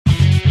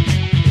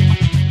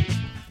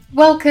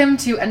Welcome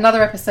to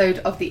another episode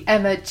of the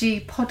Emma G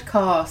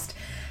podcast.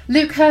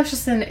 Luke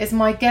Hersheson is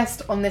my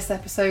guest on this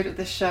episode of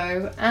the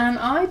show, and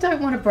I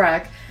don't want to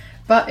brag,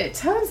 but it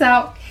turns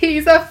out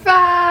he's a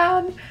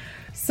fan!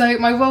 So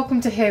my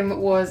welcome to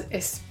him was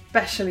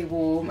especially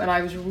warm, and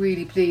I was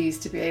really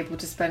pleased to be able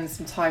to spend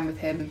some time with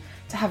him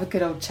to have a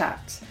good old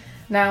chat.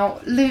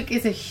 Now, Luke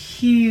is a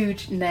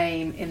huge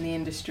name in the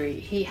industry.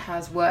 He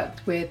has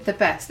worked with the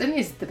best, and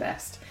is the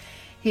best.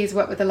 He's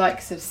worked with the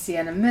likes of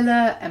Sienna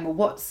Miller, Emma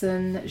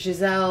Watson,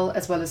 Giselle,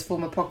 as well as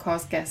former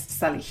podcast guest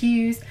Sally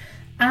Hughes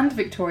and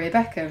Victoria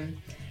Beckham.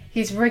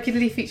 He's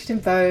regularly featured in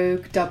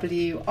Vogue,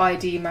 W,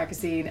 ID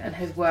magazine, and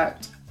has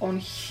worked on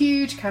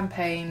huge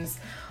campaigns,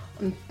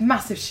 on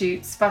massive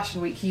shoots,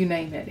 Fashion Week, you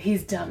name it,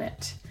 he's done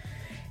it.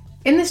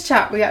 In this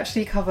chat, we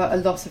actually cover a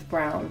lot of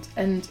ground,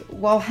 and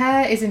while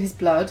hair is in his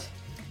blood,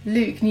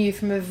 Luke knew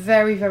from a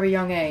very, very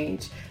young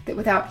age that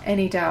without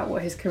any doubt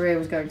what his career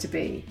was going to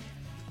be.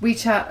 We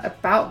chat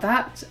about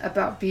that,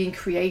 about being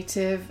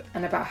creative,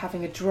 and about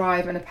having a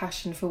drive and a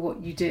passion for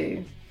what you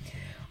do.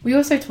 We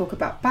also talk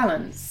about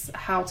balance,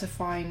 how to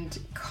find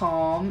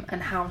calm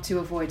and how to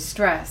avoid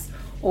stress,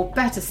 or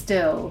better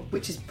still,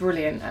 which is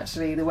brilliant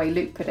actually, the way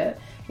Luke put it,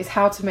 is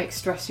how to make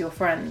stress your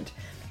friend.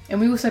 And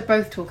we also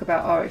both talk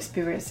about our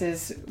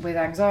experiences with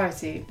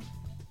anxiety.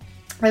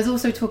 There's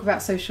also talk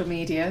about social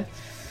media,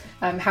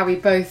 how we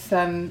both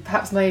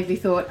perhaps naively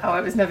thought,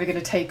 it was never going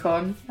to take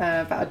on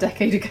about a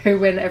decade ago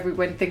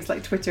when things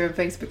like Twitter and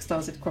Facebook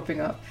started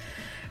cropping up.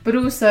 But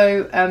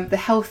also the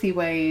healthy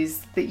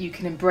ways that you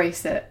can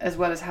embrace it, as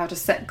well as how to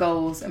set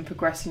goals and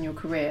progress in your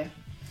career.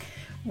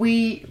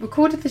 We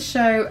recorded the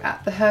show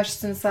at the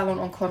Hersheson salon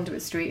on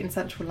Conduit Street in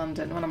central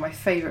London, one of my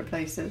favourite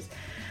places.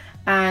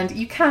 And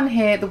you can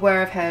hear the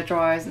whir of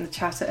hairdryers and the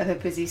chatter of a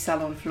busy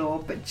salon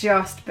floor, but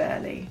just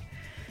barely.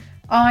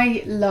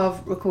 I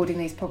love recording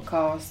these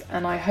podcasts,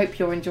 and I hope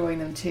you're enjoying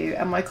them too.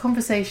 And my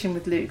conversation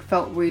with Luke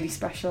felt really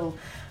special,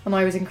 and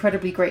I was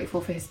incredibly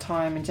grateful for his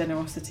time and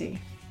generosity.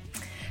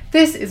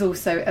 This is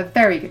also a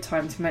very good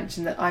time to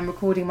mention that I'm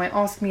recording my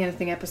Ask Me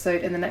Anything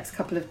episode in the next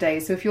couple of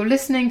days. So if you're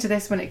listening to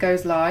this when it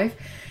goes live,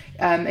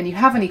 and you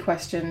have any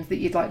questions that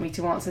you'd like me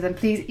to answer, then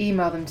please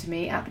email them to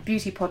me at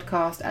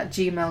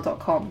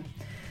thebeautypodcast@gmail.com.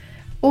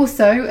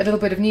 Also, a little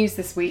bit of news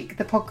this week.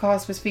 The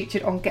podcast was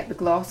featured on Get the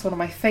Gloss, one of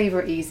my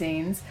favourite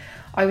e-zines.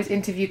 I was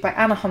interviewed by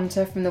Anna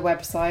Hunter from the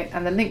website,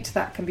 and the link to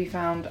that can be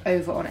found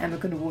over on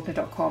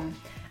emmagunnerwardner.com,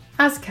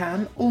 as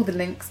can all the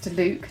links to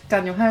Luke,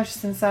 Daniel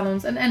Hersheson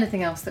salons, and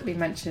anything else that we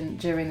mentioned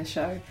during the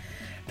show.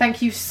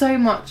 Thank you so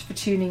much for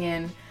tuning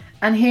in,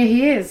 and here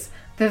he is,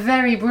 the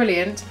very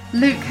brilliant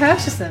Luke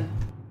Hersheson.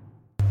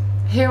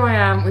 Here I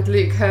am with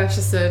Luke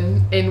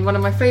Hersheson in one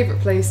of my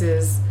favourite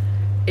places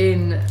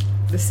in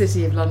the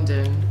city of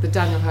London, the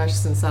Daniel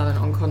Hersheson salon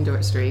on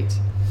Conduit Street,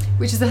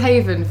 which is a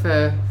haven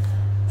for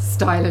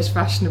stylish,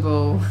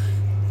 fashionable,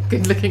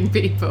 good-looking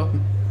people.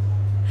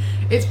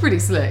 It's pretty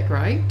slick,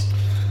 right?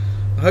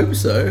 I hope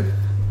so.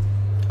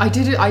 I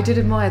did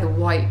admire the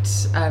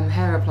white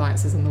hair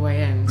appliances on the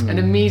way in, and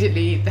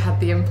immediately had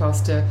the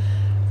impulse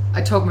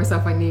I told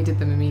myself I needed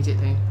them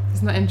immediately.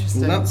 Isn't that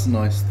interesting? Well, that's a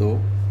nice thought.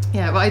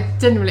 Yeah, but I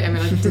did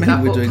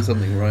that. We're doing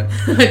something right.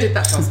 I did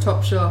that past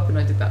Topshop, and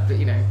I did that, but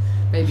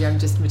maybe I'm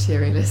just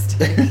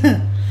materialistic.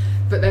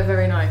 But they're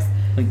very nice.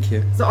 Thank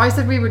you. So I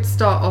said we would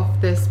start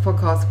off this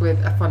podcast with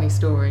a funny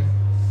story.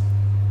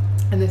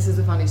 And this is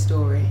a funny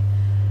story.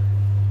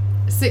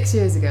 6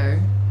 years ago,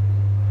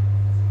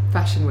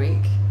 Fashion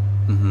Week.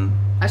 Mm-hmm.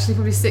 Actually,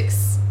 probably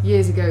 6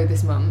 years ago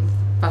this month,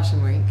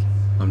 Fashion Week.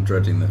 I'm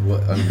dreading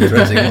what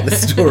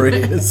this story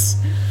is.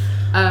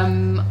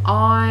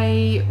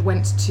 I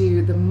went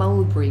to the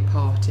Mulberry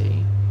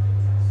party.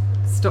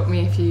 Stop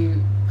me if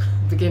you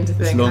begin to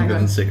think. It's longer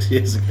than 6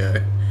 years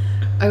ago.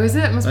 Oh, is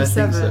it? It must be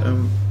 7.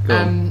 Think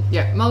so.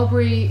 Yeah,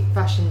 Mulberry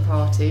fashion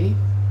party.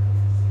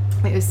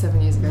 It was 7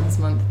 years ago this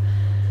month.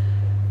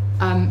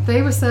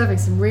 They were serving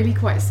some really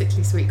quite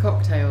sickly sweet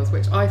cocktails,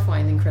 which I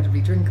find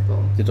incredibly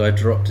drinkable. Did I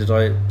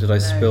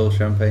spill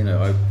champagne?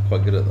 No, I'm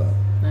quite good at that.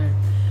 No.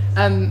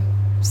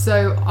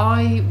 So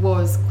I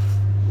was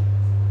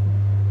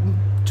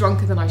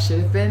drunker than I should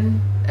have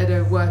been at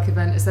a work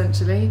event,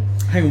 essentially.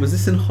 Hang on, was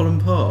this in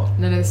Holland Park?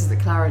 No, this is at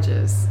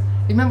Claridge's.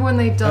 You remember when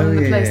they'd done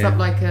the place up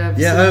like a...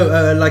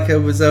 like it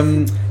was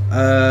a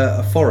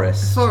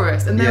forest. A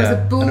forest, and there was a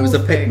ball. And it was a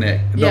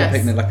picnic. Thing. Not a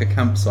picnic, like a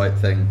campsite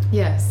thing.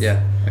 Yes.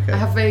 Yeah, okay. I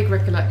have vague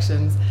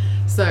recollections.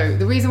 So,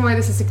 the reason why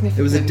this is significant...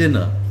 It was a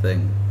dinner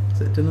thing.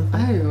 Is it a dinner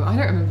thing? Oh, I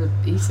don't remember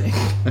eating.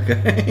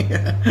 Okay.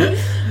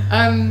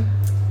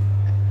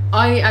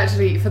 I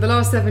actually, for the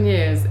last 7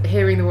 years,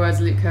 hearing the words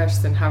Luke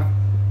Hersheson have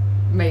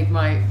made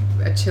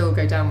a chill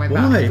go down my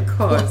back. Why?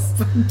 Because...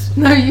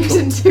 No, you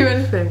didn't do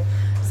anything.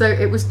 So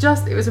it was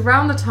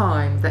around the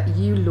time that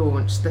you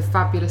launched the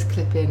fabulous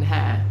clip-in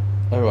hair.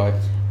 All right.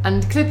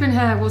 And clip-in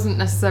hair wasn't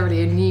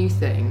necessarily a new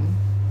thing,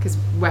 because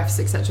wefts,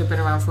 etc. have been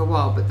around for a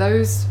while, but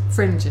those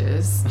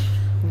fringes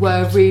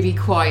were really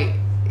quite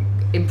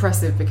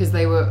impressive because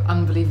they were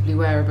unbelievably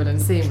wearable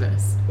and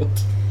seamless.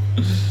 What?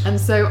 And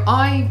so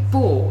I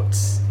bought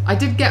I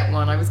did get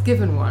one. I was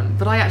given one,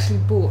 but I actually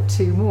bought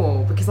 2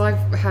 more because I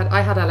had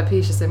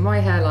alopecia, so my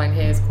hairline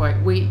here is quite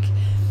weak.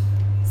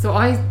 So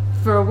I,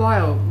 for a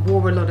while,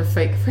 wore a lot of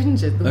fake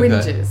fringes, the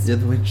winges. Yeah,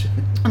 the winges.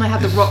 And I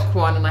had the rock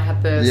one, and I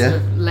had the sort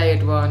of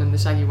layered one, and the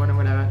shaggy one, and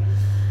whatever.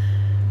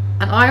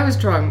 And I was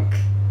drunk,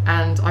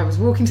 and I was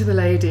walking to the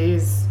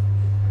ladies,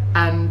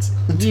 and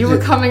you were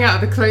coming out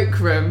of the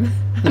cloakroom,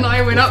 and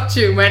I went up to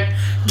you and went,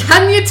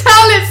 "Can you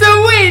tell it's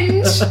a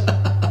winch?"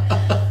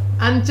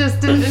 And just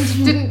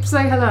didn't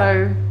say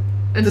hello.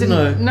 And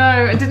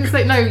didn't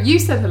say no. You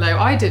said hello.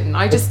 I didn't.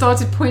 I just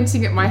started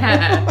pointing at my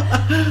hair.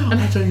 And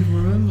I don't even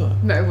remember.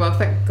 No, well,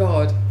 thank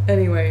God.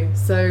 Anyway,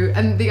 so,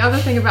 and the other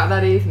thing about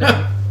that evening,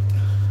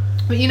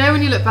 but you know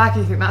when you look back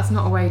and you think that's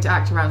not a way to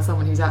act around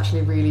someone who's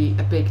actually really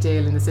a big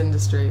deal in this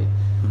industry.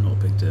 I'm not a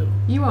big deal.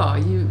 You are.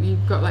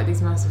 You've got like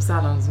these massive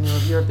salons and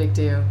you're a big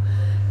deal.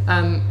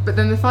 But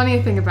then the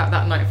funnier thing about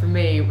that night for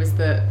me was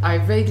that I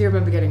vaguely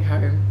remember getting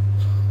home.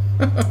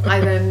 I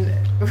then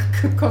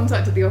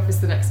contacted the office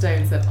the next day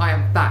and said, I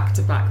am back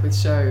to back with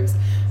shows.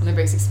 And I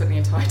basically spent the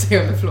entire day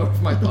on the floor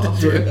of my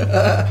bathroom.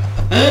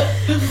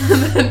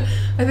 And then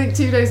I think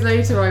 2 days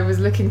later I was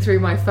looking through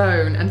my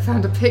phone and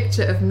found a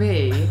picture of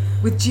me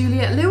with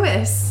Juliette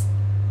Lewis.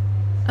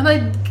 And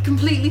I'd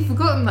completely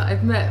forgotten that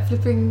I'd met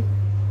flipping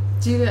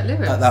Juliette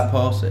Lewis. At that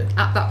party?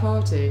 At that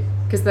party.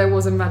 Because there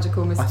was a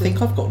magical Mr. I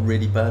think I've got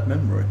really bad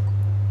memory.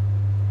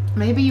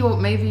 Maybe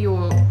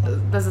you're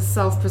there's a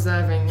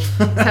self-preserving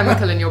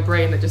chemical in your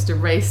brain that just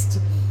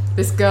erased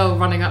this girl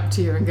running up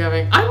to you and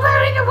going, I'm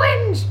wearing a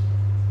whinge!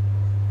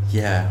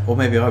 Yeah, or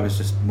maybe I was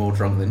just more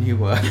drunk than you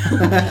were.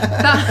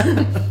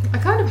 I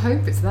kind of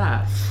hope it's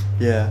that.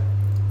 Yeah.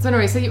 So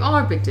anyway, so you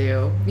are a big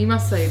deal. You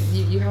must say,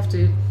 you have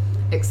to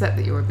accept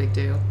that you're a big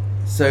deal.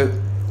 So,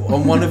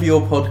 on one of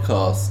your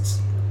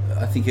podcasts,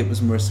 I think it was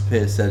Marissa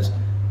Peer said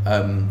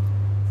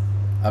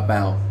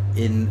about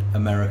in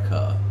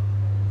America,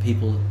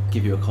 people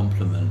give you a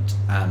compliment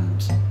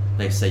and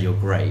they say you're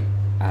great,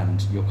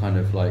 and you're kind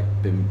of like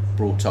been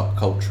brought up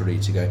culturally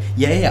to go,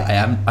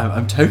 yeah,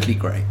 I'm totally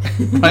great,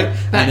 right?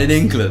 And in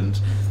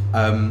England,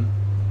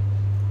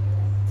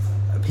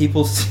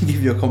 people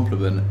give you a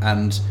compliment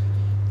and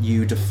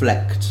you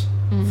deflect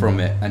from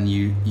it, and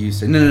you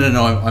say,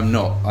 no, I'm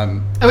not.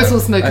 It's all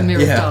smoke and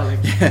mirrors, darling.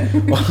 Yeah,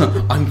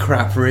 well, I'm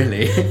crap,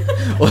 really.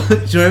 Or, do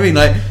you know what I mean?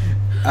 Like,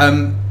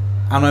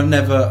 and I'm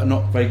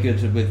not very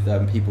good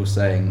with people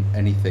saying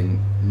anything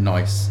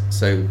nice,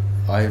 so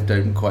I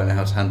don't quite know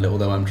how to handle it,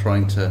 although I'm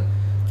trying to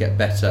get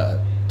better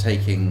at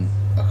taking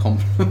a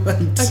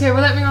compliment. Okay,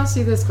 well, let me ask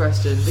you this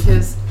question,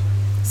 because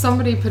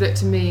somebody put it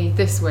to me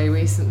this way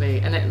recently,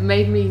 and it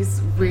made me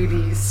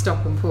really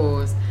stop and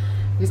pause,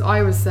 because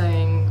I was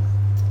saying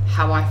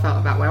how I felt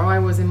about where I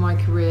was in my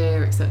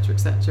career, etc.,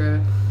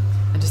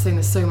 and just saying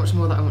there's so much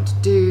more that I want to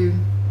do.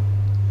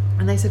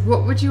 And they said,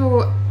 what would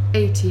your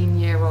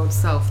 18-year-old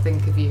self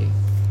think of you?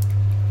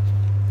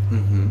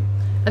 Mm-hmm.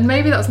 And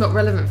maybe that's not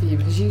relevant for you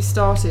because you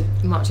started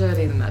much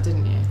earlier than that,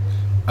 didn't you?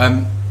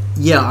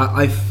 Yeah,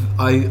 I've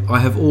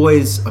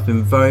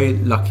been very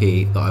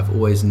lucky that I've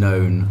always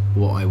known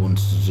what I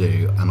wanted to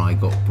do, and I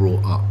got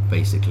brought up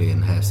basically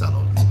in hair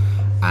salons.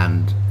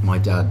 And my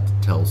dad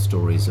tells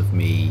stories of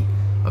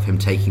him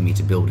taking me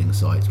to building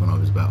sites when I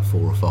was about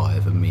 4 or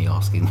 5, and me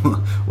asking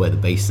where the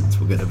basins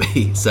were going to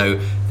be. So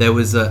there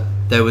was like,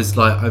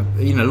 a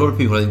lot of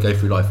people I think go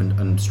through life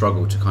and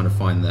struggle to kind of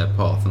find their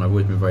path, and I've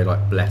always been very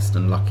like blessed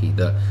and lucky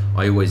that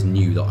I always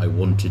knew that I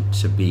wanted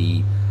to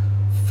be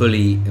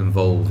fully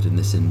involved in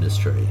this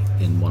industry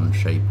in one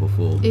shape or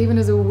form. Even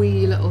as a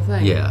wee little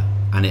thing. Yeah,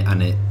 and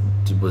it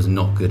was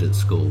not good at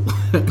school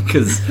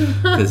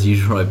because you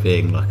try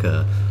being like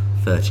a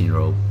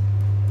 13-year-old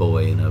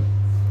boy in a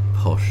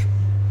posh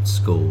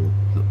school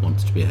that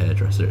wants to be a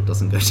hairdresser, it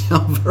doesn't go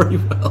down very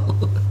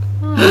well.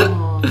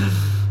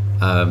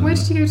 Where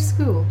did you go to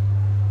school?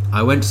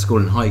 I went to school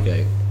in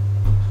Highgate,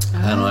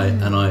 and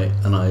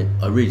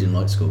I really didn't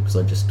like school because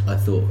I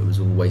thought it was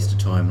all a waste of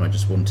time, and I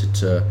just wanted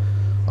to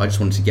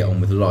get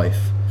on with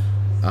life,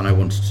 and I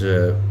wanted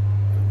to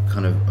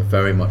kind of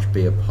very much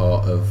be a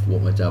part of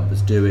what my dad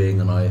was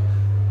doing, and I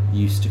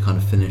used to kind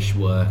of finish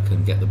work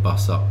and get the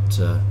bus up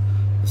to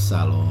the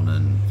salon,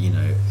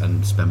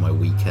 and spend my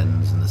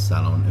weekends in the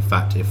salon. In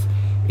fact, if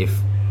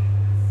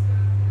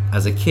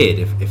as a kid,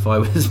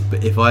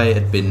 if I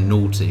had been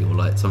naughty or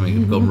like something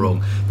had gone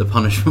wrong, the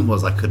punishment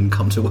was I couldn't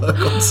come to work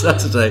on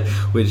Saturday,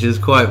 which is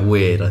quite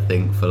weird, I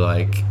think, for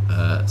like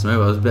so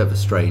maybe I was a bit of a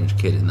strange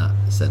kid in that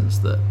sense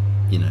that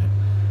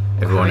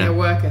everyone having a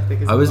work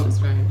ethic is not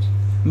strange.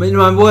 I mean,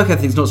 my work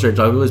ethic's not strange.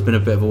 I've always been a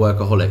bit of a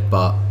workaholic,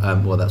 but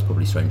well, that's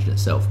probably strange in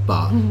itself.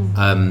 But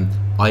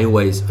I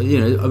always,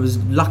 I was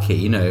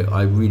lucky.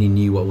 I really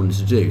knew what I wanted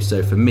to do.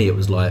 So for me, it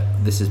was like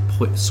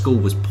school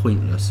was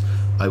pointless.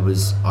 I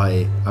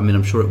mean,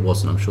 I'm sure it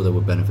wasn't. I'm sure there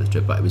were benefits to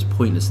it, but it was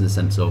pointless in the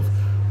sense of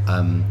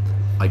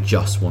I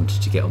just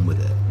wanted to get on with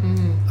it.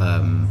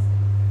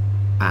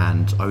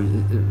 And I was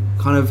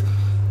kind of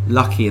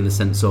lucky in the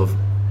sense of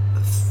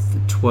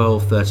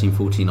 12, 13,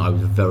 14, I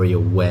was very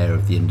aware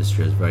of the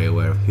industry. I was very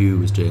aware of who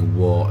was doing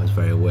what. I was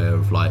very aware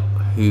of like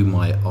who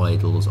my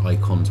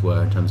icons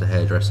were in terms of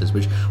hairdressers,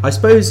 which I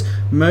suppose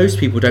most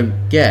people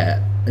don't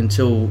get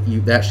until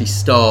they actually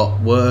start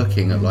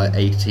working at like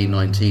 18,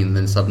 19, and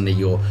then suddenly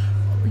your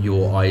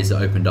eyes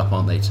are opened up,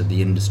 aren't they, to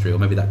the industry, or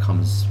maybe that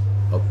comes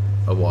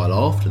a while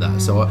after that.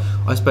 So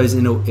I suppose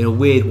in a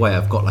weird way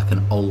I've got like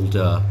an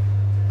older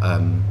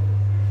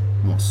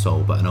not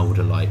soul, but an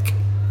older, like,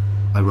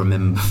 I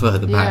remember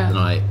further back than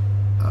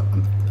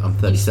I'm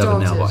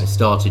 37 now, but I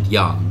started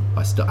young.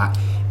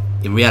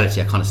 In reality,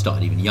 I kind of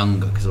started even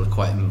younger because I was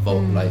quite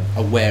involved, like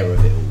aware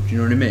of it all. Do you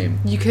know what I mean?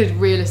 You could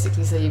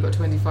realistically say you've got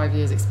 25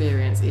 years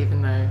experience,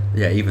 even though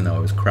I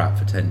was crap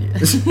for 10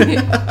 years.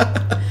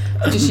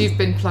 Just you've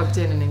been plugged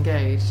in and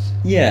engaged.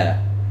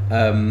 Yeah.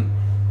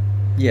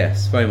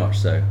 Yes, very much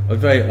so. I was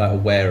very like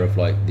aware of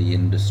like the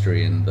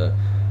industry and the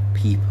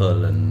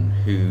people and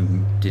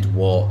who did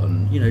what,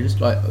 and just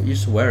like you're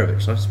just aware of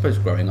it. So I suppose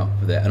growing up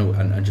with it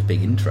and just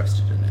being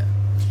interested in it.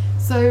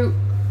 So,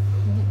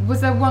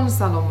 was there one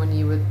salon when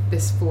you were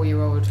this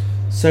 4-year-old?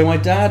 So my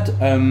dad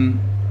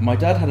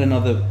had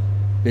another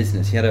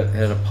business. He had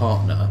a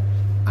partner,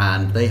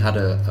 and they had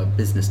a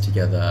business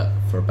together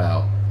for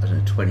about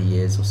 20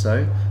 years or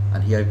so.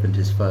 And he opened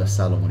his first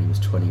salon when he was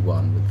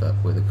 21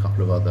 with a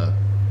couple of other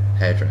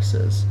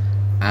hairdressers,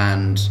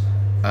 and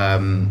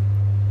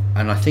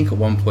I think at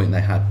one point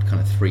they had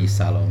kind of 3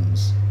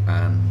 salons,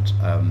 and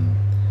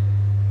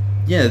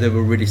they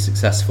were really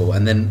successful.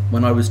 And then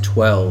when I was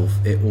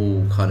 12, it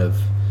all kind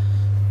of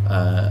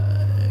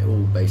it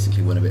all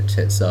basically went a bit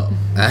tits up,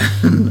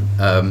 and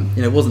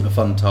it wasn't a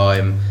fun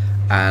time,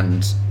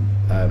 and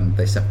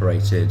they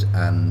separated,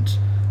 and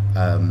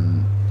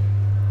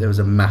there was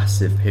a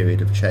massive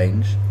period of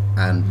change.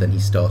 And then he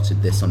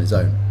started this on his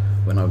own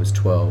when I was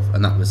 12,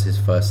 and that was his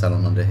first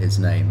salon under his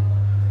name.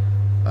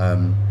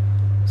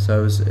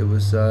 So it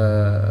was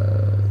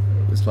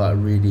like a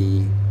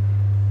really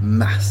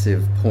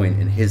massive point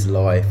in his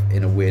life,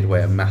 in a weird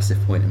way, a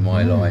massive point in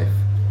my life.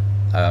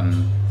 I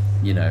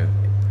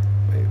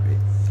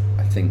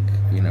think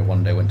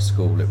one day I went to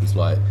school. It was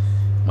like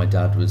my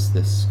dad was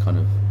this kind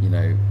of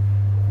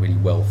really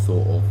well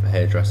thought of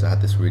hairdresser,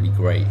 had this really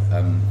great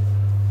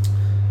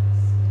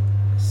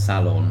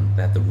salon.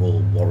 They had the Royal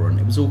Warren.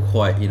 It was all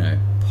quite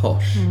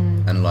posh,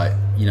 and like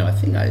I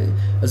think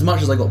as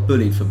much as I got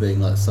bullied for being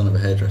like the son of a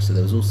hairdresser,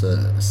 there was also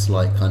a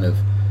slight kind of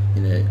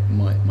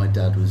my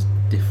dad was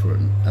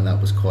different, and that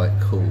was quite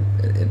cool.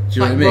 Do you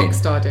know what I mean? Rock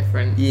star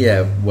different.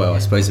 Yeah, well, I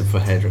suppose if a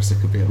hairdresser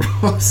could be a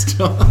rock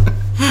star.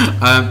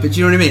 But do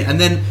you know what I mean? And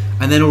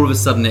then all of a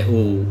sudden it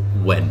all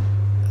went,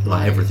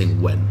 like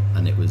everything went,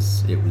 and it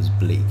was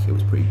bleak. It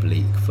was pretty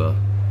bleak for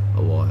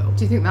a while.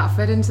 Do you think that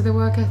fed into the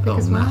work ethic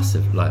as well?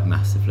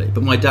 Massively.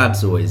 But my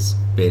dad's always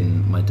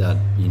been,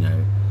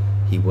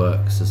 he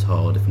works as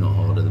hard, if not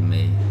harder than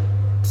me,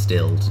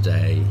 still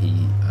today.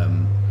 He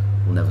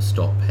will never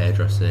stop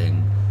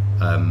hairdressing.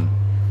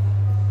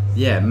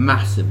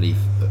 Massively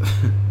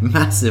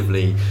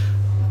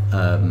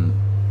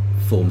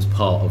forms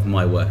part of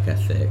my work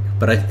ethic.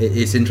 But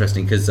it's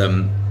interesting because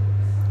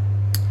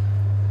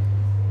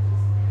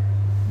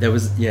there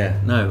was,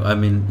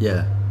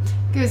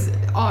 Because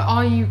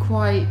are you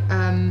quite,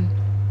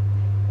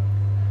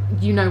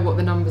 you know what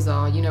the numbers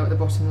are, you know what the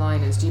bottom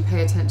line is. Do you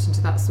pay attention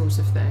to that sort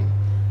of thing?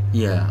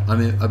 Yeah, I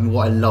mean,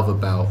 what I love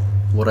about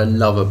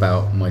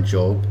my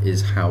job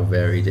is how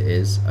varied it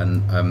is,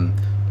 and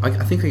I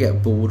think I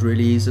get bored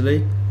really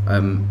easily.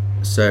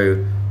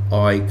 So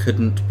I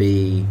couldn't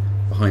be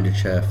behind a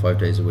chair 5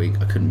 days a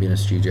week. I couldn't be in a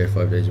studio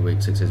 5 days a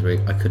week, 6 days a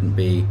week. I couldn't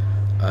be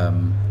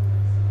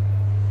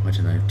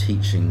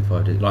teaching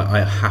 5 days. Like, I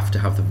have to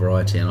have the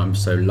variety, and I'm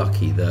so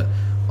lucky that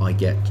I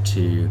get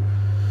to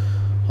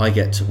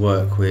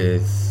work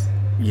with,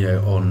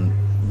 on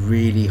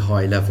really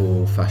high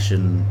level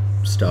fashion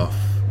stuff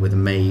with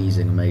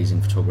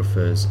amazing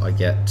photographers. I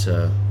get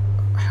to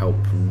help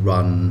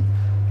run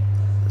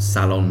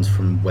salons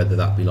from whether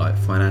that be like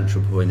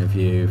financial point of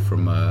view,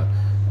 from a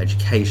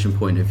education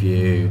point of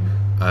view.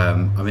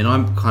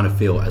 I'm kind of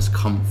feel as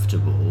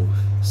comfortable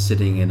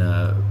sitting in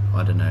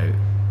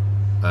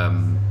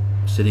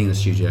sitting in the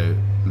studio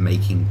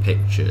making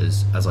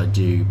pictures as I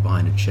do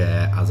behind a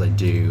chair, as I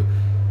do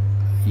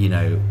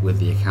with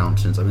the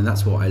accountants. I mean,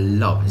 that's what I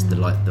love, is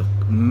the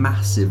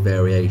massive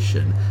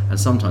variation, and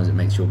sometimes it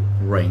makes your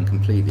brain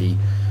completely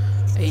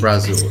ache.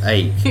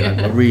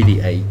 I really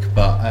ache,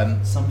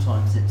 but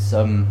sometimes it's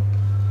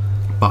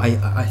but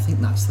I think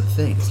that's the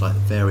thing, it's like the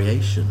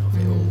variation of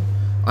it all.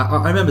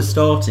 I remember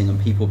starting and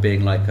people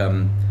being like,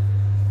 I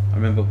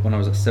remember when I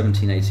was like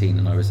 17, 18,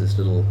 and I was this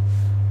little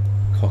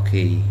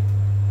cocky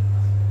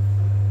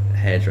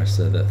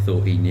hairdresser that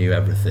thought he knew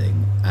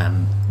everything,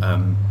 and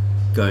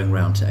going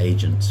around to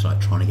agents, like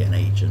trying to get an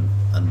agent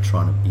and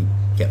trying to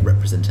get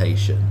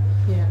representation,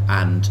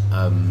 and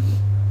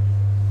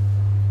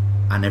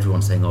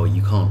everyone's saying, oh,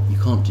 you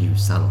can't do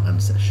salon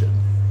and session,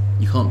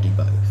 you can't do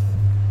both.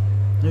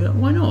 And you're like,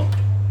 why not?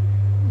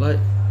 Like,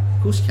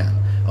 of course you can.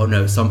 Oh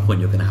no, at some point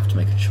you're going to have to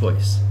make a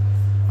choice.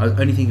 I was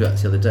only thinking about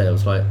this the other day. I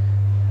was like,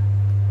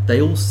 they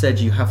all said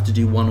you have to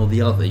do one or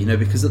the other,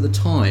 because at the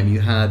time you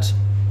had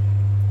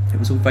it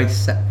was all very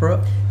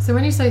separate. So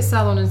when you say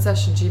salon and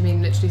session, do you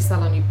mean literally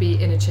salon, you'd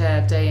be in a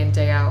chair day in,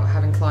 day out,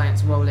 having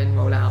clients roll in,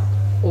 roll out?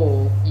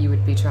 Or you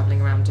would be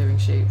travelling around doing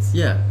shoots?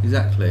 Yeah,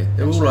 exactly.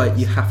 They're all like,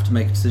 you have to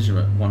make a decision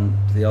at one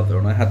to the other.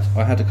 And I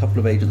had a couple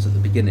of agents at the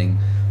beginning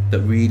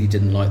that really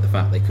didn't like the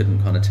fact they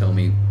couldn't kind of tell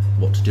me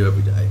what to do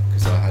every day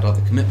because I had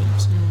other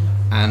commitments.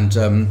 And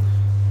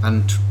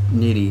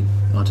nearly,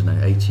 I don't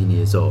know, 18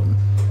 years on,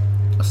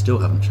 I still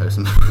haven't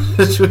chosen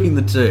between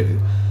the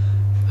two.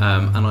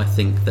 And I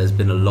think there's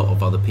been a lot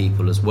of other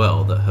people as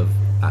well that have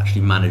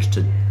actually managed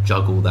to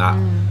juggle that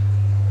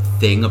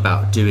thing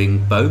about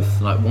doing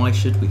both. Like, why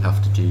should we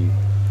have to do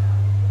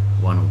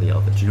one or the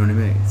other? Do you know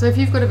what I mean? So if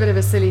you've got a bit of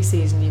a silly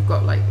season, you've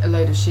got like a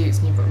load of shoots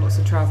and you've got lots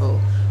of travel,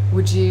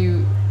 would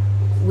you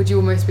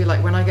almost be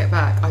like, when I get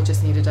back, I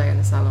just need a day in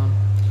the salon?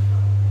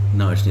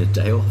 No, I just need a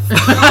day off.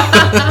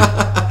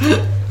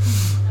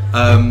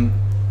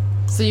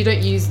 So you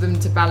don't use them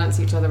to balance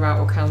each other out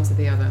or counter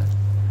the other?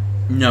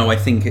 No, I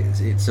think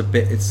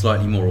it's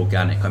slightly more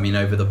organic. I mean,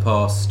 over the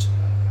past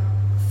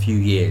few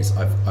years,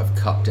 I've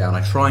cut down.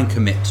 I try and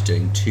commit to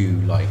doing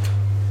 2 like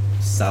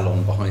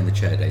salon behind the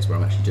chair days where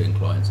I'm actually doing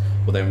clients.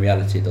 Although in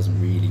reality, it doesn't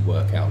really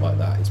work out like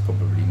that. It's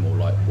probably more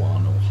like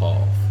 1 or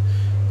half.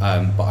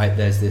 But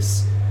there's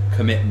this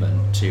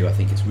commitment to. I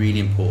think it's really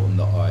important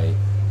that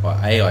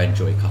I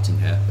enjoy cutting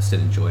hair. I still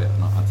enjoy it,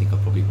 and I think I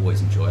probably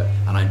always enjoy it.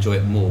 And I enjoy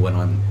it more when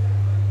I'm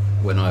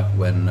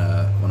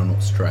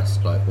not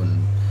stressed. Like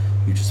when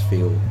you just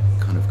feel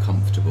kind of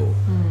comfortable.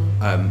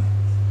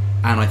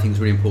 And I think it's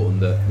really important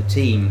that the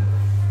team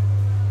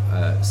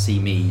see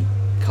me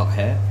cut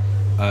hair,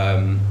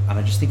 and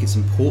I just think it's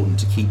important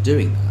to keep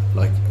doing that.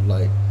 Like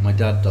my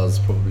dad does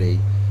probably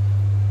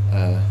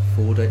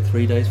 4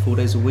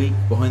 days a week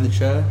behind the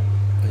chair.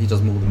 He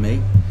does more than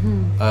me,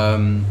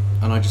 and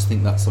I just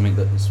think that's something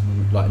that's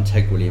like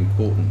integrally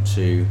important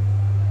to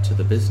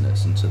the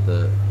business and to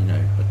the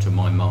to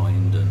my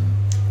mind. And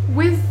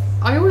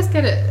I always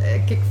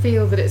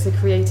feel that it's a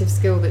creative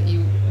skill that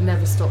you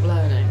never stop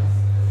learning.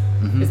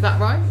 Is that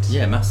right?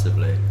 Yeah,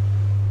 massively.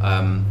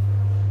 Massively.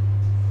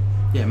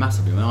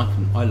 I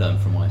mean, I learn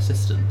from my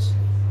assistants.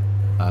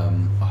 I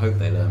hope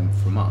they learn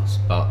from us.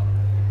 But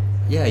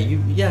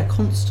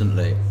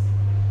constantly.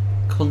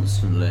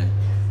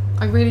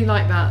 I really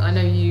like that. I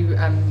know you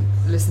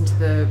listen to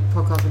the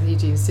podcast with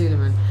Eugene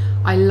Suleiman.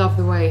 I love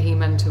the way he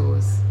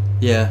mentors.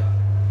 Yeah,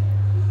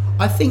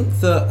 I think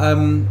that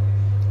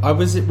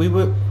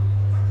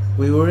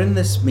we were in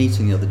this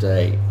meeting the other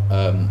day,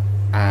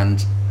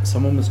 and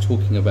someone was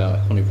talking about,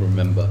 I can't even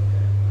remember,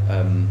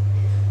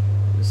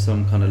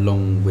 some kind of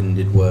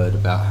long-winded word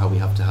about how we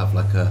have to have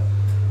like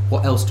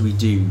what else do we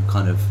do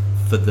kind of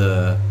for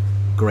the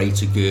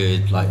greater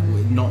good, like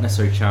not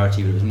necessarily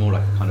charity, but it was more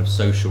like a kind of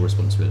social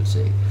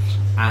responsibility.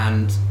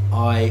 And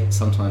I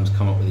sometimes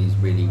come up with these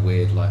really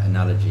weird like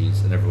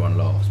analogies and everyone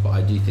laughs, but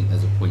I do think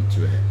there's a point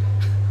to it.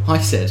 I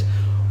said,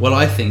 well,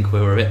 I think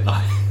we're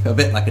a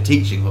bit like a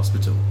teaching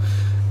hospital,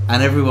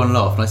 and everyone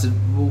laughed. And I said,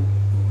 well,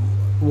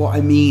 what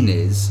I mean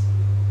is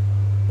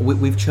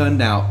we've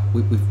churned out,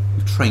 we've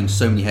trained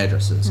so many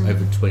hairdressers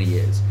over 20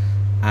 years,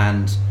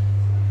 and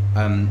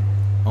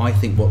I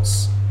think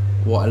what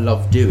I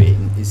love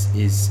doing is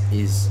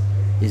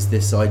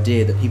this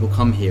idea that people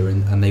come here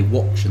and they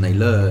watch and they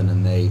learn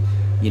and they,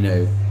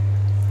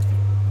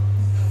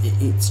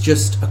 it's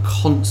just a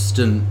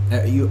constant.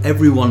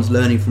 Everyone's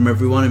learning from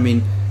everyone. I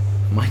mean,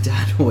 my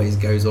dad always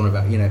goes on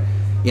about the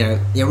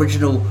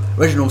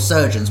original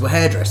surgeons were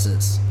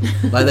hairdressers,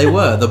 like they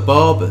were. The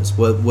barbers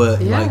were were.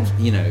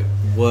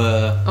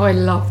 Oh, I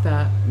love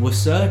that. Were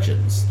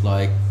surgeons.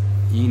 Like,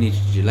 you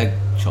needed your leg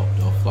chopped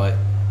off. Like,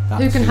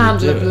 that's who can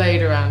handle a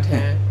blade around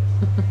here?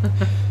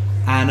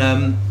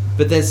 And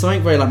but there's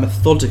something very like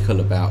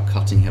methodical about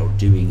cutting hair or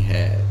doing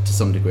hair to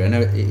some degree. I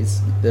know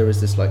there is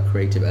this like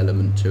creative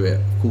element to it.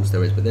 Of course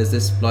there is, but there's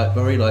this like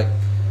very like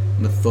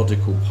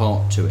methodical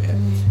part to it.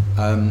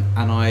 And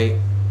I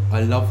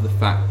love the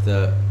fact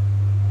that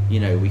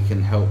we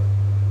can help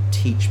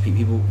teach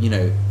people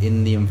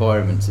in the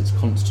environments. It's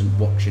constant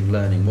watching,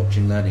 learning. I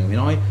mean,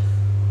 I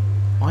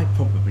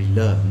probably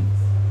learn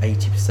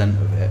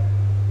 80% of it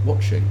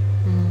watching.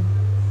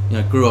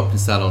 I grew up in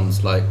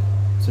salons, like,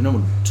 so no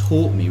one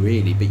taught me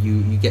really, but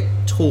you get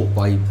taught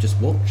by just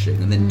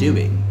watching and then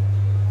doing.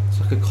 It's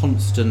like a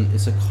constant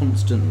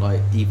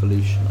like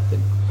evolution, I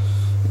think.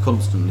 You're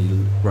constantly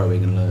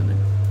growing and learning.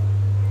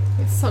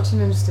 It's such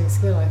an interesting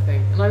skill, I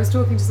think. And I was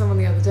talking to someone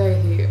the other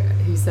day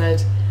who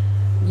said,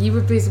 you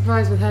would be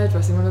surprised with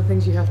hairdressing, one of the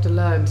things you have to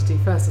learn to do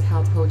first is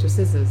how to hold your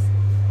scissors.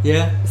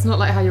 Yeah. It's not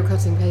like how you're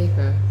cutting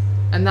paper.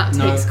 And that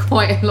takes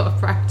quite a lot of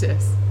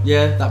practice.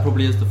 Yeah, that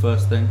probably is the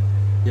first thing.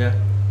 Yeah.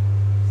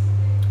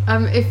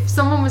 If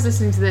someone was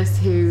listening to this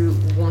who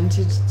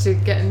wanted to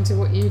get into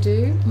what you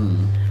do,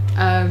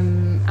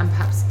 and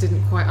perhaps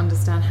didn't quite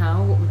understand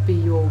how, what would be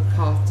your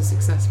path to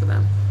success for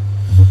them?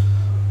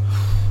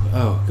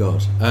 Oh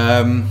God,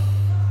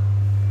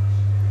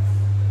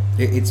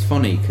 it's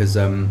funny because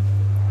I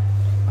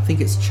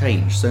think it's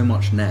changed so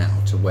much now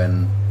to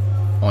when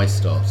I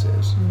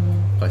started.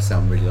 I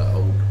sound really like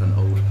an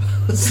old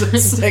person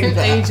saying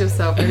that. Age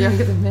yourself, you're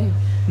younger than me.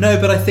 No,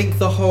 but I think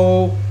the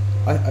whole...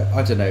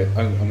 I don't know,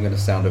 I'm going to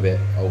sound a bit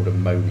old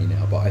and moany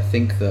now, but I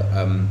think that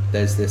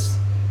there's this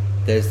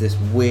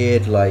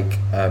weird like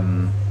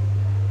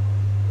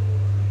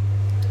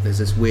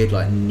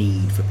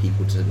need for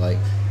people to like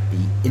be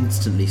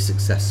instantly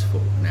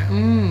successful now.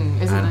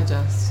 Isn't there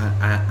just?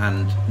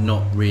 And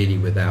not really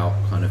without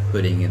kind of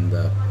putting in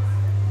the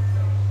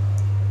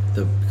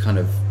kind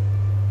of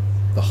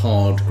the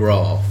hard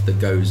graft that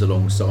goes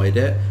alongside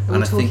it.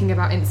 We're talking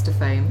about Insta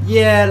fame.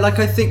 Yeah, like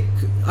I think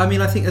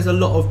there's a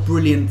lot of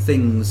brilliant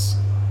things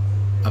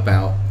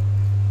about,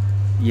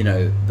 you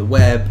know, the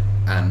web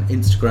and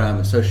Instagram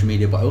and social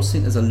media, but I also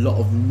think there's a lot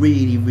of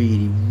really,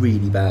 really,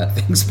 really bad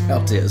things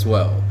about it as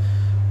well.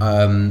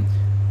 And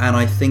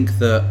I think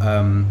that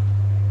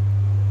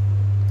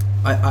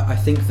I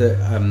think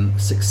that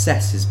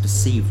success is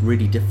perceived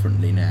really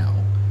differently now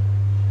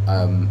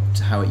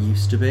to how it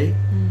used to be.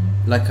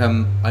 Like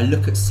I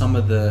look at some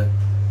of the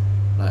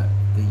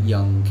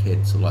young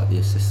kids or like the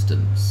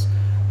assistants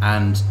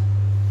and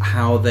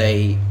how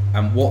they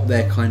and what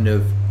their kind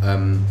of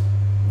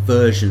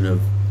version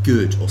of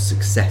good or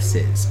success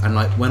is. And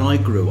like when I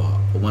grew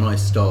up or when I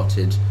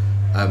started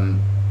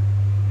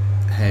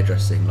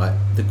hairdressing, like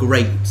the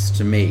greats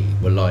to me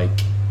were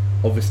like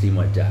obviously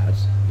my dad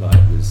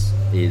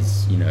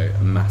is you know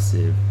a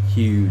massive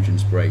huge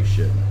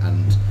inspiration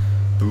and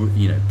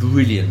you know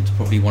brilliant,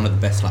 probably one of the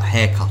best like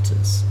hair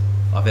cutters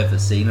I've ever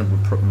seen, and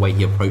the way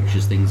he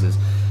approaches things is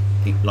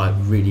like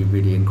really,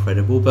 really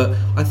incredible. But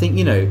I think,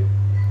 you know,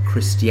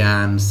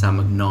 Christiane, Sam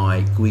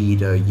McKnight,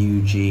 Guido,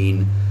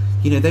 Eugene,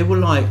 you know, they were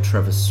like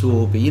Trevor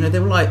Sorby, you know,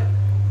 there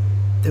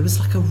was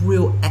like a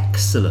real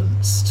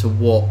excellence to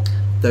what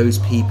those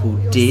people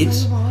did.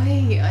 So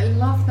right. I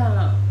love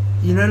that.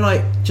 You know,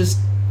 like just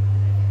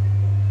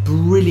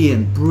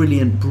brilliant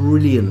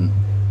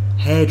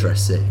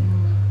hairdressing.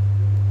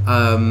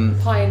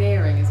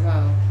 Pioneering as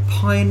well.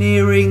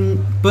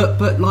 Pioneering,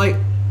 but like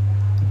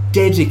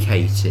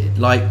dedicated,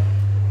 like,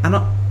 and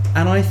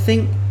I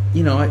think,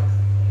 you know,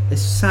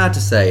 it's sad to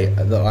say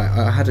that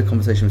I had a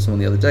conversation with someone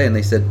the other day, and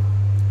they said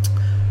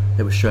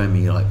they were showing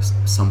me like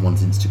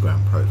someone's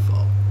Instagram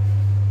profile,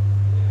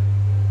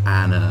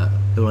 and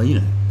they were like, you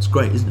know, it's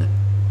great, isn't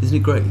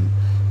it great?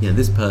 You know,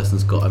 this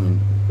person's got, I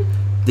mean,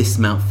 this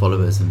amount of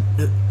followers, and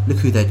look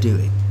who they're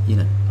doing, you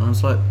know. And I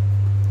was like,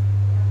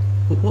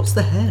 well, what's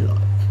the hair like?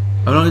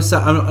 I'm not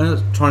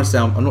trying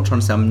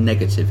to sound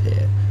negative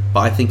here,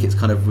 but I think it's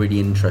kind of really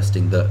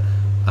interesting that,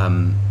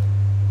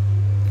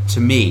 to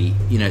me,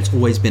 you know, it's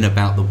always been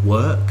about the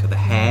work, the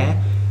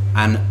hair,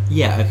 and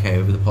yeah, okay,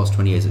 over the past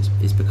 20 years,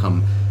 it's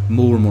become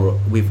more and more.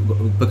 We've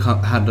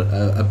had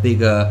a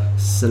bigger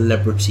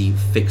celebrity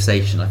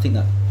fixation. I think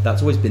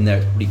that's always been there.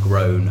 It's probably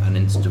grown, and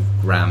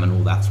Instagram and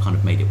all that's kind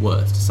of made it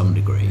worse to some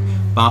degree.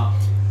 But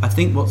I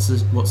think what's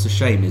a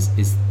shame is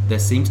there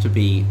seems to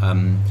be.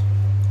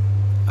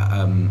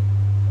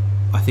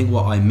 I think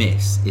what I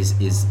miss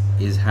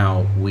is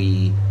how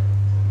we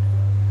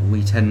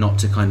tend not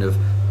to kind of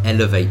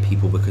elevate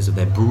people because of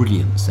their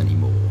brilliance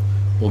anymore,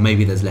 or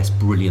maybe there's less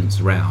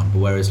brilliance around. But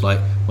whereas like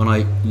when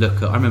I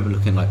remember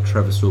looking like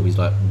Trevor Sorby's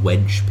like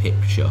wedge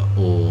picture,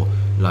 or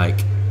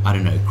like I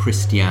don't know,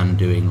 Christiane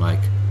doing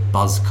like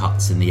buzz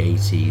cuts in the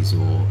 80s,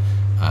 or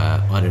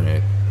I don't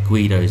know,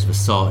 Guido's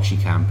Versace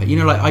campaign. You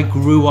know, like I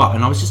grew up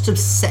and I was just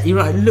obsessed. You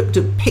know, I looked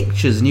at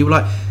pictures and you were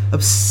like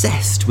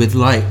obsessed with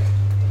like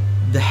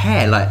the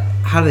hair, like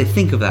how do they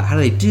think of that, how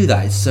do they do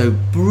that, it's so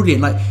brilliant.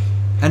 Like,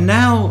 and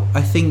now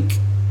I think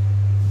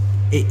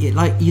it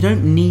like you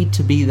don't need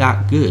to be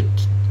that good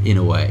in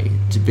a way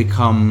to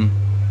become,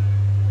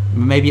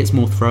 maybe it's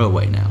more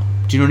throwaway now,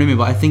 do you know what I mean?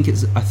 But I think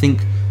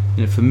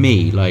you know, for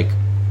me, like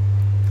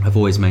I've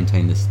always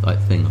maintained this like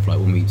thing of like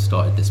when we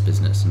started this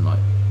business and like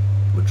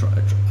we're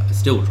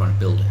still trying to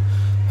build it,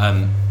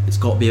 it's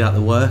got to be about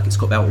the work, it's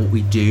got to be about what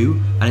we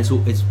do, and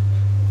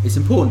it's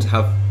important to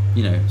have,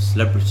 you know,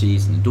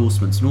 celebrities and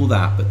endorsements and all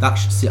that, but that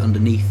should sit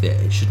underneath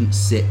it. It shouldn't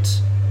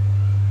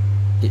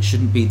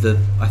be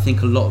I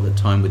think a lot of the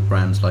time with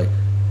brands, like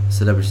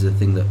celebrities are the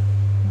thing that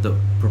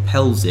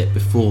propels it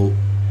before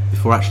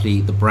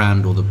actually the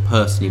brand or the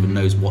person even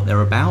knows what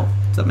they're about.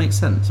 Does that make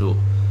sense? Or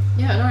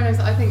yeah, no,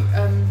 I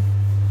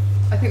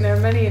think there are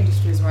many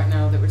industries right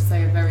now that would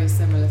say a very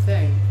similar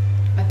thing.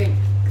 I think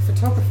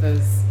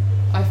photographers,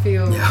 I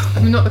feel, I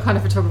mean, not the kind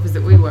of photographers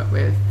that we work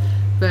with,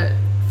 but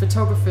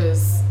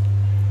photographers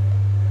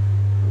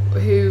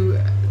who,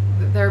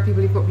 there are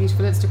people who've got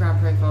beautiful Instagram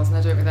profiles and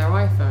they do it with their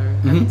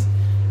iPhone, and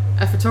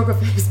a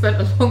photographer who spent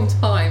a long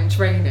time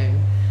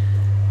training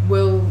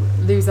will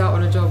lose out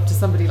on a job to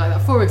somebody like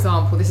that. For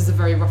example, this is a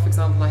very rough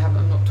example,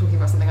 I'm not talking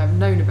about something I've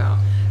known about,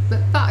 but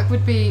that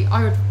would be,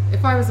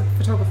 if I was a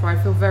photographer,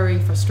 I'd feel very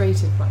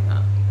frustrated by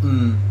that.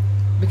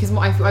 Because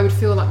I would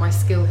feel like my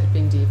skill had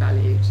been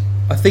devalued.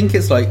 I think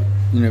it's like,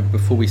 you know,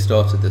 before we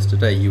started this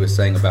today, you were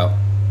saying about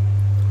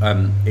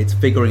it's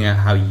figuring out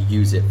how you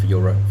use it for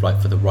your,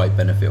 like, for the right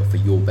benefit or for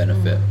your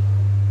benefit.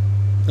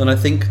 And I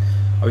think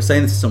I was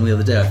saying this to someone the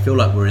other day. I feel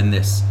like we're in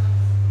this.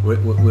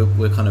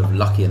 We're kind of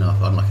unlucky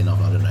enough, I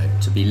don't know,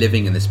 to be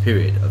living in this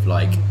period of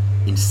like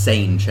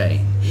insane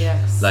change.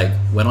 Yes. Like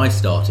when I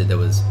started, there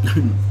was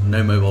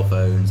no mobile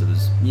phones. There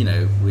was,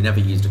 we never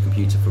used a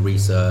computer for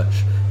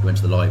research. We went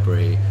to the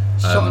library.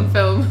 Shot on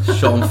film.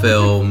 Shot on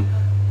film.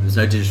 There was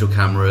no digital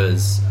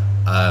cameras.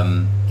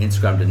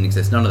 Instagram didn't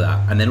exist. None of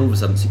that. And then all of a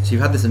sudden, so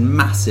you've had this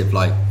massive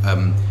like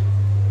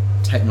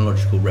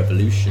technological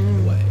revolution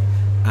in a way.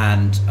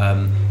 And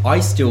I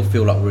still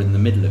feel like we're in the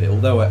middle of it,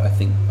 although I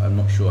think I'm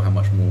not sure how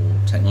much more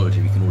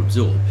technology we can all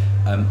absorb.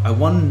 I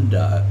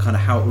wonder kind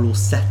of how it will all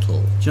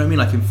settle. Do you know what I mean?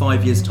 Like in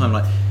 5 years' time,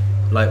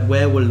 like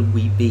where will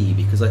we be?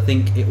 Because I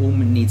think we all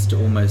need to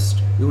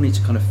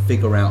kind of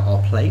figure out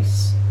our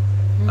place.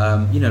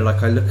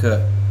 Like I look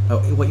at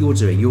what you're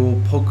doing, your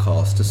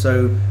podcast.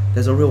 So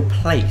there's a real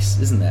place,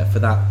 isn't there, for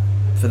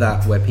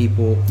that where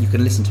you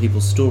can listen to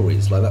people's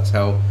stories. Like that's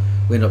how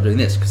we ended up doing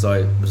this, because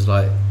I was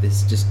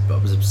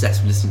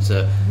obsessed with listening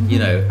to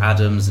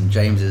Adams and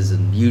James's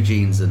and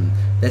Eugene's and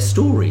their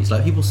stories,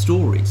 like people's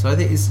stories. So I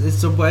think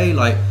it's a way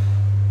like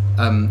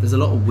there's a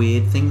lot of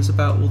weird things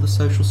about all the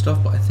social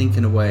stuff, but I think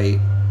in a way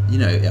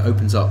it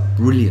opens up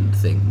brilliant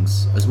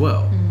things as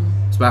well.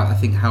 It's about, I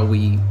think, how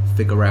we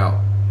figure out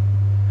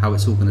how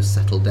it's all going to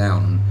settle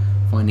down and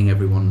finding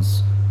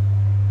everyone's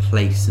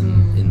place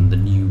in the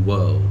new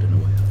world in a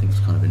way. I think it's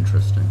kind of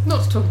interesting.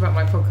 Not to talk about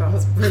my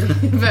podcast really,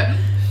 but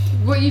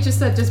what you just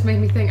said just made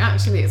me think,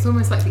 actually, it's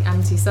almost like the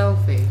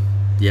anti-selfie.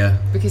 Yeah.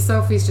 Because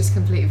selfie is just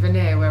complete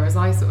veneer, whereas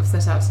I sort of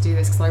set out to do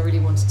this because I really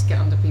wanted to get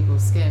under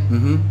people's skin.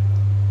 Mm-hmm.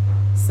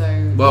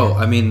 So. Well,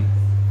 I mean,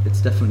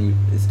 it's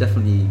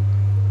definitely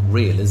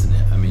real, isn't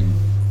it? I mean,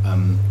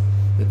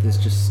 there's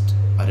just,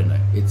 I don't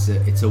know. It's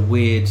a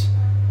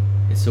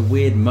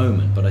weird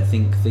moment, but I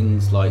think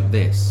things like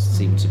this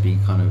seem to be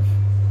kind of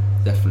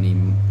definitely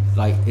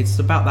like, it's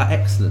about that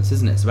excellence,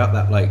 isn't it? It's about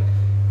that like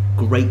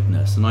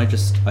greatness, and I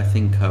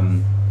think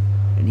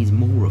it needs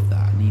more of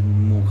that. It needs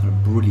more kind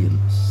of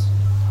brilliance.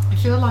 I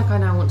feel like I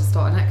now want to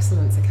start an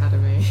excellence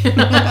academy.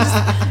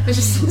 It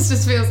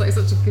just feels like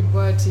such a good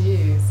word to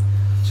use.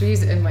 Should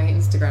use it in my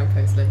Instagram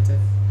post later.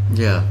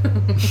 Yeah.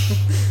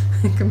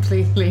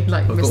 Completely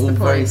like missed the point.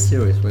 Very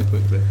serious very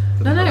quickly.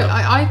 No,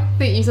 I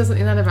think you said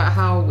something then about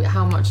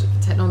how much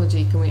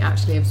technology can we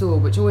actually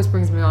absorb, which always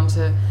brings me on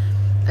to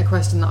a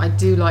question that I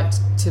do like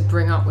to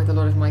bring up with a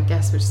lot of my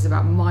guests, which is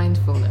about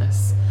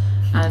mindfulness.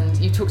 And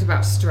you talked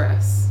about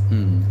stress,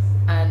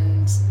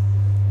 and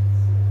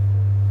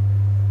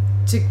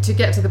to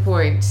get to the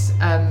point,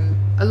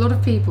 a lot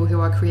of people who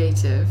are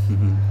creative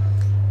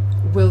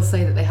will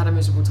say that they had a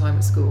miserable time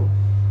at school.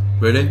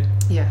 Really?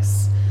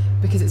 Yes,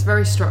 because it's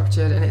very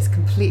structured and it's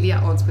completely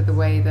at odds with the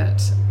way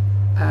that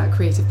a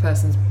creative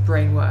person's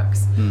brain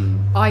works.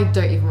 I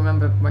don't even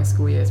remember my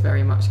school years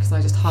very much because I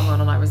just hung on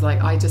and I was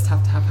like, I just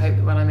have to have hope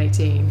that when I'm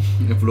 18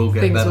 things will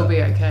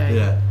be okay.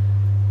 Yeah.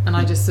 And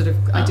I just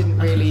I didn't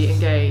really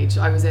engage.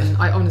 I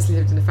honestly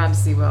lived in a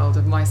fantasy world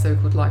of my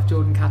so-called life,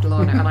 Jordan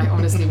Catalano, and I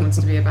honestly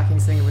wanted to be a backing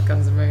singer with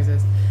Guns N'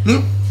 Roses.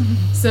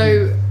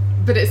 So,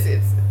 but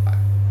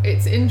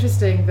it's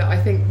interesting that I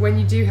think when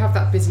you do have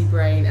that busy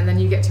brain and then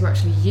you get to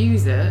actually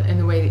use it in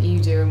the way that you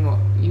do and what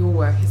your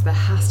work is, there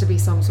has to be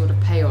some sort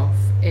of payoff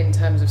in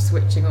terms of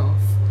switching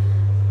off.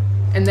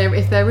 And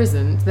if there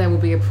isn't, there will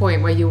be a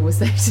point where you will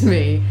say to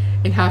me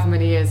in however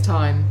many years'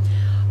 time,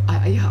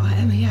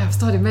 I've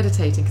started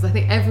meditating, because I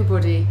think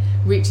everybody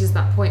reaches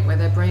that point where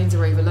their brains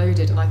are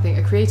overloaded, and I think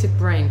a creative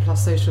brain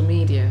plus social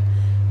media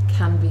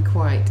can be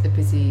quite a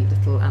busy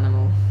little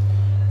animal.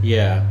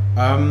 Yeah.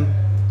 I'm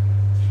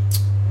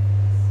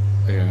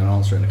going to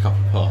answer it in a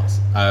couple of parts.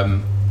 I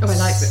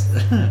like this.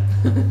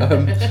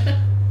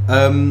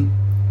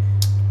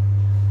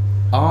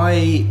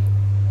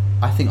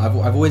 I think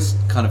I've always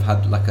kind of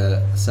had like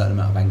a certain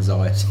amount of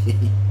anxiety,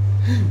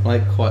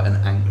 like quite an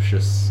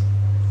anxious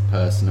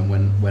person, and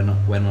when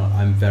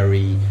I'm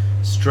very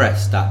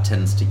stressed, that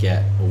tends to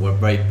get, or we're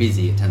very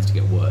busy, it tends to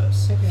get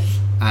worse. Okay.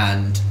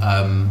 And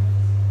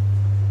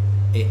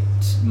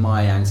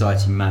my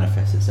anxiety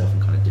manifests itself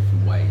in kind of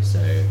different ways. So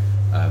it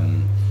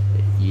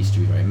used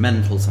to be very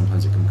mental,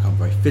 sometimes it can become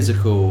very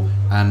physical,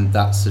 and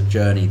that's a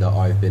journey that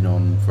I've been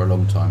on for a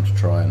long time to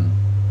try and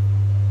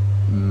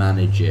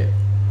manage it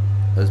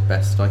as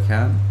best I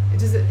can.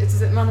 Does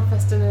it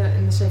manifest in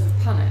the shape of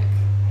panic?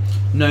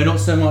 No, not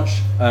so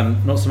much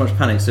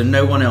panic. So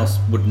no one else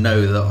would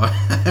know that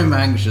I'm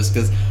anxious,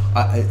 because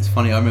it's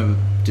funny. I remember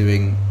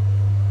being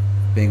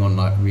on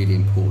like really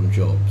important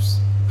jobs,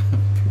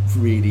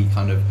 really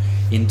kind of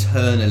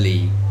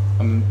internally.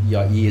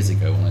 Years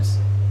ago when I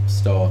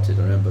started,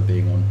 I remember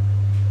being on.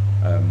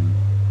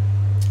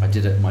 I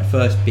did it. My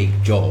first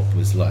big job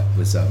was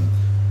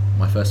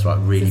my first like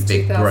really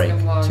big break.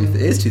 It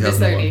is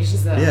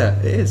 2001. Yeah,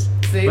 it is.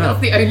 See, wow.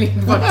 That's the only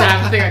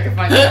damn thing I can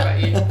find out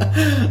about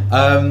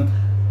you.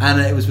 And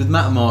it was with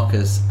Matt and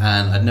Marcus,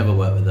 and I'd never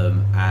worked with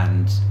them,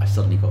 and I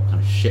suddenly got kind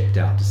of shipped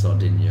out to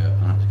Sardinia,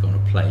 and I had to go on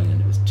a plane,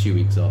 and it was 2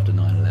 weeks after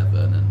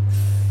 9/11,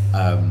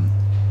 and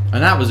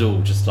that was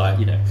all just like,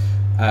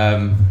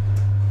 and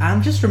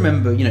And just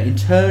remember,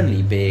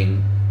 internally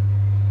being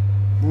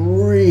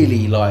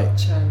really like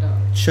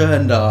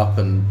churned up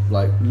and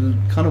like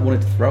kind of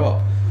wanted to throw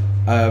up.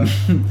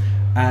 And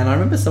I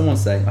remember someone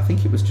saying, I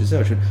think it was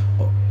Giselle, she went,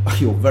 "Oh,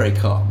 you're very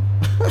calm."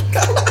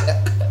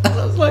 And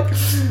I was like,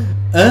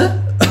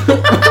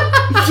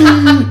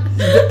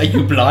 are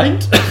you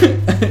blind?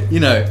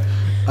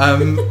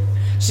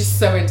 She's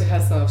so into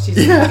herself. She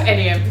doesn't have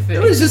any empathy.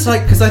 It was just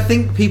like, because I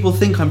think people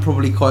think I'm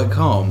probably quite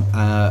calm,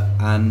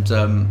 and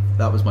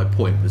that was my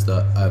point, was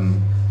that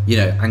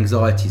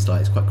anxiety's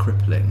like, it's quite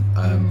crippling.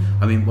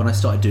 I mean, when I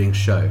started doing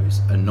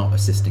shows and not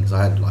assisting, because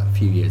I had like a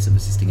few years of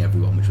assisting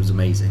everyone, which was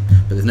amazing,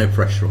 but there's no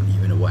pressure on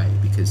you in a way,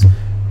 because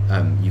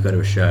you go to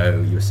a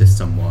show, you assist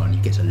someone,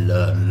 you get to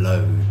learn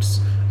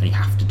loads, and you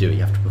have to do it,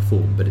 you have to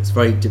perform. But it's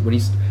very when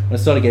I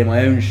started getting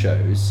my own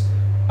shows,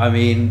 I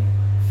mean,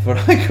 for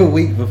like a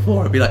week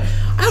before, I'd be like,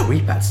 I have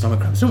really bad stomach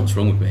cramps, I don't know what's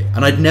wrong with me,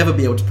 and I'd never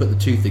be able to put the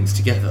two things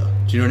together.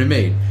 Do you know what I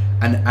mean?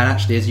 And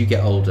actually, as you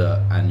get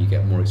older and you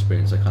get more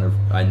experience,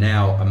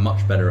 I'm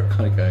much better at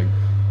kind of going.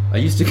 I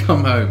used to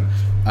come home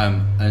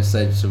and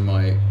say to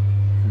my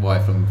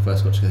wife when we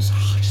first got to, goes,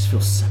 I just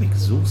feel so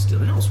exhausted. I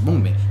don't know what's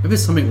wrong with me. Maybe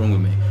there's something wrong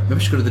with me. Maybe I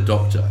should go to the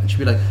doctor. And she'd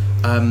be like,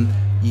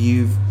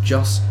 you've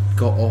just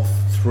got off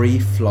 3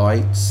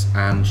 flights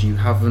and you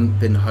haven't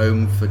been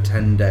home for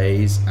 10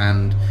 days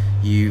and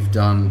you've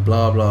done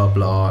blah blah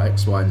blah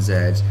X, Y, and Z.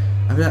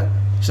 I'd be like,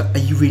 she's like, are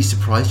you really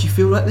surprised you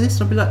feel like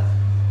this? And I'd be like,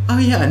 oh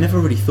yeah, I never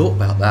really thought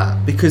about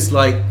that, because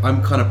like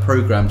I'm kind of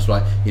programmed to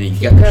like, you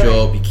get the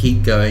job, you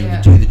keep going,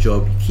 you do the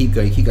job, you keep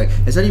going.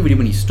 It's only really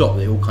when you stop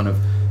that it all kind of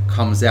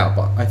comes out.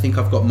 But I think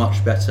I've got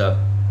much better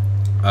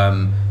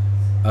of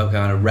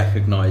kind of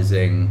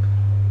recognizing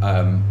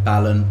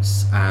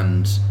balance,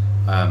 and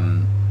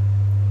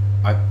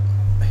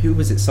who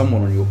was it?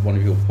 Someone on one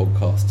of your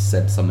podcasts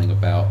said something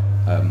about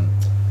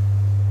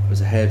it was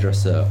a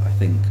hairdresser, I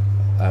think,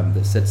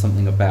 that said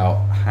something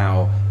about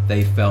how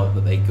they felt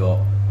that they got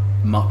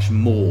much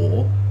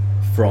more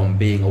from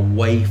being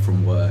away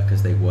from work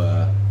as they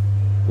were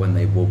when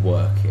they were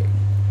working.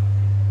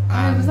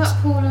 And was that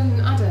Paul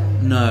and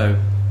Adam? No,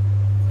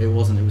 it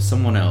wasn't. It was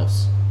someone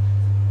else.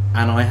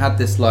 And I had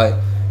this I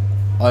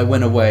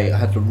went away. I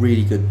had a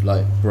really good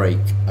break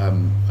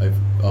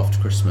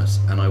after Christmas,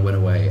 and I went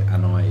away,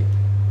 and I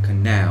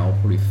can now,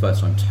 probably the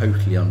first time,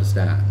 totally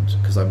understand,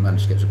 because I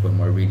managed to get to a point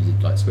where I really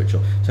did switch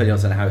off. Totally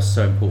understand how it's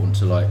so important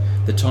to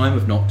the time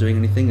of not doing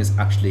anything is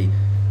actually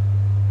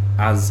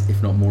as,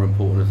 if not more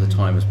important, as the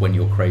time as when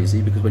you're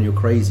crazy, because when you're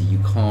crazy you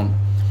can't,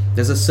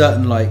 there's a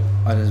certain I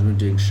don't know,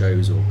 doing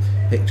shows or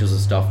pictures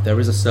and stuff, there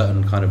is a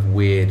certain kind of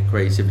weird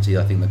creativity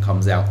I think that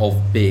comes out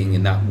of being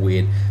in that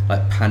weird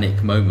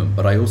panic moment,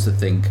 but I also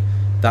think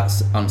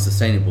that's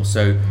unsustainable.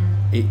 So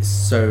it's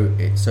so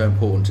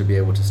important to be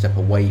able to step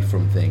away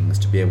from things,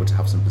 to be able to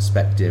have some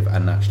perspective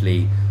and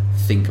actually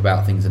think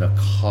about things in a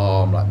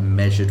calm,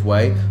 measured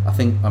way. I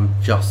think I'm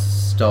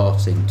just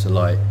starting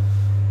to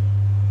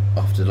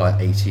after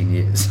 18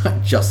 years,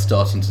 just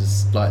starting to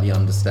slightly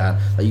understand.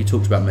 You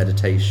talked about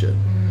meditation,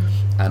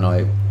 and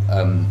I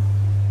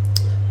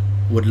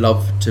would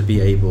love to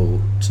be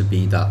able to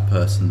be that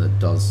person that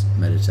does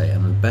meditate.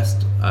 And the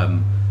best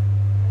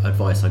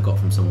advice I got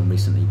from someone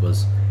recently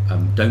was,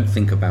 don't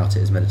think about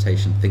it as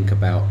meditation, think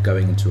about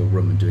going into a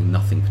room and doing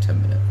nothing for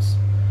 10 minutes.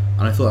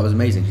 And I thought that was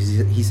amazing, because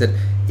he said,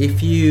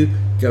 if you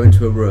go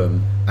into a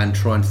room and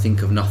try and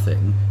think of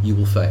nothing, you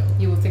will fail.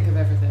 You will think of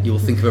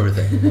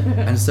everything.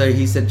 And so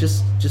he said,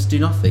 just do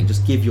nothing.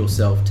 Just give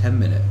yourself 10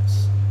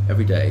 minutes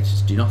every day.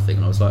 Just do nothing.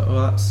 And I was like,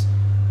 oh, that's...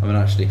 I mean,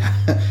 actually,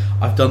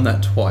 I've done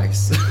that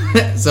twice.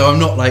 So I'm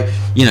not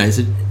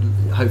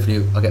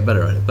hopefully I'll get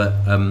better at it. But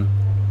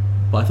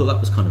I thought that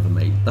was kind of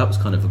amazing. That was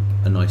kind of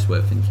a nice way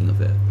of thinking of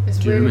it.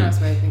 It's a really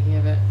nice way of thinking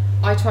of it.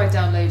 I tried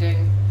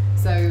downloading,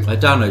 I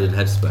downloaded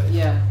Headspace.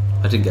 Yeah.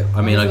 I didn't get...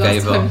 I mean, I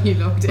gave up.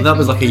 Well, that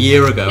was a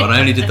year ago, and I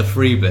only did the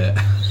free bit.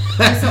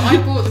 So I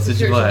bought the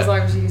subscription because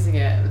I was using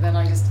it, but then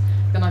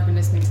I've been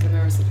listening to the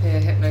Marissa Peer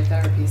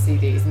hypnotherapy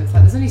CDs, and it's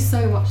there's only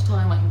so much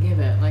time I can give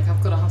it.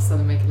 I've got to hustle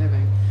and make a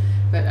living.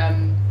 But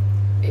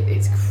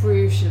it's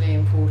crucially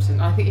important.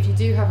 I think if you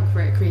do have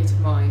a creative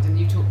mind, and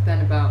you talk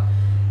then about,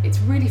 it's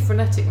really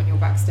frenetic when you're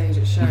backstage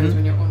at shows,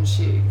 when you're on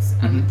shoots,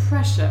 and the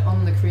pressure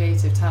on the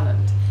creative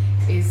talent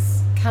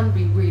can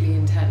be really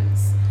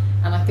intense.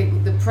 And I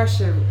think the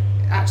pressure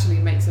actually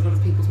makes a lot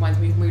of people's minds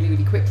move really,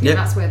 really quickly, and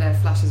that's where their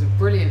flashes of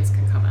brilliance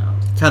can come out.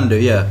 Can do,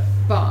 yeah.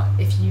 But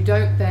if you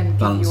don't then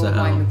give your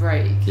mind the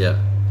break,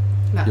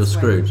 you're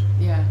screwed.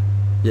 Yeah.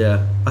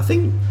 I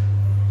think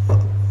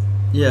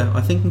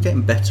I'm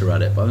getting better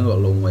at it, but I've got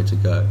a long way to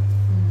go.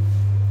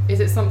 Is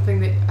it something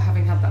that,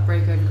 having had that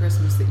break over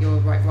Christmas, that you're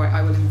right,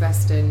 I will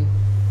invest in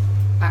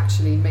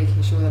actually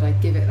making sure that I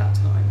give it that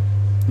time?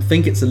 I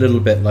think it's a little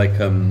bit like,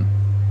 so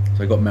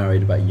I got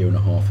married about a year and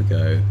a half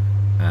ago,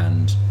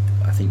 and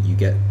I think you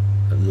get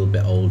a little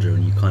bit older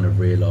and you kind of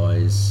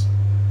realise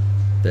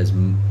there's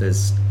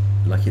the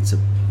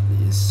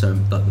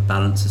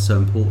balance is so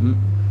important.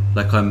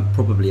 Like I'm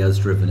probably as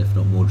driven, if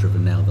not more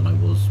driven now than I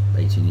was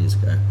 18 years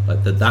ago.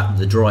 Like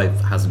the drive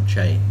hasn't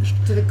changed.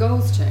 Do the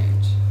goals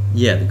change?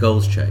 Yeah, the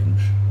goals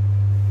change.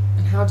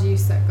 And how do you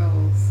set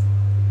goals?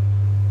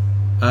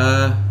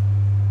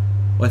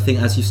 Well, I think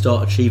as you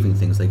start achieving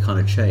things, they kind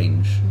of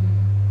change.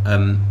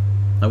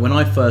 Like when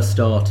I first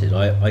started,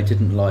 I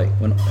didn't like,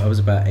 when I was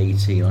about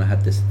 18, I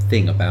had this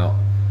thing about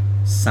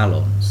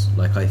salons.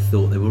 Like I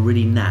thought they were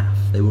really naff.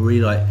 They were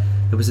really like,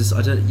 there was this,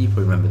 you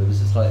probably remember, there was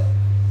this like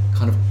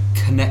kind of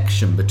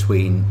connection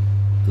between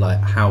like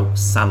how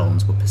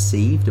salons were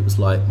perceived. It was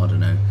like, I don't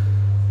know,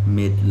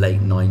 late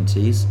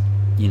 90s.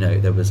 You know,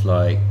 there was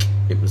like,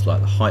 it was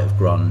like the height of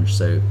grunge.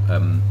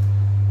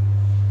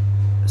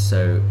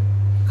 So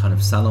kind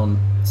of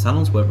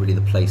salons weren't really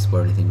the place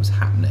where anything was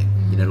happening.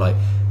 You know, like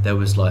there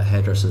was like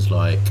hairdressers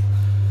like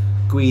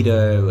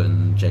Guido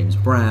and James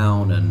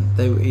Brown, and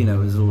they, you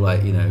know, it was all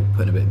like, you know,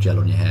 putting a bit of gel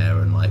on your hair,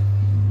 and like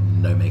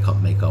no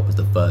makeup was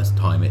the first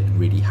time it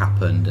really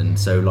happened. And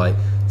so like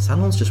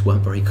salons just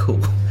weren't very cool.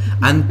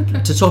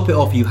 And to top it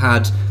off, you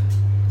had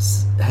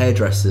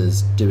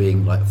hairdressers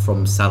doing like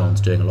from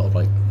salons doing a lot of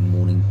like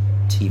morning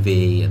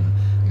TV, and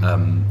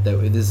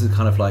this is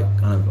kind of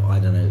I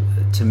don't know,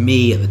 to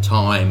me at the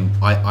time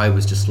I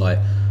was just like,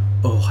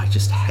 oh, I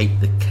just hate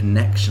the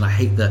connection. I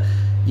hate the,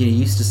 you know, you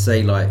used to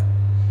say like,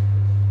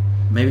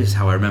 maybe this is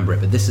how I remember it,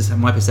 but this is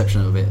my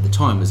perception of it at the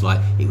time, was like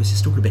it was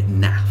just all a bit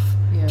naff.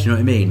 Do you know what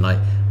I mean? Like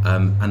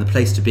and the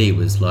place to be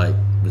was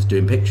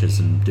doing pictures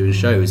and doing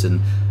shows. And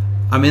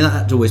I mean,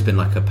 that's always been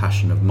like a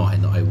passion of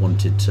mine, that I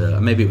wanted to,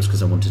 maybe it was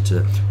because I wanted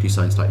to do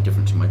something slightly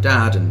different to my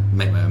dad and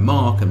make my own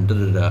mark and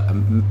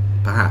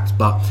perhaps.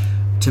 But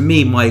to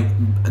me, my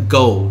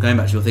goal, going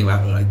back to your thing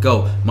about like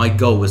goal, my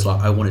goal was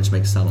like, I wanted to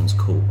make salons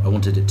cool. I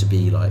wanted it to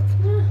be like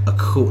a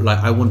cool, like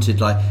I wanted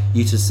like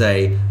you to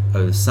say,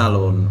 oh,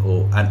 salon,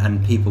 or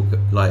and people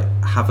like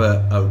have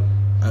a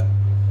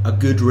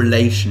good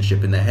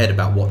relationship in their head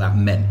about what that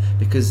meant,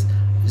 because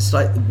it's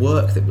like the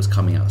work that was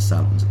coming out of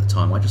salons at the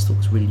time, I just thought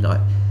was really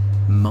like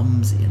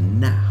mumsy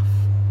and naff.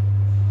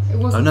 It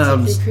wasn't I know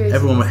particularly creative.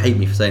 everyone would hate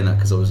me for saying that,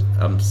 because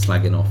I'm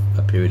slagging off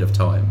a period of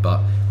time,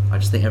 but I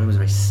just think everyone was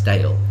very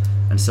stale.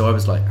 And so I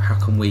was like, how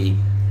can we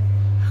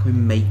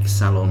make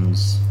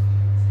salons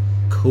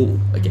cool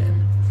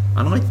again?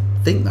 And I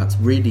think that's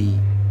really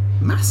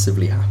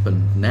massively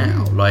happened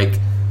now. Like,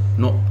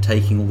 not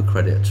taking all the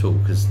credit at all,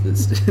 because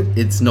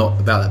it's not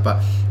about that,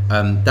 but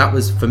that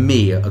was for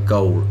me a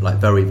goal, like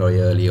very, very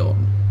early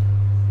on.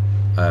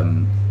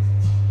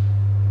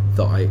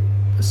 But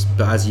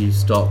as you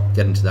start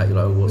getting to that, you're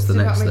like, oh, what's the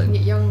next thing? Was it about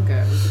making it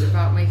younger? Was it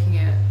about making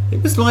it?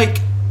 It was like,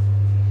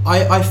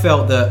 I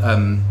felt that.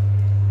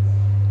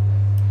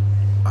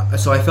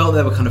 So I felt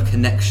there were kind of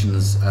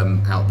connections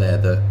out there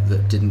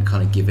that didn't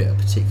kind of give it a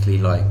particularly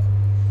like,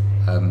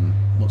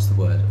 what's the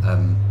word?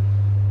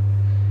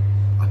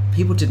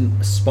 People didn't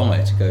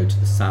aspire to go to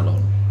the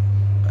salon.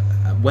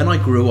 When I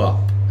grew up,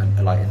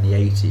 and like in the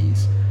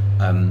 80s,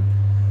 and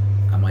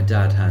my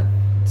dad had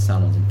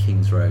salons in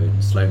Kings Road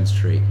and Sloane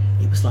Street,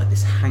 it was like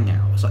this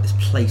hangout. It was like this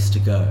place to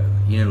go.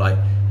 You know, like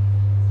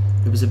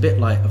it was a bit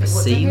like of a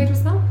scene. What decade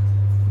was that?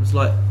 It was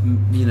like,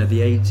 you know, the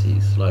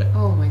 80s. Like,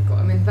 oh my god!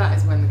 I mean, that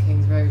is when the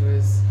Kings Road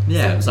was.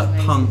 Yeah, it was like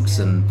amazing, punks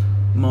and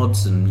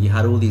mods, and you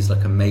had all these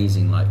like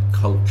amazing like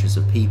cultures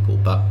of people.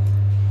 But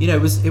you know,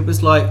 it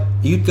was like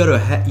you would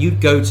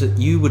go to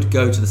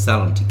the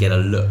salon to get a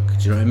look.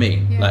 Do you know what I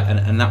mean? Yeah. Like,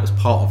 and that was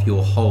part of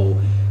your whole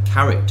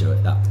character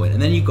at that point.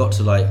 And then you got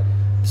to like,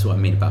 this is what I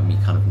mean about me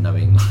kind of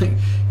knowing, like,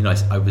 you know,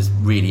 I was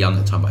really young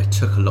at the time, but I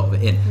took a lot of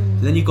it in.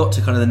 And then you got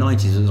to kind of the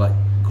 90s, it was like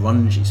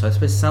grungy. So I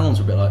suppose salons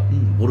were a bit like,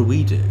 what do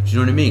we do? Do you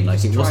know what I mean? Like,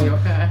 just it wasn't. Dry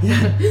your hair.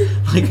 Yeah.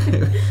 Like,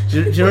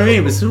 do you know what I mean?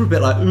 It was sort of a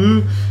bit like,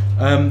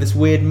 this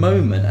weird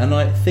moment. And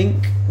I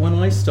think when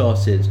I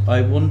started,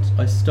 what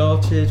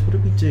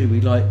did we do?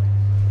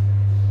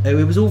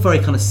 It was all very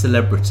kind of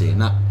celebrity,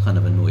 and that kind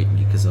of annoyed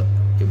me, because it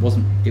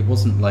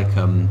wasn't like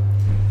I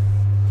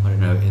don't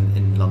know,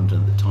 in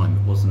London at the time,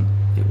 it wasn't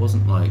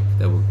like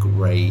there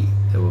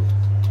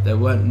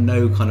weren't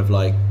no kind of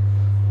like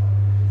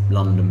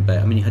London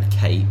I mean, you had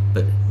Kate,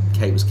 but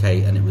Kate was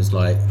Kate, and it was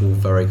like all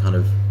very kind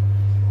of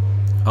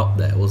up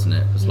there, wasn't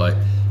it? It was like,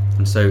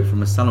 and so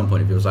from a salon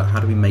point of view, it was like, how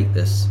do we make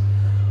this?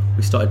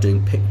 We started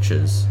doing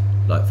pictures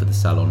like for the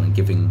salon and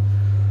giving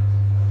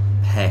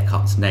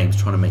haircuts names,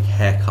 trying to make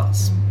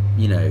haircuts,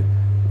 you know,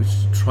 which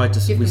tried to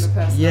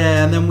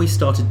and then we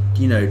started,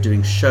 you know,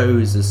 doing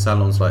shows as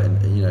salons, like,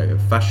 you know,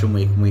 Fashion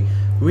Week, and we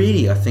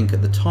really, I think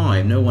at the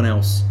time, no one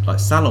else, like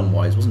salon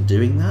wise, wasn't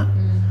doing that.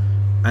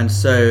 And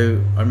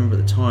so I remember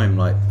at the time,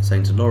 like,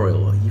 saying to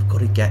L'Oreal, oh, you've got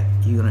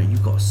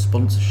to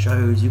sponsor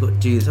shows, you've got to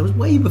do this. That was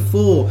way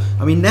before.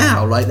 I mean,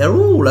 now, like, they're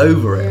all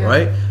over it,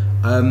 right?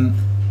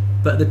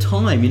 But at the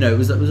time, you know, it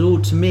was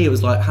all, to me, it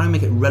was like, how do I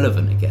make it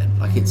relevant again?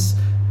 Like, it's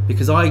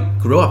because I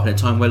grew up in a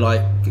time where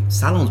like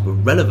salons were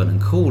relevant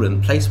and cool,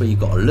 and a place where you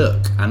got a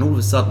look, and all of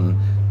a sudden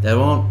there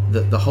aren't,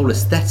 the whole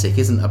aesthetic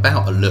isn't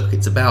about a look,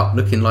 it's about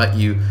looking like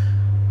you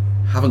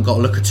haven't got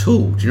a look at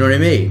all. Do you know what I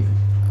mean?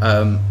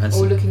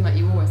 Or looking like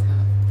you always have.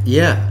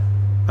 Yeah,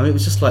 I mean, it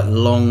was just like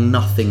long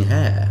nothing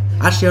hair.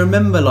 Yeah. Actually, I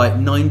remember like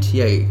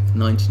 98,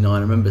 99, I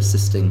remember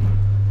assisting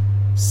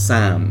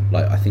Sam,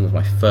 like I think it was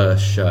my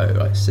first show,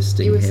 like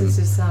assisting him. You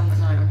assisted Sam that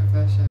night on her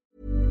first show.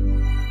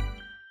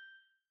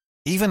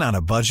 Even on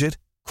a budget,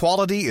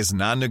 quality is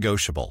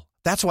non-negotiable.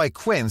 That's why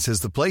Quince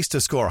is the place to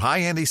score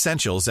high-end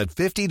essentials at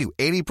 50 to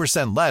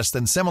 80% less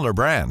than similar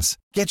brands.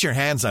 Get your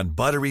hands on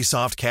buttery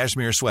soft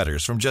cashmere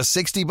sweaters from just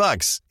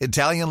 $60,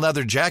 Italian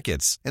leather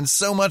jackets, and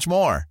so much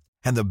more.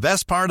 And the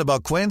best part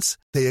about Quince,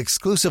 they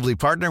exclusively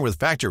partner with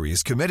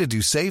factories committed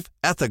to safe,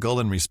 ethical,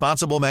 and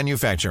responsible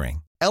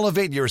manufacturing.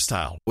 Elevate your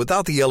style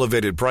without the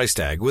elevated price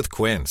tag with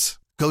Quince.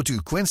 Go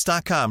to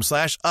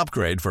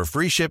quince.com/upgrade for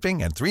free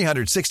shipping and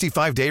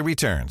 365-day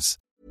returns.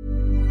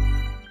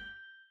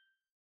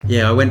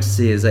 Yeah, I went to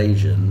see his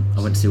agent.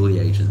 I went to see all the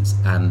agents,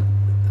 and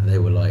they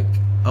were like,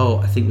 "Oh,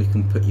 I think we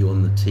can put you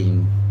on the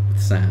team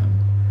with Sam."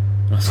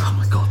 And I was like, "Oh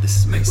my god, this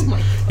is amazing!"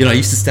 You know, I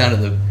used to stand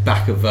at the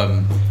back of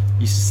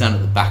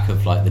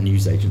like the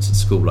news agents at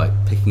school, like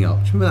picking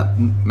up. Do you remember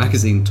that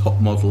magazine Top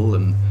Model?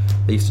 And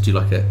they used to do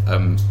like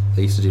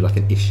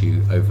an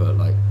issue over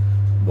like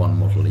one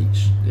model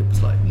each. It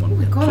was like one. Oh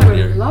my god, I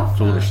would love that.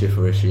 Claudia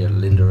Schiffer issue,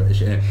 Linda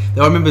issue. Anyway,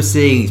 I remember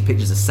seeing these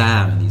pictures of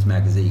Sam in these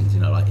magazines. You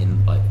know, like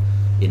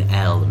in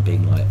Elle, and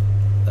being like,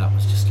 that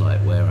was just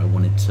like where I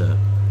wanted to.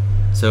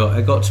 So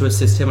I got to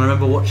assist him. I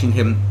remember watching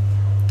him.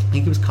 I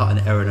think he was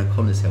cutting Erin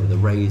O'Connor's hair with a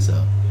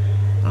razor,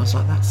 and I was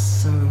like, that's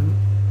so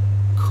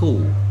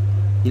cool.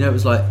 You know, it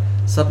was like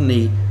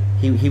suddenly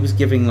he was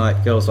giving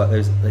like girls like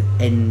those like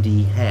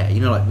endy hair. You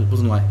know, like it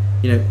wasn't like,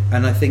 you know.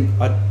 And I think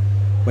I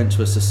went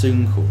to a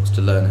Sassoon course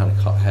to learn how to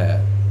cut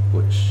hair,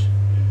 which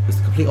was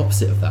the complete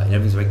opposite of that. You know,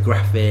 everything's very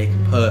graphic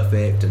and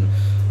perfect, and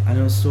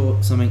I saw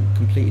something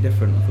completely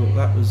different. I thought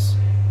that was,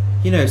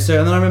 you know. So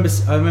and then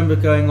I remember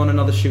going on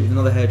another shoot with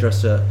another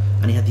hairdresser,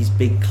 and he had these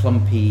big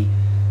clumpy,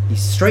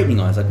 these straightening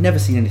irons. I'd never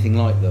seen anything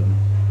like them,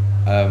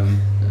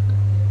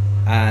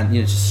 and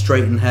you know, just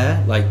straighten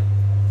hair like.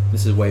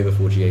 This is way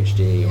before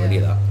GHD or any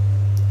of that.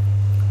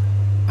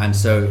 And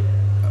so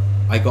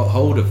I got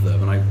hold of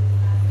them, and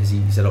because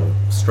he said, "Oh,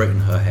 straighten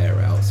her hair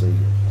out." So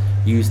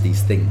use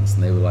these things,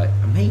 and they were like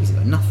amazing.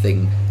 Like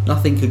nothing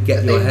could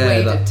get your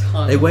hair.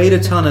 They weighed a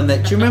ton, and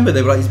do you remember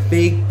they were like these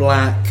big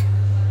black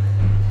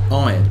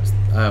irons?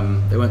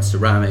 They weren't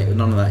ceramic,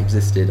 none of that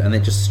existed, and they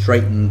just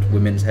straightened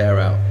women's hair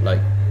out like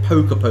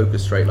poker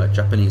straight, like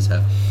Japanese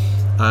hair.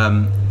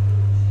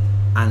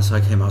 And so I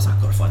was like,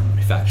 I've got to find the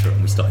manufacturer,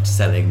 and we started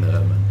selling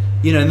them, and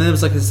you know, and then there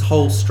was like this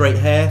whole straight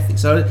hair thing.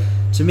 So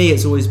to me,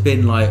 it's always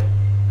been like,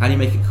 how do you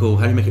make it cool?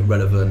 How do you make it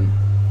relevant?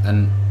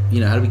 And you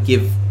know, how do we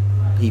give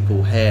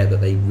people hair that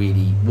they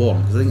really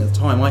want? Because I think at the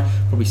time, I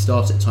probably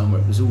started at a time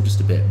where it was all just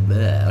a bit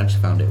bleh. I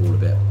just found it all a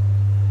bit.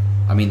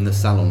 I mean, the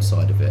salon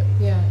side of it.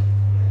 Yeah.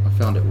 I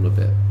found it all a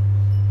bit.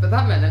 But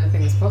that meant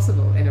anything was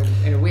possible in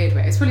a weird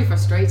way. It's really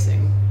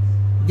frustrating.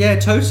 Yeah,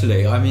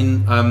 totally. I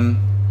mean.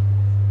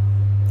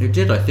 It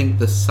did. I think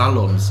the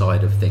salon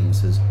side of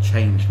things has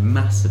changed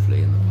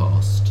massively in the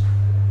past,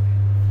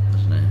 I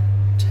don't know,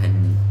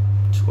 10,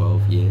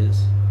 12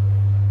 years,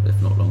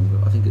 if not longer.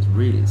 I think it's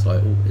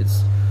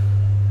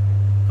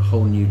a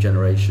whole new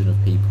generation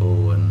of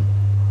people, and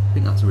I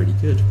think that's really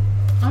good.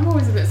 I'm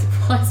always a bit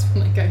surprised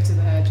when I go to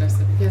the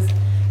hairdresser, because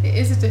it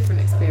is a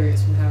different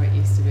experience from how it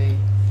used to be.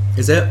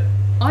 Is it?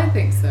 I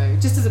think so,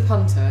 just as a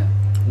punter.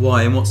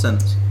 Why? In what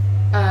sense?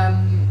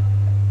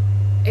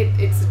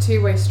 It's a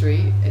two-way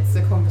street. It's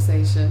a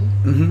conversation,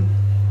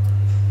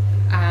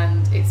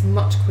 and it's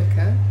much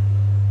quicker.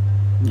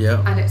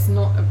 Yeah. And it's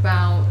not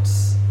about.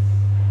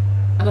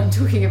 And I'm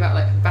talking about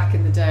like back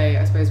in the day.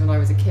 I suppose when I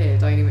was a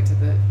kid, I only went to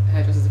the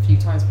hairdressers a few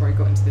times before I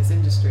got into this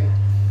industry.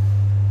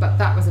 But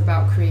that was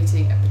about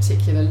creating a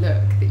particular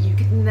look that you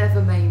could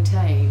never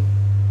maintain.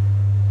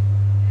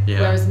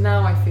 Yeah. Whereas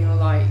now I feel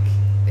like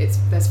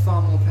there's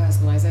far more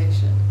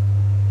personalisation.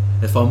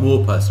 There's far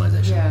more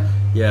personalisation. Yeah.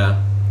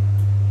 Yeah.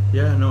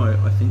 Yeah, no,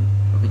 I think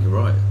you're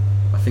right.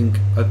 I think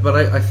at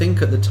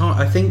the time,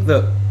 I think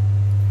that.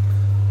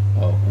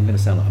 Well, I'm going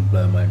to sound like I'm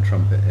blowing my own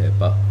trumpet here,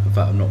 but in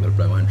fact, I'm not going to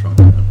blow my own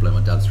trumpet. I'm going to blow my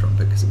dad's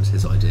trumpet because it was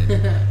his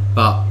idea.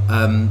 But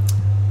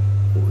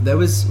there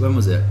was, when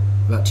was it?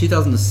 About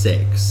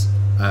 2006.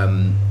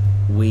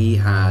 We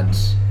had.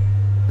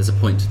 There's a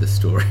point to this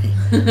story.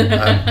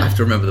 I have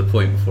to remember the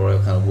point before I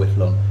kind of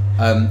whittle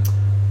on.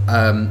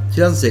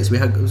 2006,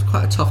 it was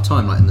quite a tough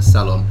time, like in the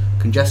salon.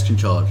 Congestion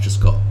charge just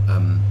got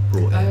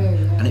brought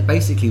in, and it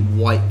basically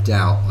wiped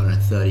out, I don't know,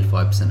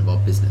 35% of our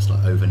business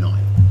like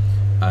overnight,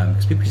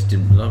 because people just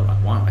didn't know, like,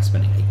 why am I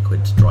spending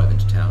 £8 to drive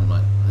into town,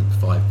 like I think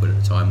 £5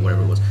 at the time,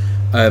 whatever it was,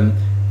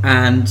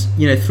 and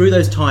you know, through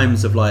those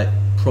times of like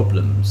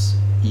problems,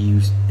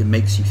 it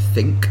makes you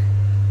think.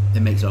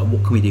 It makes like,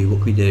 what can we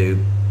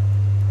do?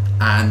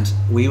 And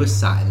we were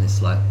sat in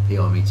this like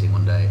PR meeting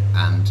one day,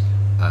 and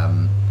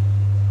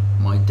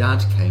my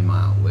dad came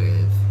out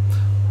with,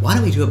 why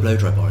don't we do a blow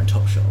dry bar in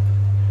Topshop?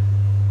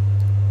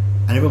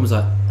 And everyone was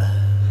like,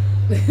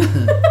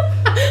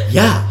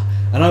 yeah.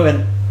 And I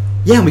went,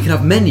 yeah, and we could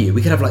have menu,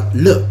 we could have like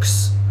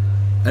looks.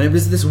 And it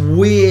was this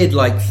weird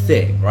like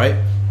thing, right?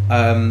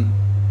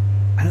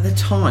 And at the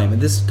time,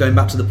 and this is going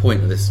back to the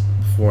point of this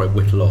before I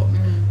whittle on,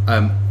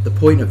 the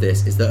point of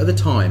this is that at the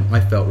time I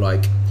felt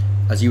like,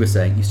 as you were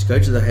saying, you used to go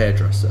to the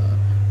hairdresser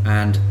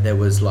and there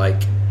was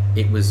like,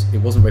 it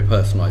wasn't very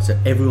personalised, so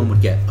everyone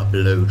would get a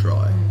blow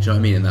dry. Do you know what I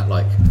mean? In that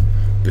like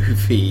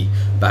boofy,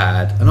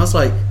 bad. And I was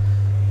like,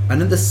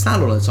 and then the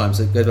salon at the time,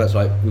 so it goes back to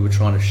like, we were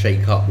trying to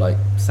shake up like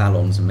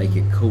salons and make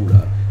it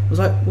cooler. I was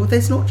like, well,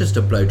 there's not just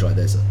a blow dry,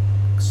 there's a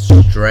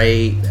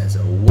straight, there's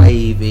a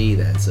wavy,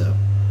 there's a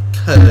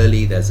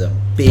curly, there's a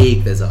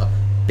big, there's a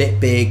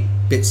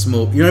bit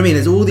small, you know what I mean?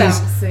 There's all these.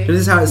 Bouncy.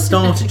 This is how it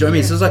started. Do you know what I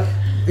mean? So it's like,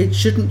 it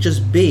shouldn't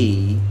just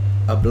be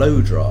a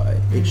blow dry.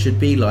 It should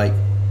be like,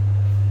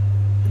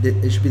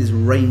 it should be this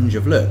range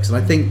of looks. And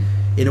I think,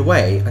 in a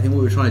way, I think what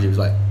we were trying to do was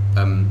like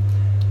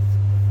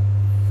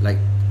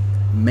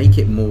make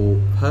it more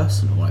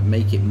personal, like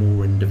make it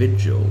more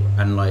individual,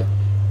 and like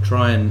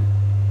try and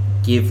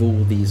give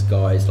all these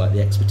guys like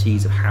the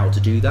expertise of how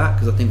to do that,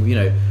 because I think, you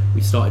know,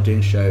 we started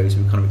doing shows,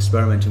 we were kind of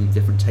experimenting with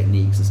different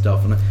techniques and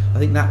stuff, and I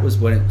think that was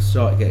when it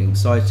started getting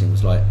exciting,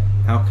 was like,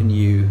 how can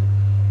you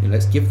know,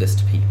 let's give this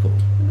to people.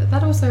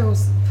 That also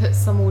puts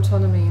some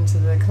autonomy into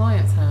the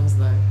client's hands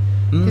though,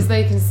 because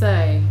they can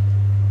say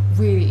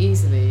really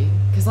easily,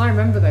 because I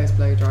remember those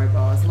blow dry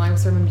bars, and I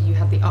also remember you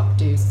had the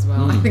updos as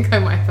well. I think I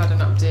might have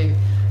had an updo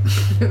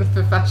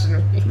for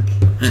Fashion Week.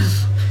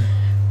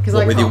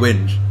 What, with your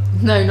whinge?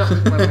 No, not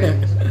with my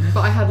whinge.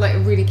 But I had like a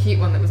really cute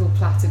one that was all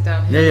plaited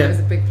down here. There was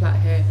a big plait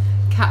here.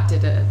 Kat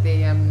did it at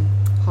the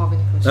Harvey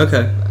Nichols.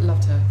 Okay. I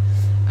loved her.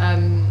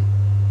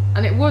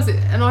 And it was,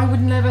 and I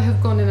would never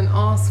have gone in and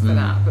asked for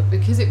that, but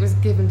because it was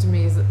given to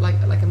me as like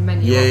a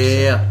menu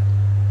option,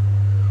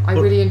 I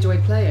really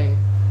enjoyed playing.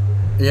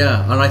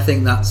 Yeah, and I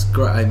think that's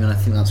great. I mean, I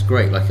think that's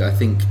great. Like, I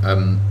think,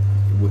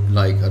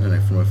 like, I don't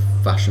know, from a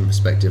fashion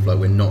perspective, like,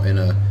 we're not in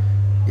a.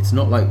 It's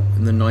not like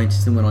in the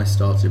 90s, and when I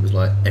started, it was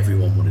like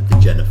everyone wanted the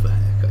Jennifer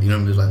haircut. You know,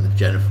 it was like the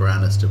Jennifer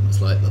Aniston was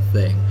like the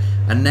thing.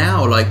 And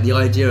now, like, the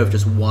idea of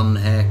just one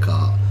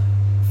haircut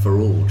for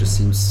all just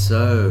seems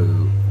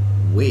so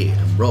weird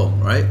and wrong,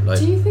 right? Like,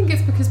 do you think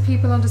it's because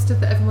people understood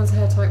that everyone's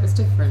hair type was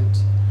different?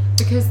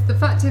 Because the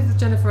fact is,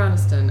 Jennifer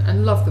Aniston,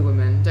 and love the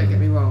woman, don't get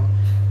me wrong,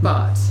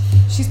 but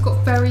she's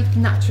got very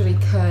naturally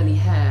curly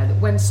hair that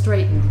when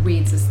straightened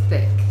reads as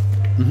thick.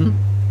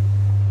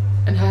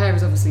 And her hair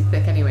is obviously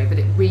thick anyway, but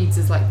it reads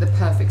as like the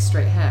perfect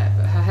straight hair,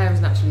 but her hair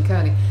is naturally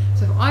curly.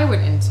 So if I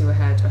went into a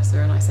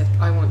hairdresser and I said,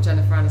 I want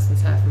Jennifer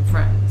Aniston's hair from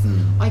Friends,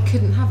 I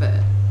couldn't have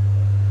it.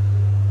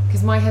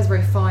 Because my hair's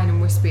very fine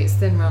and wispy, it's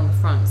thin around the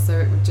front, so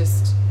it would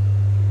just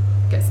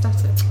get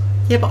static.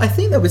 Yeah, but I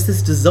think there was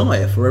this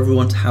desire for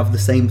everyone to have the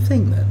same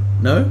thing then,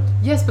 no?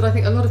 Yes, but I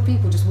think a lot of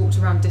people just walked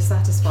around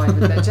dissatisfied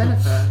with their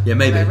Jennifer. Yeah,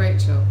 maybe. Or their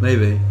Rachel.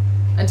 Maybe.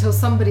 Until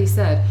somebody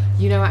said,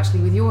 you know,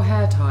 actually with your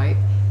hair type,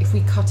 if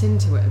we cut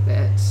into it a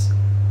bit,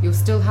 you'll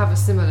still have a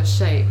similar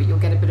shape, but you'll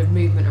get a bit of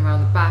movement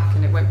around the back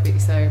and it won't be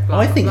so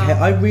blah, blah, blah.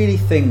 I really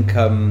think,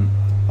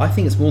 I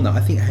think it's more than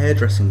that. I think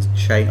hairdressing's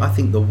changed. I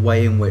think the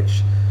way in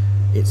which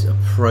it's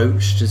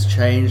approached has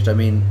changed. I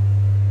mean,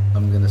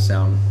 I'm going to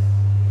sound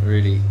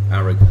really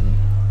arrogant,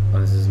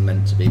 this is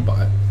meant to be,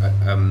 but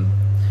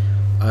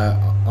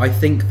I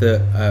think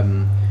that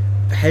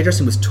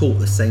hairdressing was taught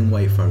the same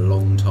way for a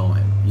long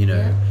time. You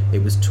know,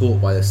 it was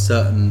taught by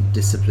certain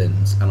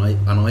disciplines, and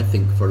I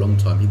think for a long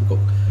time people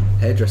got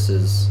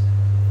hairdressers.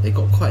 They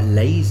got quite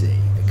lazy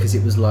because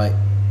it was like,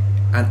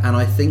 and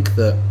I think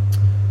that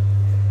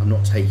I'm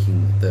not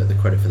taking the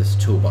credit for this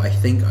at all, but I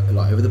think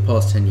like over the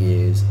past 10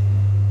 years,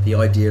 the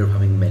idea of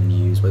having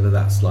menus, whether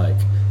that's like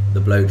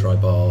the blow dry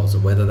bars or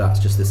whether that's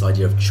just this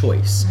idea of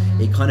choice,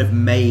 it kind of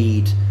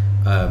made.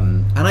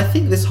 And I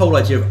think this whole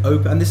idea of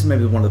open, and this is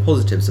maybe one of the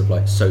positives of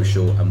like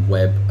social and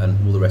web and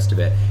all the rest of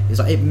it, is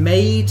like it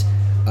made,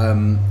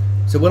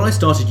 so when I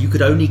started you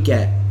could only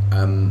get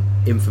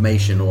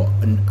information or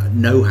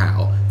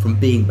know-how from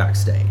being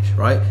backstage,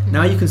 right?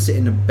 Now you can sit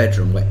in a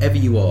bedroom wherever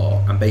you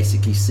are and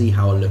basically see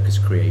how a look is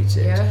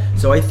created.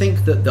 So I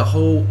think that the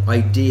whole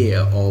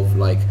idea of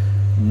like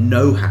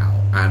know-how,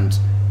 and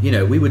you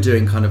know, we were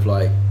doing kind of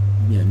like,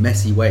 you know,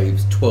 messy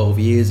waves 12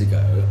 years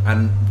ago,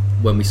 and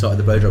when we started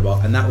the blow dry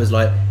bar, and that was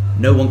like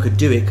no one could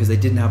do it because they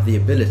didn't have the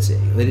ability,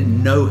 they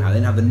didn't know how, they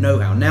didn't have the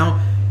know-how. Now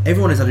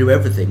everyone knows how to do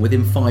everything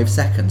within 5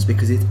 seconds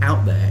because it's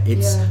out there,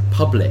 it's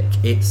public,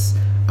 it's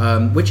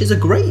which is a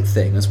great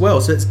thing as well.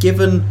 So it's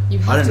given, you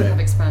have to have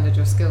expanded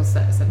your skill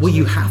set essentially. Well,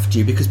 you have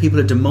to, because people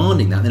are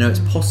demanding that, they know it's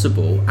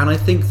possible, and I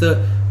think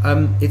that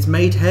it's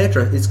made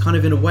hairdressing, it's kind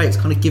of, in a way, it's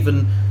kind of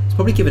given, it's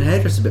probably given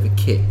hairdressers a bit of a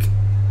kick.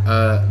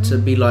 To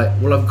be like,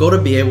 well, I've got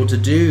to be able to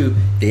do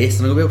this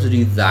and I've got to be able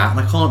to do that, and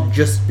I can't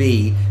just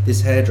be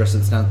this hairdresser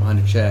that stands behind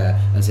a chair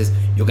and says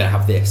you're going to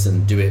have this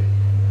and do it,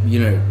 you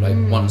know, like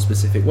one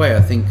specific way.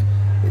 I think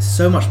it's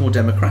so much more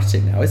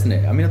democratic now, isn't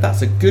it? I mean,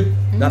 that's a good,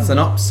 that's an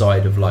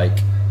upside of like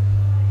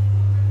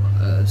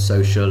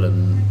social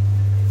and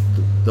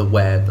the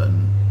web,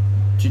 and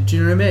do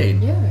you know what I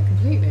mean? Yeah,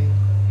 completely.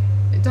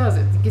 It does,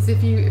 because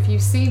if you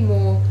see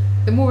more,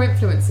 the more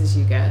influences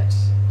you get,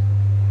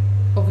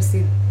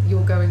 obviously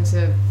you're going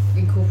to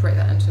incorporate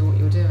that into what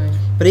you're doing.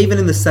 But even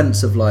in the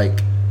sense of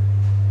like,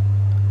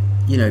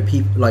 you know,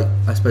 people like,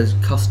 I suppose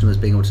customers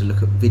being able to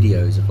look at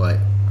videos of like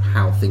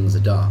how things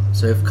are done.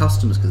 So if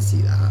customers can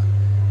see that,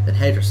 then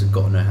hairdressers have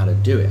got to know how to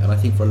do it. And I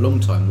think for a long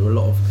time there were a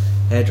lot of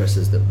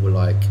hairdressers that were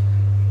like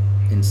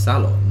in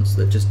salons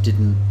that just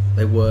didn't,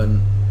 they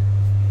weren't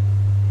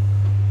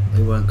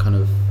kind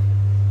of,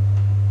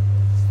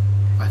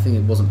 I think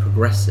it wasn't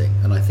progressing,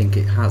 and I think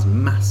it has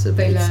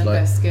massively. They learned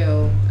their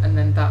skill, and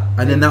then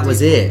that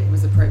was it.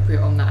 Was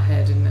appropriate on that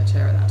head in their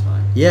chair at that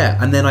time. Yeah,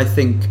 and then I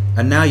think,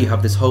 and now you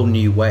have this whole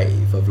new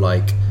wave of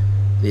like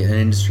an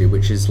industry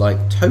which is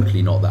like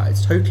totally not that.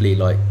 It's totally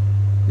like,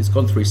 it's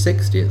gone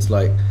 360. It's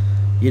like,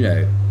 you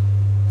know,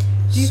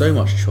 so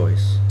much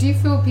choice. Do you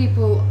feel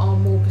people are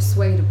more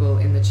persuadable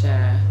in the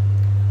chair,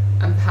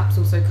 and perhaps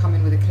also come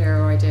in with a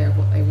clearer idea of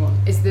what they want?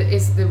 Is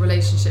the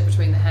relationship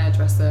between the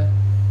hairdresser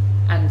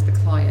and the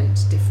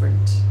client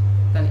different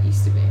than it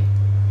used to be?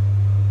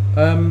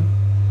 I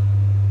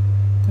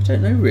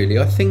don't know really.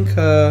 I think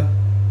we're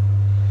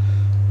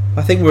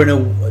in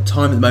a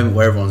time at the moment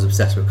where everyone's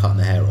obsessed with cutting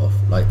their hair off.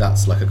 Like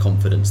that's like a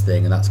confidence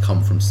thing, and that's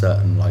come from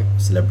certain like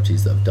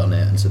celebrities that have done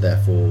it, and so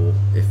therefore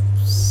if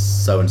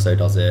so and so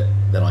does it,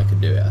 then I can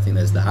do it. I think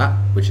there's that,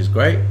 which is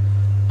great.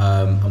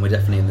 And we're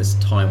definitely in this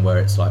time where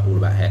it's like all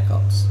about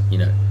haircuts, you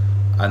know,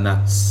 and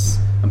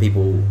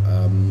people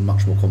are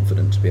much more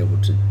confident to be able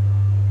to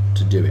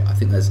do it. I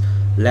think there's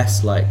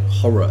less like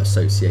horror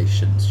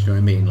associations, do you know what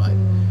I mean? Like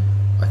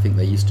I think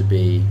there used to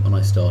be, when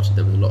I started,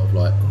 there was a lot of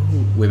like,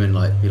 women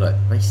like be like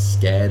very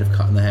scared of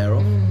cutting their hair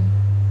off.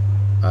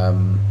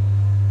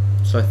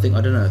 So I think,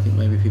 I don't know, I think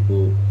maybe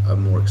people are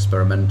more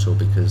experimental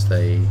because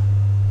they...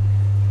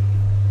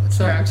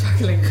 Sorry, I'm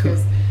chuckling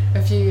because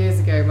a few years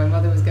ago my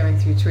mother was going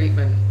through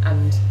treatment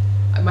and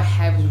my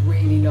hair was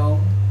really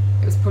long.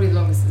 It was probably the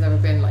longest it's ever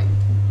been, like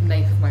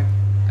nape of my,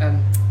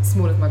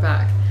 small of my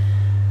back.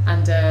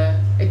 And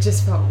it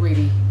just felt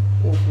really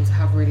awful to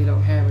have really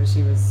long hair when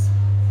she was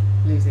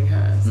losing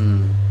hers.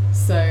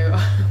 So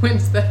I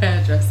went to the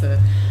hairdresser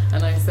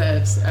and I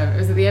said, it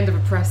was at the end of a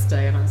press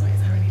day, and I was like,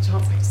 is there any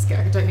chance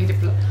I don't need it?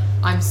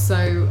 I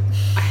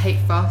hate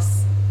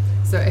fuss.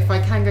 So if I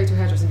can go to a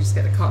hairdresser and just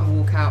get the cut and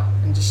walk out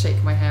and just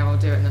shake my hair, I'll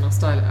do it, and then I'll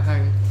style it at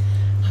home.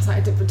 And I was like, I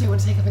don't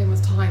want to take up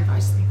anyone's time, but I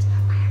just need to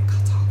have my hair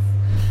cut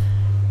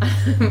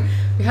off.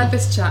 We had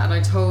this chat and I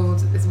told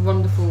this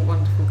wonderful,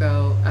 wonderful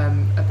girl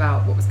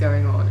about what was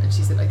going on, and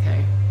she said,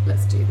 okay,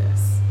 let's do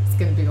this. It's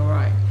going to be all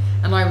right.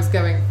 And I was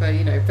going for,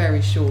 you know,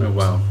 very short. Oh,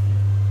 wow.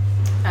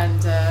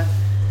 And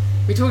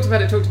we talked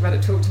about it,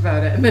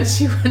 and then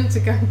she went to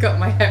go and cut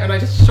my hair, and I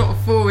just shot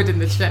forward in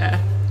the chair.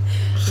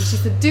 And she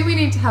said, do we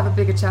need to have a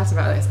bigger chat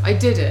about this? I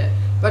did it,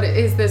 but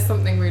there's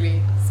something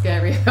really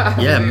scary about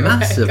having your hair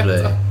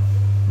cut off.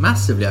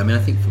 Massively. I mean, I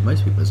think for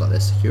most people it's like their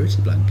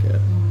security blanket.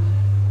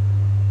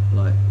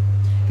 Like,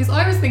 because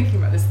I was thinking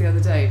about this the other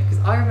day, because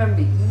I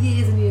remember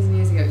years and years and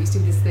years ago it used to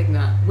be this thing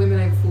that women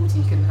over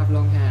 40 couldn't have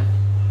long hair.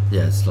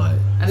 Yeah, it's like...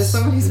 And as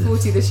someone who's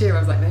 40 this year, I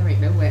was like, there ain't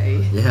no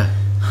way. Yeah.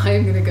 I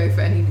am going to go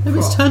for any crop.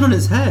 It's turned on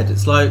its head.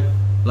 It's like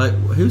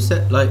who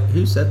said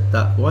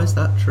that? Why is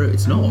that true?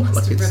 It's not. I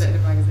must have read it in a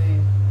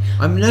magazine.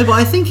 I mean, no, but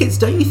I think it's...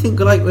 Don't you think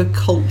like we're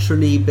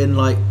culturally been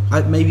like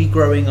maybe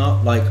growing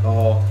up like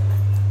our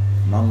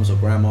mums or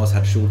grandmas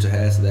had shorter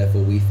hair, so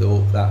therefore we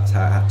thought that's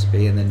how it had to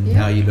be, and then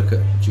now you look at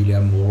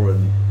Julianne Moore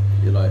and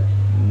you're like,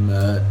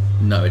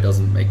 no, it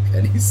doesn't make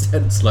any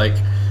sense. Like,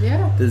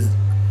 there's,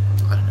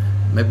 I don't know.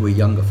 Maybe we're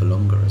younger for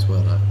longer as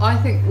well. I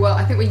think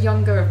we're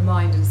younger of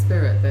mind and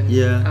spirit than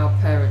our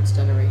parents'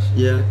 generation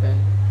would have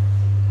been.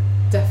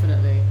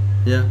 Definitely.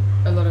 Yeah.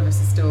 A lot of us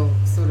are still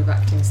sort of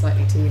acting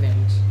slightly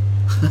teenage.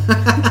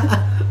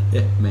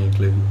 Yeah, me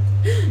included.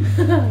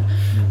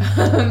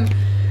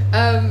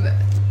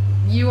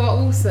 You are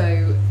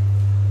also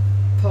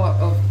part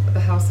of the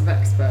House of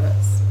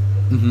Experts,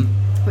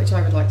 which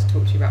I would like to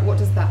talk to you about. What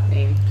does that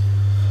mean?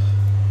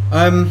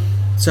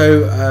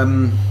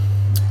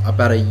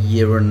 About a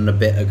year and a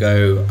bit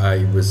ago,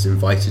 I was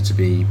invited to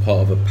be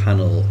part of a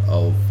panel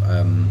of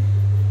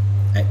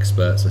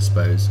experts, I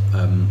suppose,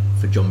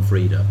 for John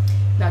Frieda.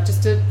 Now,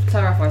 just to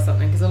clarify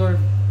something, because a lot of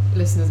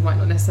listeners might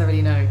not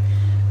necessarily know,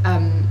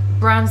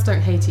 brands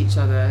don't hate each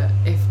other.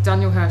 If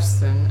Daniel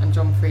Hersheson and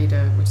John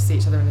Frieda were to see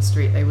each other in the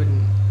street, they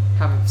wouldn't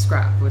have a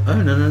scrap, would they?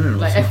 Oh, no.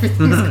 Like,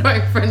 everything's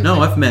quite friendly.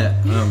 No, I've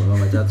met,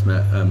 my dad's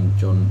met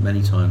John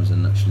many times,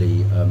 and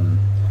actually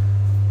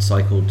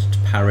cycled to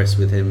Paris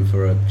with him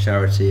for a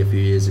charity a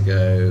few years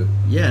ago.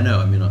 Yeah, no,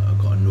 I mean, I've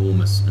got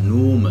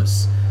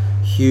enormous,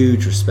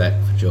 huge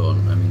respect for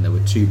John. I mean, there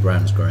were two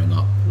brands growing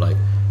up. Like,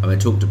 I mean, I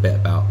talked a bit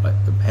about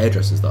like the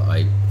hairdressers that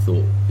I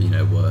thought, you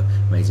know, were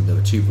amazing. There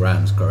were two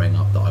brands growing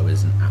up that I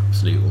was in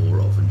absolute awe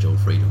of, and John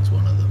Frieda was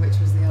one of them. Which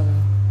was the other?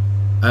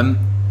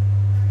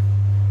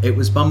 It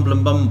was Bumble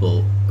and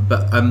Bumble,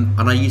 but and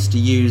I used to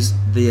use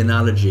the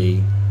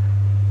analogy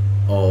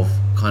of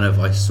kind of,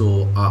 I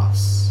saw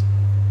us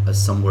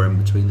as somewhere in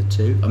between the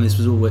two. I mean, this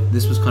was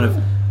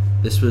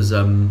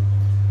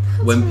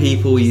when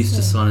people used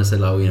to sign and say,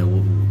 like, you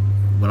know,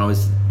 when I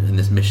was in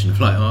this mission of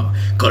like, oh,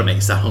 gotta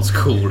make salons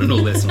cool and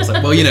all this, and I was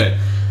like, well, you know.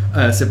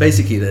 So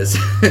basically, there's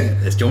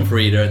John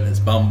Frieda and there's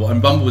Bumble,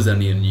 and Bumble was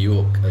only in New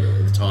York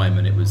at the time,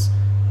 and it was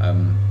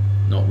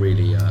not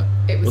really.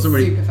 It was wasn't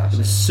really, super fashion. It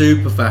was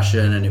super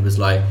fashion, and it was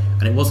like,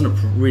 and it wasn't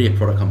really a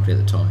product company at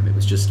the time. It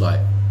was just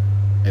like,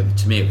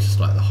 to me, it was just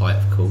like the height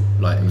of cool.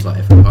 Like it was like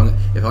if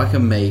I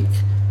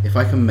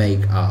can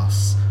make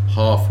us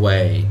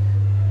halfway,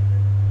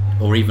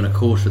 or even a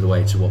quarter of the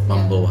way to what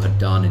Bumble had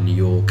done in New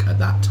York at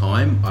that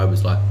time, I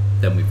was like,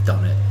 then we've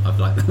done it. I've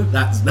like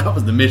that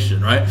was the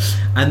mission, right?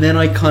 And then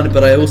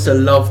but I also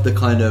loved the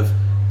kind of,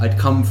 I'd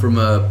come from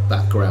a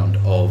background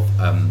of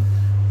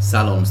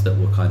salons that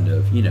were kind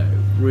of, you know,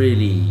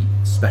 really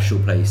special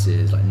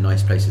places, like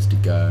nice places to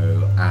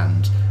go,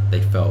 and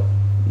they felt,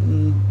 I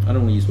don't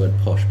want to use the word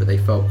posh, but they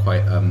felt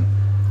quite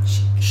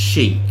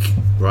chic,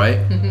 right?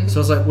 So I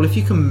was like, well, if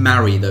you can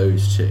marry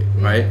those two,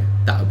 right,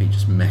 that would be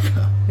just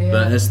mega.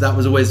 But that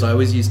was always, I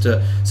always used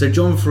to, so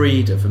John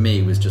Frieda for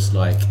me was just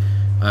like,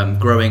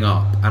 growing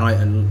up,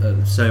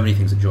 and so many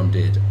things that John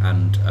did,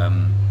 and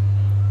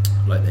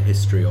like the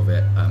history of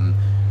it,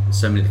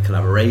 so many of the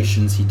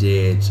collaborations he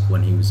did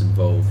when he was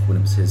involved, when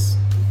it was his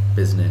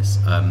business,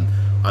 I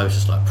was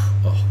just like,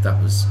 oh, that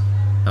was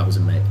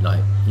amazing.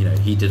 Like, you know,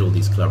 he did all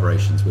these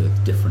collaborations with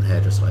different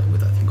hairdressers, like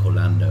with I think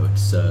Orlando and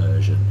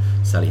Serge and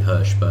Sally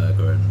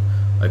Hirschberger, and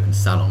opened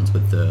salons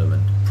with them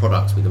and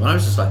products with them, and I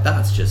was just like,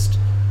 that's just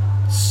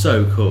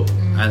so cool.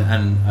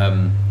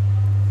 And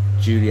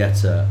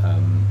Giulietta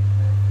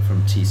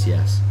from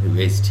TCS, who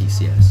is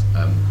TCS,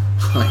 I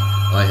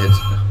had,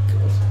 oh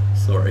God,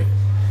 sorry,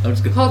 I'm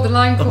just gonna hold the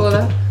line,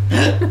 caller.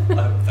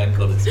 Thank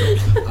God it's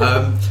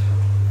stopped.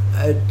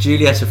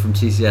 Giulietta from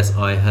TCS,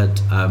 I had,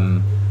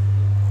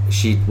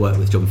 she'd worked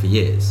with John for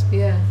years.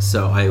 Yeah.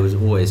 So I was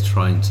always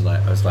trying to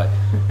I was like,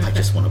 I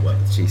just want to work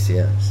with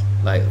TCS,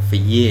 like for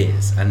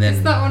years. And then,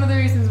 is that one of the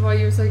reasons why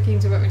you were so keen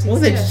to work with TCS?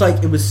 Well, they just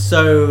it was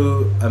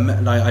so,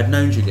 like I'd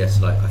known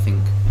Giulietta I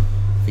think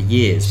for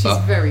years. She's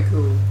very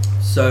cool.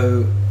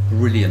 So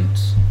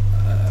brilliant,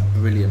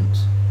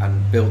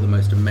 and built the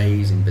most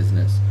amazing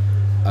business.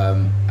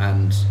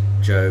 And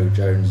Joe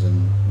Jones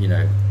and, you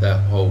know, the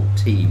whole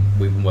team,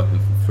 we've been working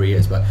for 3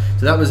 years, but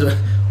so that was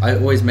I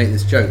always make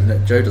this joke.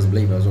 Joe doesn't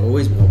believe me. I was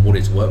always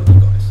wanted to work with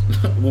you guys.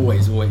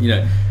 always, you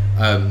know,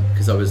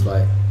 because I was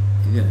like,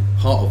 you know,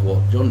 part of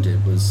what John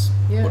did was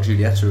what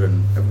Giulietta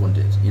and everyone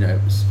did, you know.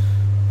 It was,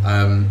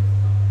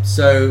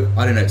 so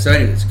I don't know. So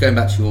anyway, going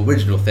back to your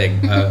original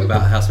thing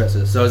about House of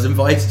Experts. So I was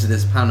invited to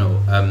this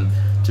panel,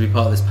 to be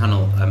part of this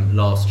panel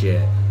last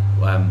year,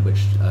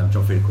 which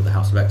John Frieda called the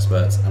House of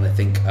Experts, and I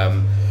think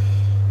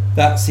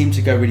that seemed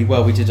to go really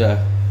well. We did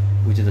a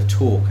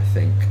talk, I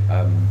think,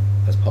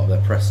 as part of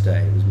their press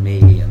day. It was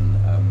me and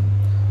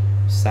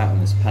sat on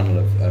this panel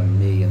of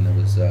me, and there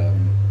was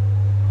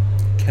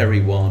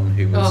Kerry One,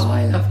 who was,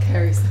 I love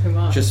Kerry so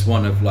much. Just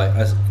one of, like,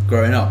 as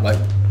growing up, like,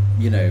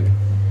 you know,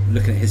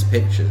 looking at his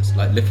pictures,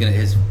 like looking at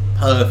his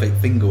perfect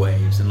finger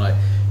waves, and like,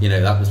 you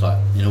know, that was like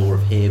in awe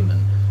of him.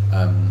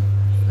 And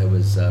there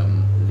was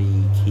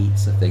Lee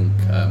Keats, I think,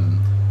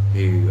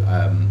 who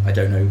I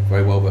don't know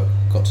very well, but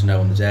got to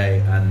know on the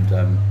day, and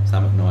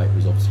Sam McKnight,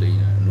 who's obviously, you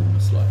know,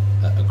 enormous, like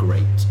a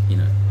great, you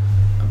know,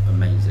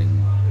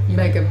 amazing,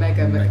 mega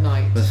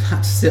McKnight. But I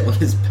had to sit on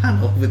his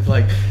panel with,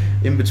 like,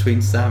 in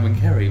between Sam and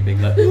Kerry,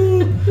 being like,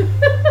 ooh,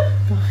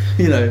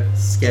 you know,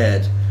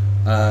 scared,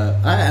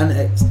 and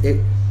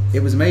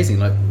it was amazing.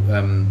 Like,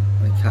 I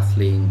think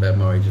Kathleen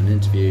Bear-Murray did an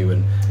interview,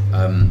 and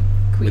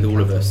with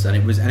all of us, and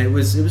it was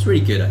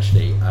really good,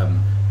 actually,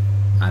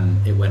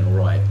 and it went all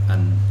right,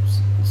 and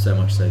so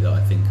much so that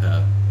I think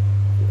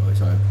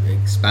so I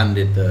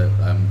expanded the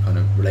kind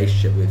of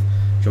relationship with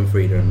John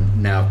Frieda,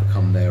 and now I've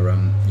become their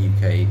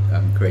UK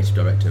creative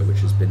director, which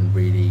has been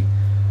really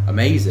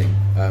amazing.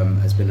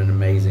 Has been an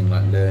amazing,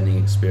 like, learning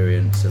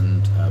experience,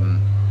 and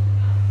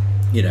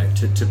you know,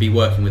 to be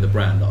working with a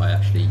brand that I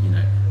actually, you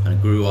know, kind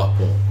of grew up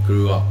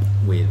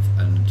with,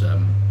 and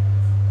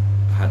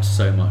had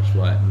so much,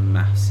 like,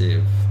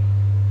 massive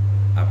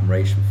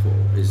admiration for,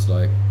 is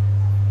like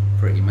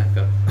pretty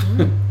mega.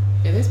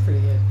 It is pretty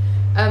good.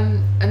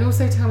 And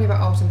also tell me about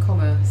art and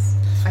commerce.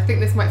 I think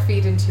this might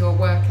feed into your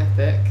work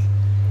ethic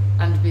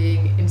and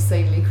being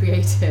insanely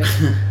creative.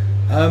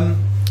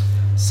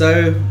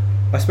 So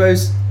I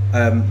suppose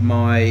I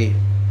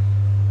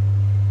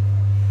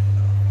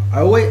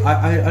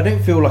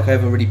don't feel like I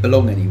ever really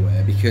belong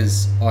anywhere,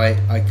 because I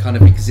kind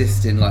of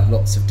exist in, like,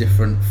 lots of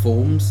different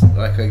forms.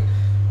 I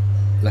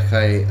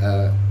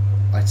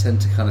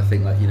tend to kind of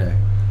think, like, you know,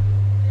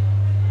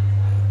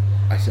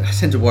 I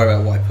tend to worry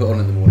about what I put on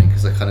in the morning,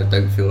 because I kind of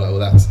don't feel like,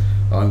 well,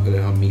 I'm going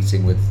to have a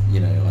meeting with, you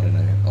know, I don't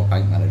know, our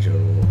bank manager,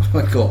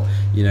 or I got,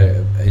 you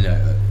know,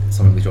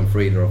 something with John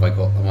Frieda, or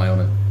am I on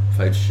a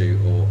photo shoot,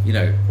 or, you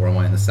know, or am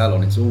I in the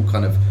salon? It's all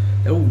kind of,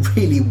 they're all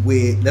really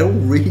weird, they're all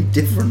really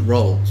different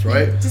roles,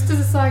 right? Just as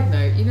a side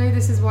note, you know,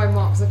 this is why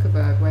Mark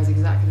Zuckerberg wears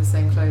exactly the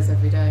same clothes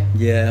every day.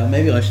 Yeah,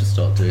 maybe I should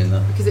start doing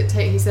that. Because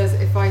he says,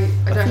 if I don't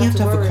think have you have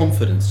to worry. have the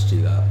confidence to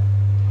do that.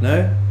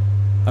 No?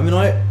 I mean,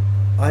 I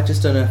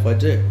just don't know if I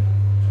do.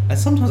 And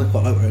sometimes I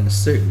quite like wearing a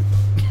suit.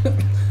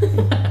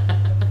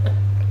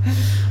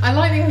 I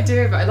like the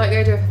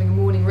idea of having a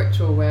morning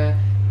ritual where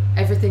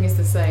everything is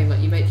the same. Like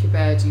you make your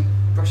bed, you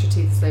brush your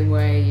teeth the same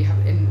way,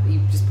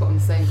 you just put on the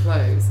same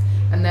clothes,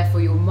 and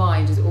therefore your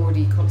mind is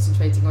already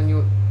concentrating on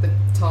the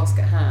task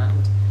at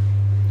hand,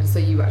 and so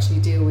you actually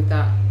deal with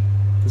that.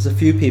 There's a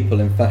few people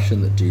in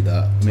fashion that do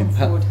that. Tom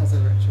Ford has a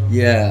ritual.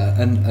 Yeah,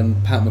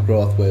 and Pat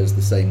McGrath wears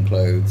the same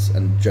clothes,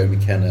 and Joe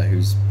McKenna,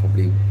 who's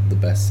probably the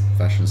best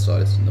fashion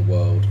stylist in the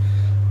world,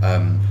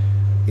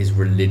 is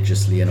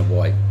religiously in a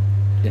white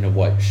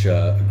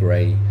shirt, a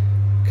grey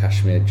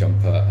cashmere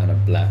jumper, and a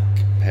black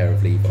pair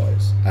of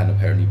Levi's and a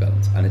pair of New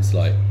Balance, and it's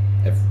like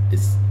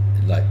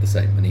the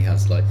same. And he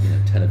has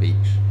 10 of each,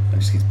 and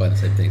just keeps buying the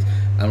same things.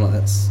 And I'm like,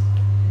 that's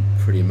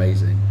pretty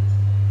amazing,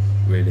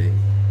 really.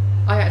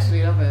 I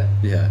actually love it.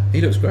 Yeah,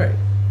 he looks great.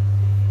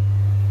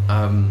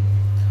 But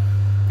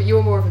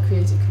you're more of a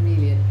creative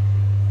chameleon.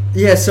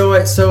 Yeah, so I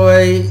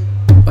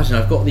don't know.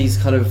 I've got these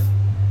kind of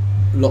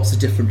lots of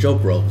different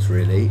job roles,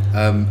 really.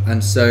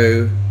 And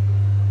so,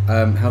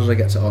 how did I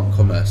get to art and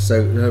commerce?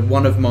 So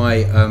one of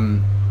my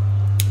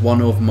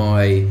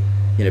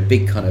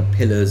big kind of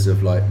pillars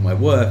of my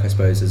work, I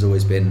suppose, has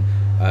always been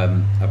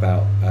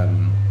about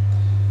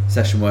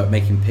session work,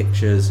 making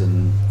pictures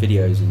and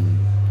videos and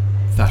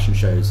fashion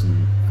shows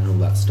and all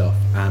that stuff,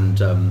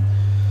 and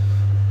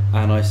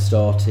I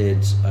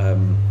started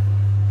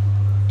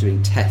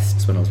doing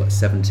tests when I was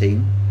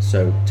 17.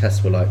 So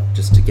tests were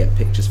just to get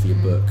pictures for your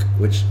book,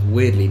 which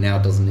weirdly now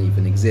doesn't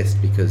even exist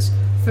because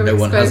no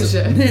one has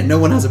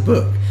a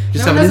book.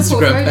 Just have an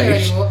Instagram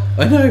page. Anymore.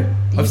 I know.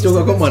 I've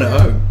still got mine at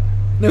home.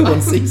 No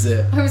one sees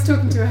it. I was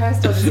talking to a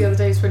hairstylist the other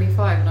day,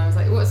 25, and I was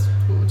like, what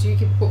do you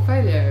keep a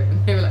portfolio?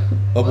 And they were like,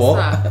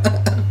 what's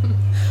that?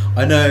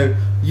 I know.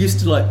 Used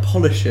to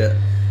polish it.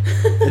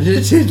 And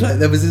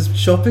there was this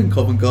shop in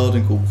Covent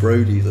Garden called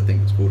Brody's, I think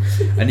it was called,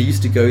 and he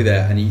used to go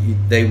there, and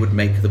they would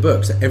make the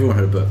books. So everyone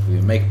had a book. You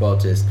were a makeup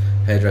artist,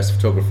 hairdresser,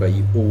 photographer.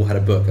 You all had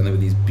a book, and there were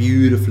these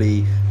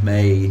beautifully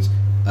made,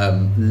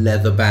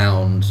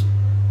 leather-bound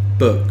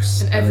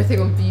books, and everything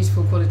on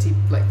beautiful quality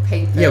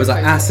paper. Yeah, it was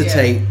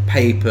acetate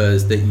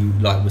papers that you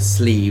with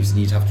sleeves, and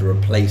you'd have to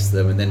replace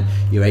them, and then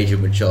your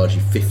agent would charge you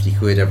 50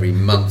 quid every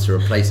month to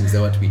replace them. So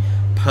they had to be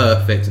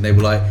perfect, and they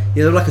were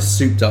they were like a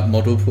souped-up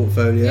model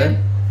portfolio. Yeah.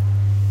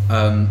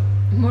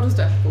 Models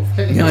don't have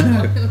portfolio. Yeah, I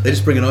know. They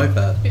just bring an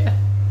iPad. Yeah.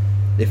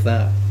 If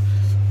that.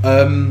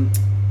 And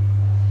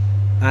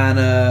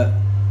I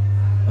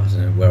don't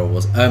know where I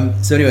was.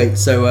 So anyway,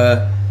 so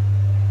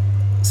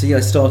yeah,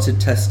 I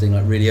started testing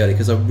really early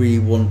because I really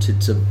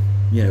wanted to,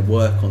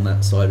 work on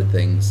that side of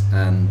things.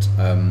 And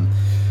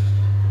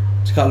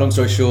to cut a long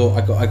story short,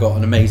 I got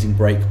an amazing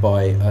break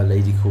by a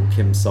lady called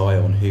Kim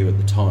Sion, who at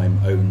the time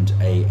owned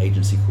a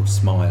agency called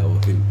Smile.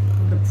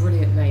 A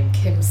brilliant name,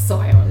 Kim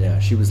Sion. Yeah,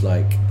 she was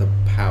the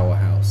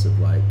powerhouse of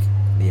the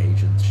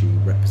agents. She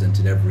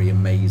represented every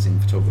amazing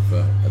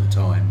photographer at the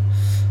time,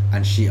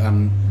 and she I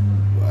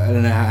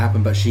don't know how it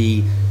happened, but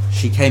she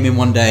came in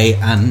one day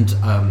and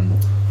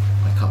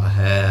I cut her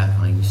hair.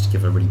 I used to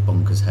give her really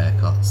bonkers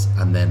haircuts,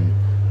 and then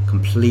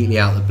completely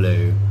out of the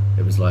blue,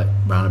 it was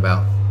round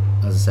about,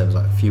 as I said, it was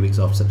a few weeks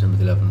after September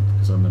the 11th,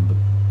 because I remember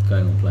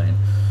going on a plane.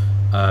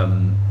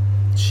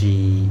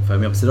 She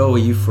phoned me up and said, "Oh, are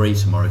you free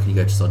tomorrow? Can you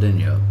go to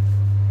Sardinia?"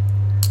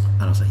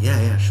 And I was like,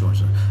 yeah, sure.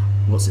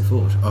 What's it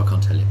for? Oh, I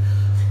can't tell you.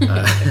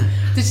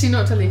 Did she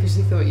not tell you because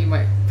she thought you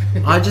might?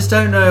 I just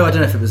don't know. I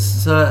don't know if it was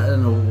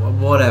certain or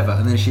whatever.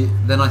 And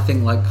then I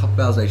think a couple of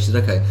hours later, she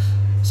said, "Okay,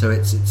 so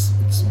it's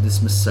this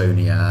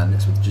Smithsonian, and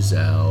it's with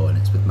Giselle, and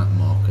it's with Matt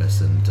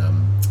Marcus, and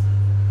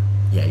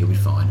yeah, you'll be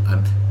fine."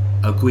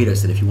 Guido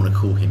said, "If you want to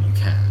call him, you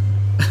can."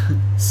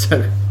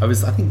 So I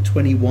was, I think,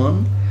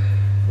 21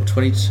 or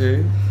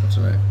 22. I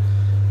don't know.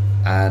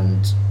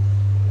 And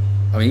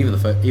I mean,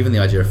 even the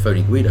idea of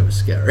phoning Guido was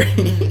scary.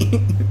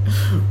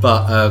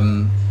 But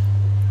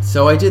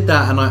so I did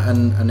that,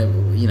 and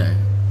it,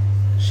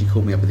 she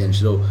called me up at the end.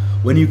 She said, "Oh,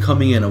 when are you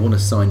coming in? I want to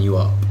sign you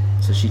up."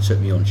 So she took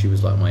me on. She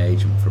was my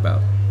agent for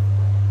about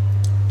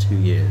 2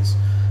 years,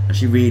 and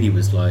she really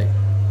was I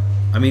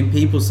mean,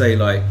 people say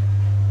that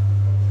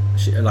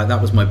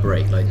was my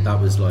break. That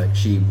was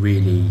she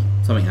really,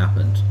 something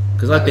happened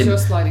because I've been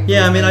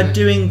I'd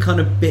doing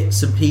kind of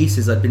bits and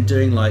pieces. I'd been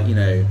doing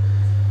the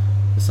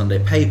Sunday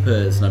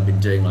papers, and I've been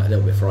doing a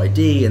little bit for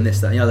ID and this,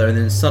 that, and the other, and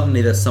then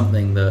suddenly there's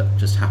something that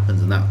just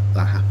happens, and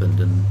that happened,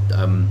 and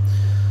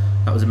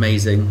that was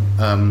amazing.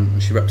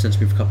 She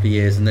represented me for a couple of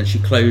years, and then she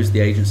closed the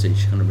agency.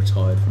 She kind of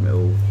retired from it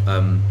all,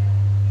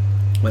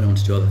 went on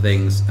to do other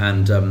things,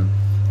 and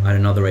I had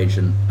another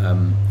agent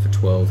for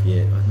 12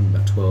 years, I think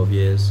about 12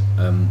 years,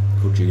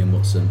 called Julian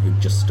Watson, who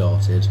just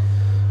started,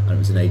 and it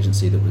was an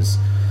agency that was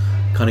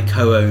kind of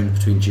co-owned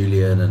between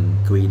Julian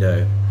and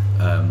Guido.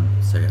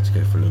 So I had to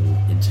go for a little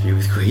interview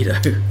with Guido,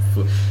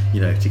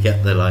 to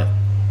get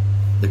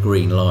the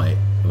green light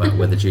about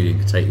whether Julian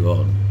could take you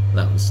on.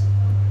 That was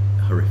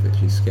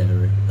horrifically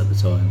scary at the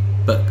time,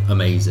 but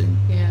amazing.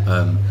 Yeah.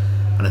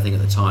 And I think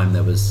at the time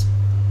there was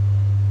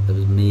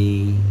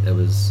me, there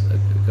was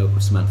girl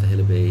called Samantha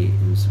Hillaby,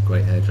 who was a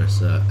great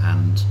hairdresser,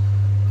 and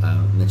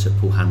they took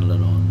Paul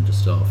Hanlon on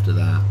just after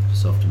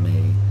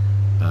me.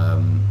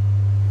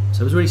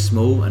 So it was really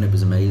small, and it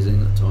was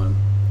amazing at the time.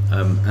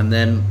 And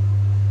then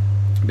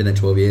I've been there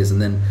 12 years,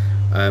 and then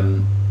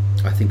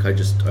I think I'm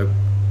kind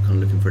of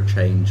looking for a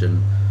change,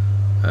 and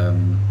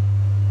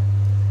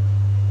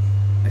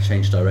I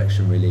changed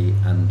direction really.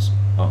 And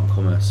Art and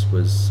Commerce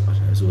was, I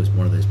don't know, it was always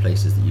one of those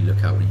places that you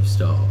look at when you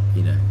start.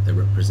 You know, they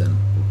represent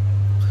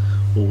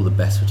all the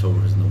best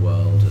photographers in the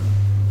world, and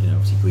you know,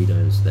 obviously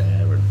Guido's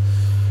there, and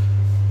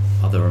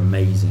other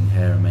amazing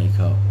hair and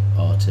makeup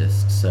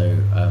artists. So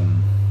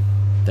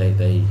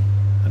they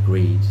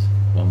agreed.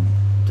 Well,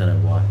 don't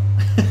know why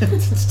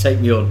to take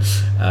me on.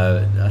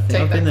 I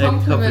think I've been there a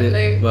couple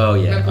of. Well,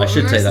 yeah, I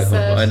should take that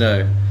compliment. I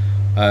know,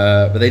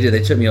 but they did.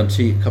 They took me on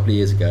a couple of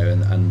years ago,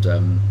 and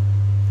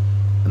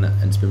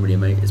it's been really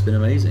amazing. It's been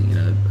amazing. You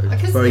know, a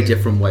very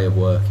different way of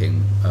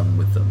working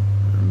with them.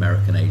 An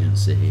American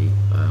agency,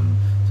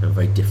 so a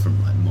very different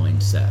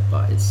mindset.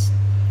 But it's.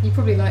 You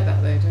probably like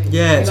that though, don't you?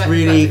 Yeah, it's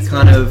really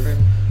kind of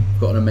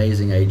got an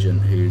amazing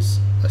agent who's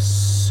a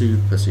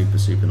super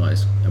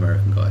nice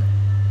American guy.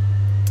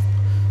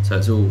 So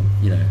it's all,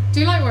 you know.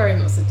 Do you like wearing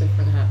lots of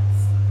different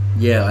hats?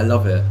 Yeah, I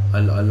love it. I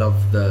love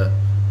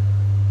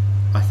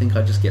I think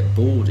I just get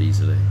bored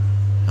easily.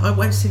 I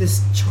went to see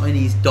this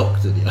Chinese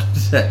doctor the other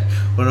day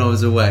when I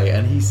was away,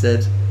 and he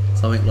said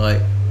something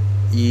like,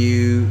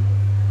 it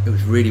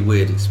was a really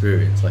weird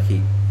experience. Like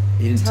he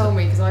didn't tell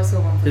me, because I saw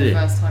one for the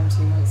first time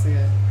 2 months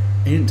ago.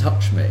 He didn't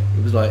touch me.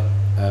 It was like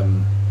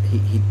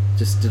he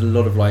just did a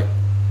lot of, like,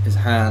 his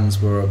hands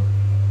were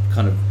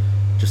kind of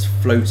just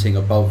floating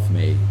above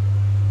me.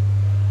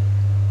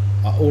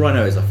 All I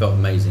know is I felt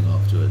amazing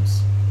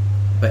afterwards.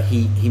 But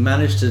he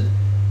managed to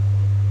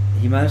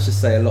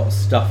say a lot of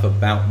stuff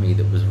about me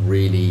that was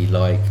really,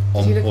 like,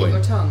 on point. Did you look at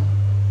your tongue?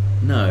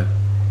 No.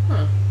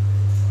 Huh.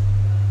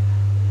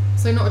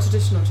 So not a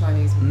traditional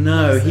Chinese person?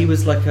 No, he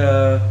was like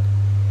a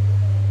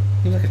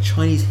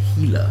Chinese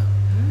healer.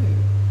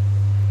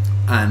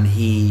 And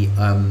he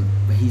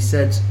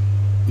said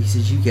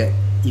you get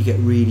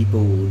really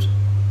bored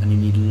and you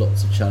need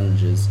lots of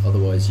challenges,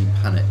 otherwise you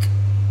panic.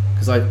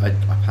 Because I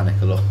panic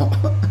a lot.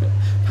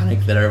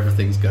 Panic that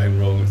everything's going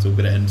wrong, it's all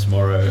going to end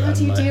tomorrow. How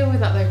do you deal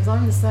with that though? Because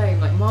I'm the same.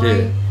 Like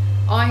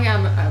I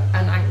am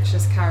an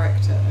anxious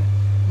character.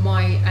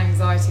 My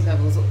anxiety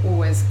levels are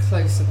always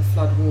close to the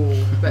flood wall,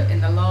 but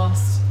in the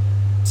last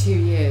 2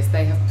 years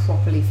they have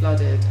properly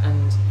flooded,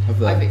 and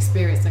I've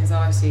experienced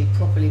anxiety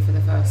properly for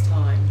the first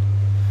time.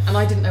 And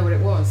I didn't know what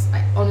it was.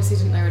 I honestly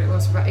didn't know what it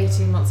was. For about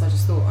 18 months I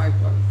just thought I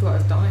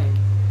was dying.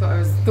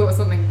 Thought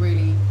something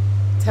really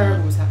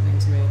terrible was happening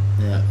to me.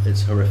 Yeah,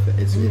 it's horrific.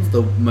 It's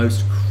the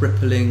most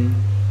crippling.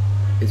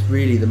 It's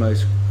really the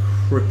most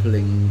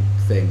crippling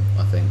thing,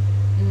 I think.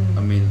 I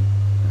mean,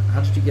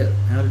 how did you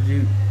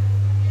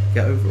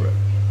get over it?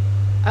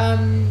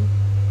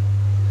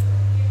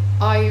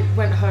 I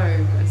went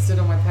home and stood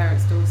on my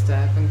parents'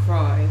 doorstep and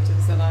cried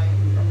and said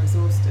I'm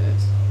exhausted.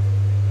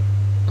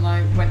 And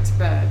I went to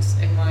bed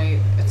in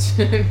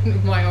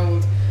my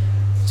old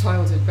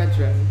childhood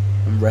bedroom.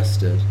 And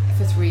rested.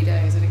 For 3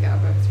 days. I didn't get out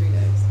of bed for 3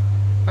 days.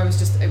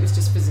 It was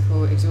just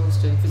physical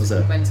exhaustion,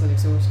 mental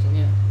exhaustion,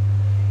 yeah.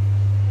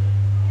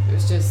 It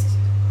was just,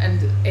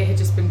 and it had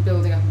just been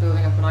building up,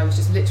 and I was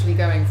just literally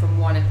going from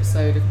one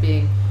episode of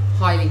being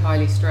highly,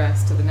 highly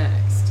stressed to the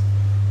next,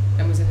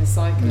 and was in this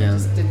cycle and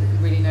just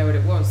didn't really know what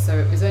it was. So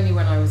it was only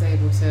when I was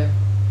able to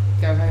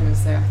go home and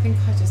say, I think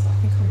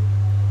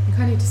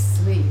I need to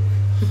sleep.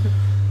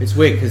 It's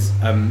weird because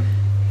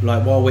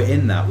like while we're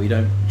in that, we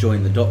don't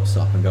join the dots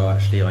up and go,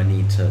 actually I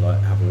need to like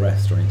have a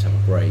rest, or I need to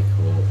have a break,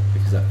 or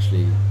because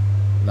actually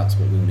that's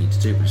what we all need to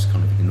do, but just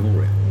kind of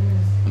ignore it.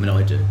 I mean,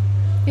 I do.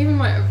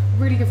 Even a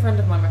really good friend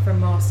of mine, my friend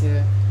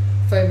Marcia,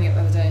 phoned me up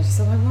the other day and she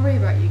said, I worry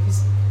about you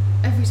because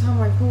every time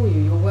I call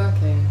you, you're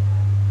working.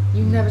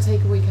 You never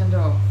take a weekend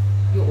off.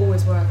 You're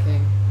always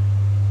working.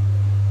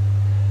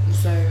 And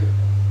so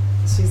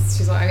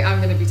she's like,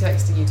 I'm going to be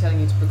texting you, telling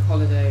you to book a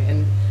holiday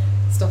and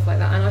stuff like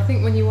that. And I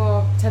think when you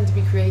tend to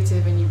be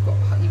creative and you've got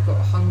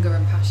hunger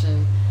and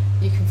passion,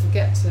 you can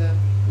forget to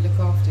look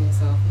after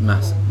yourself.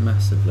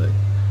 Massively.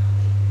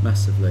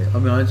 I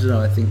mean, I don't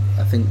know. I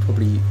think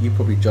probably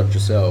you judge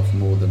yourself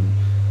more than.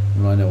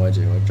 I know I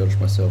do. I judge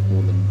myself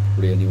more than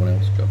probably anyone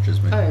else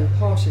judges me. Oh,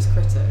 harshest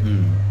critic.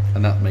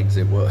 And that makes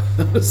it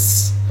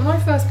worse. When I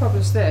first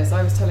published this,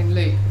 I was telling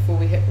Luke before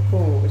we hit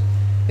record,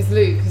 because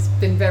Luke has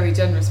been very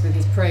generous with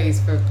his praise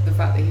for the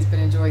fact that he's been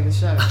enjoying the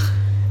show.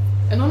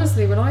 And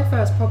honestly, when I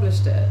first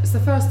published it, it's the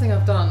first thing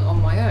I've done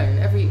on my own.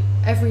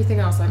 Everything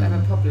else I've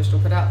ever published or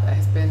put out there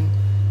has been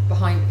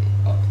behind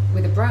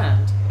with a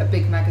brand, a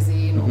big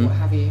magazine or what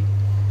have you.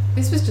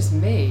 This was just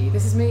me.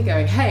 This is me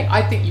going, hey,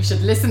 I think you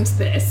should listen to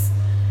this.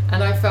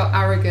 And I felt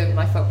arrogant and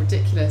I felt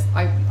ridiculous.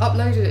 I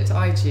uploaded it to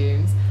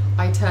iTunes.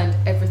 I turned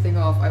everything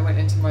off. I went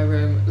into my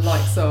room,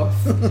 lights off.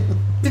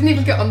 Didn't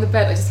even get on the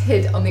bed. I just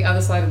hid on the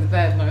other side of the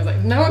bed and I was like,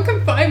 no one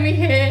can find me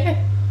here.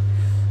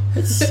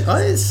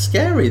 It's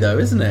scary though,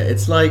 isn't it?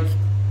 It's like,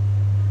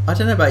 I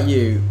don't know about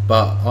you,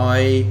 but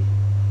I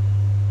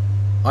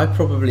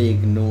probably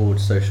ignored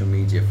social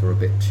media for a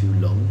bit too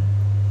long.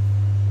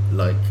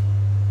 Like,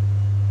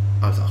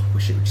 I was like, I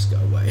wish it would just go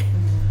away.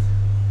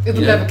 It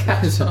will never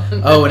catch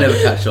on. Oh, it will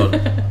never catch on.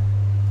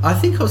 I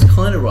think I was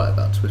kind of right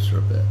about Twitter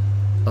a bit.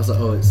 I was like,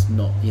 oh, it's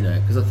not,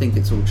 because I think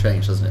it's all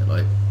changed, hasn't it?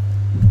 Like,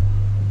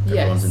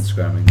 everyone's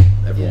Instagramming,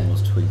 everyone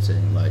was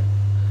tweeting, like.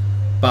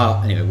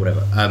 But anyway,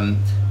 whatever.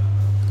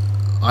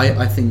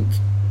 I think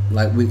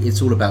like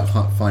it's all about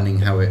finding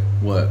how it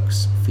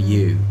works for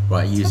you,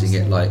 right? Using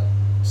it like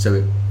so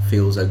it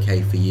feels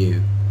okay for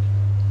you.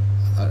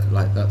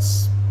 Like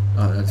that's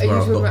where I've got to. Are you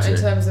talking about in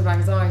terms of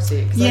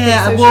anxiety?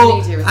 Yeah,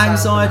 well,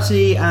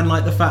 anxiety and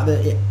like the fact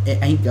that it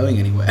ain't going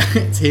anywhere.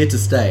 It's here to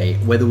stay,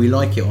 whether we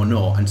like it or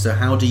not. And so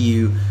how do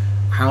you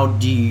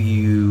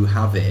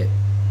have it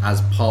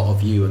as part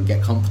of you and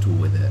get comfortable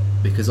with it?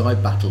 Because I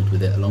battled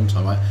with it a long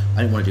time. I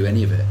didn't want to do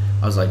any of it.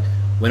 I was like,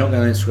 we're not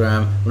going on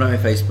Instagram, we're not on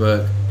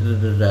Facebook,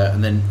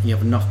 and then you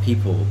have enough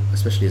people,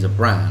 especially as a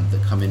brand,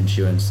 that come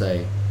into you and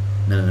say,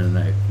 no,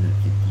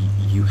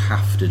 you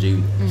have to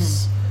do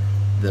this.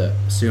 That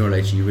sooner or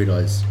later you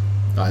realise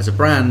that as a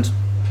brand,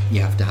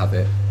 you have to have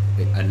it,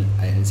 and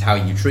it's how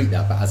you treat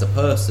that. But as a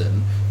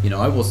person,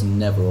 I was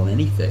never on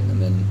anything,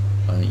 and then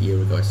a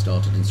year ago I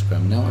started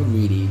Instagram. Now I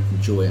really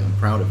enjoy it, I'm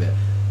proud of it,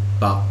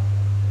 but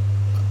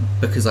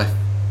because I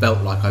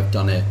felt like I've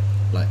done it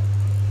like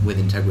with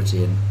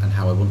integrity and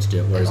how I want to do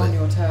it, whereas on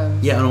your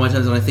terms. Yeah, on my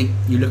terms. And I think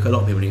you look at a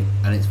lot of people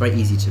and it's very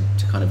easy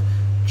to kind of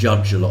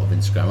judge a lot of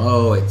Instagram.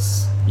 Oh,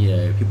 it's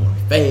people want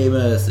to be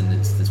famous and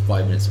there's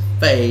 5 minutes of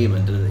fame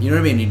and you know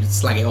what I mean. You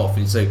slag it off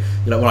and so you're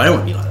like, well, I don't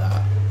want to be like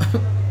that.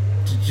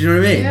 Do you know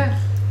what I mean? Yeah.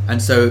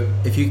 And so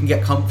if you can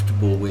get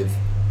comfortable with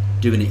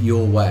doing it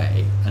your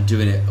way and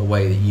doing it a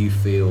way that you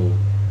feel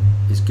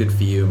is good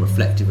for you and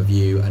reflective of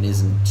you and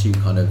isn't too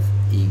kind of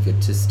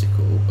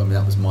egotistical. I mean,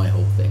 that was my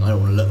whole thing. I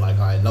don't want to look like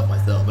I love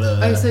myself. Blah,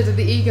 blah. Oh, so did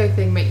the ego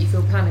thing make you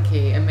feel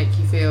panicky and make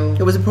you feel...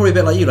 It was probably a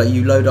bit like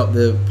you load up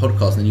the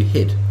podcast and then you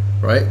hid,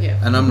 right? Yeah.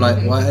 And I'm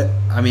like, why?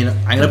 I mean,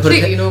 I'm going to put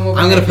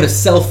a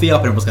selfie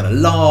up and everyone's going to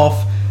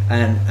laugh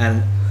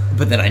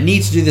but then I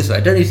need to do this, I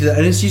don't need to do that,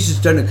 and you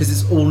just don't know because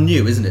it's all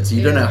new, isn't it? So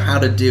you don't know how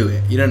to do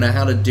it. You don't know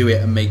how to do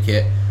it and make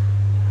it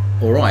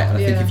all right. And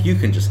I think if you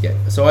can just get...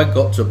 So I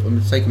got to...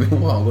 It's taken me a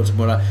while. I got to the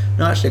point like,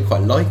 no, actually I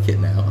quite like it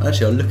now.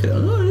 Actually I'll look at it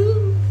and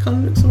it kind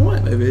of looks all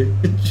right maybe.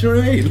 Do you know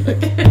what I mean?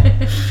 Like...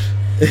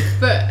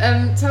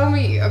 But tell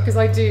me, because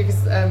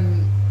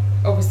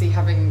obviously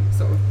having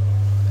sort of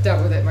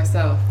dealt with it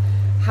myself,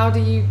 how do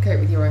you cope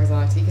with your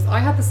anxiety? Because I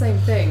had the same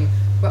thing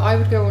where I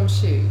would go on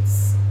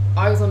shoots.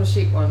 I was on a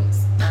shoot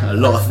once. A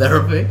lot of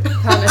therapy.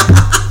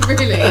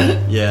 Really?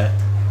 Yeah.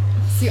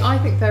 See, I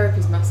think therapy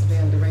is massively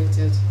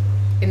underrated.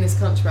 In this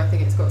country, I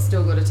think it's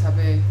still got a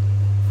taboo.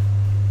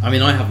 I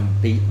mean, I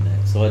haven't beaten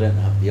it, so I don't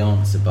have the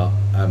answer, but...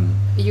 Are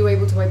you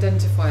able to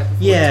identify it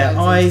before it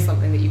turns into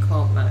something that you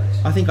can't manage?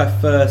 I think I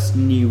first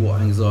knew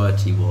what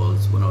anxiety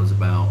was when I was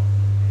about,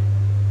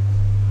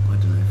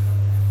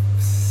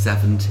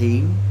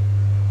 17.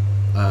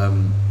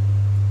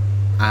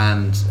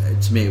 And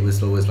to me it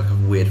was always like a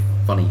weird,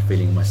 funny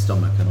feeling in my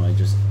stomach, and I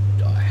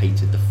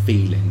hated the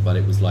feeling, but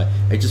it was like,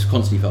 it just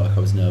constantly felt like I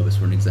was nervous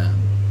for an exam.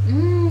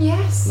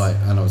 Yes.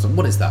 And I was like,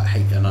 what is that?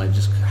 And I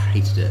just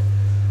hated it.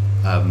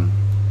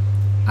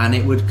 And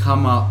it would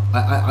come up,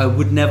 I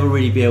would never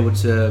really be able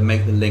to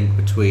make the link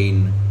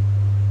between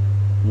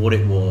what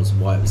it was,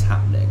 why it was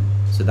happening.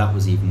 So that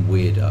was even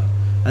weirder.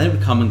 And then it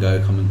would come and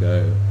go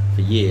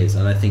for years.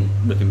 And I think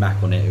looking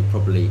back on it, it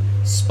probably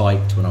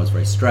spiked when I was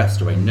very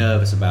stressed or very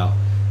nervous about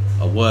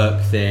a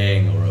work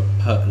thing or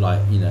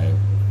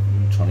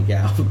trying to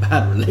get out of a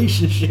bad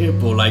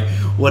relationship or like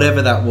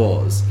whatever that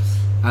was.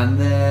 And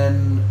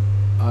then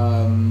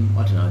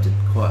I don't know, I did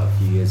quite a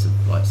few years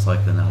of like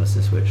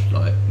psychoanalysis, which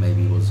like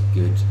maybe was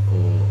good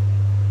or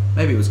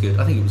maybe it was good.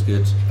 I think it was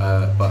good,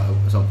 but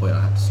at some point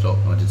I had to stop,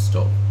 and I did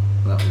stop.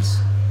 And that was...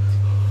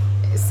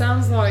 It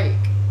sounds like,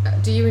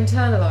 do you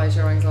internalise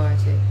your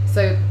anxiety?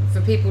 So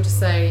for people to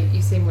say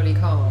you seem really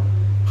calm,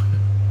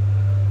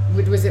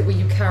 were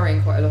you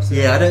carrying quite a lot of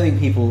it? I don't think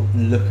people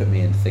look at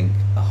me and think,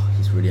 oh,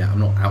 he's really... I'm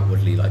not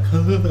outwardly like...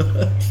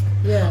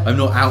 Yeah. I'm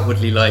not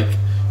outwardly like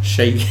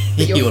shaky.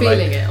 But you're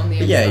feeling it on the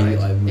inside.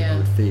 I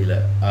would feel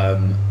it.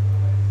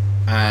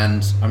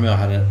 And I mean, I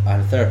had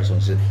a therapist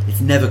once who said,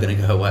 it's never going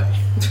to go away.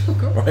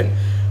 Right?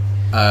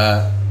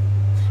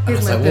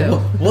 Here's I my was like, bill.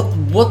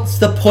 what's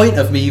the point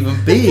of me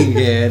even being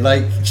here?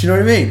 Like, do you know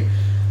what I mean?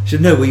 She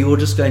said, no, well, you're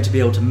just going to be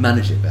able to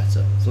manage it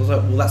better. So I was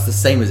like, well, that's the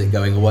same as it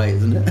going away,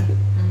 isn't it?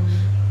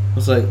 I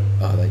was like,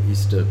 oh, that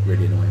used to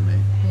really annoy me.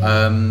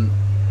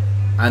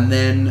 And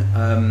then,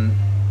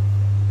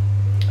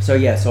 so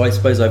I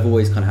suppose I've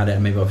always kind of had it,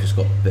 and maybe I've just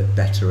got a bit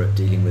better at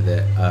dealing with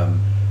it.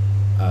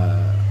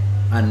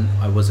 And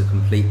I was a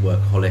complete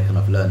workaholic, and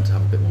I've learned to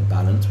have a bit more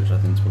balance, which I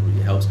think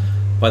probably helps.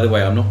 By the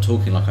way, I'm not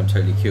talking like I'm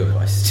totally cured.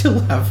 I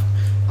still have...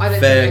 I don't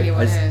think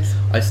anyone is.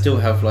 I still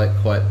have like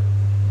quite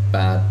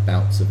bad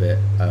bouts of it.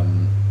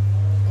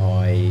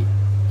 I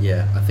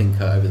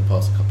think over the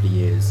past couple of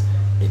years,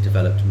 it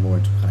developed more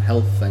into kind of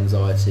health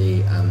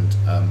anxiety,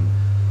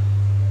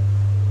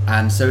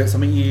 and so it's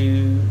something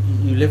you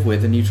live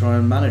with and you try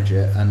and manage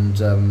it and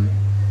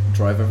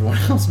drive everyone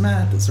else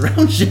mad that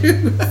surrounds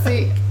you.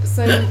 See,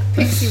 so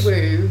Pixie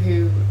Woo,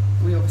 who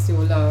we obviously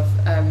all love,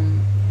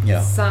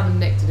 Sam and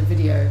Nick did a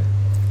video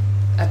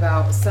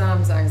about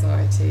Sam's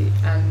anxiety,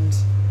 and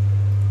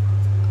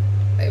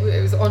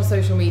it was on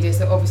social media,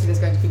 so obviously there's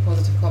going to be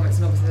positive comments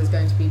and obviously there's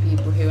going to be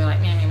people who are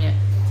like meh, meh, meh.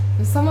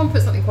 And someone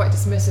put something quite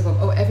dismissive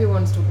of,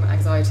 everyone's talking about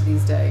anxiety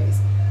these days.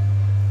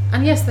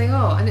 And yes, they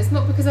are, and it's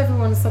not because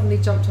everyone suddenly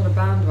jumped on a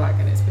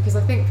bandwagon, it's because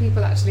I think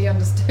people actually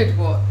understood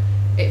what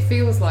it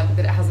feels like,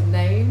 that it has a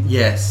name.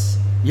 Yes.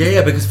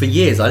 Yeah, because for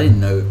years I didn't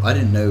know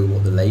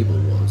what the label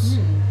was.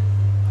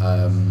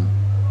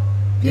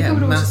 People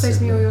would always say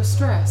to me, you're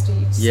stressed. Are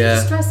you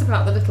stressed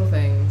about the little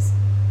things?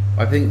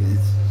 I think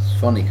it's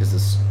funny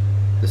because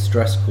the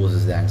stress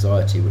causes the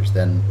anxiety, which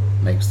then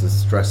makes the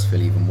stress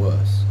feel even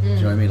worse. Do you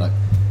know what I mean? Like,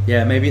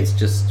 yeah, maybe it's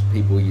just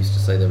people used to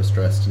say they were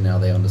stressed and now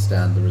they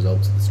understand the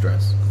results of the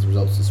stress, because the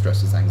results of the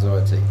stress is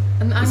anxiety.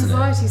 And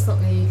anxiety is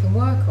something you can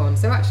work on.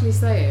 So actually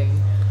saying,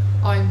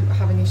 I'm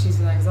having issues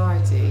with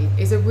anxiety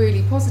is a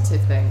really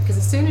positive thing, because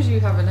as soon as you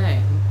have a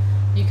name,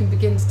 you can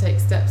begin to take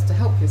steps to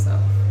help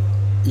yourself.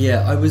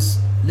 Yeah, I was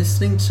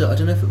listening to, I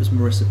don't know if it was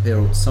Marissa Peer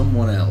or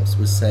someone else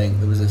was saying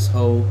there was this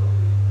whole,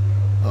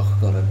 oh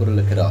god, I've got to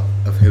look it up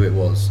of who it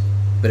was,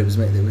 but it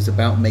was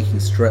about making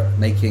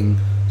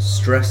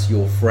stress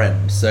your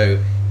friend. So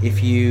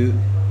if you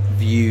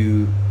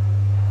view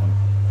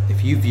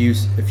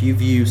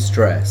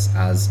stress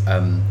as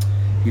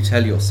you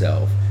tell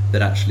yourself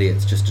that actually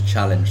it's just a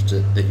challenge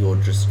that you're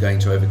just going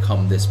to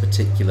overcome this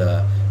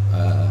particular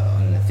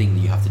thing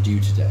that you have to do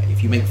today.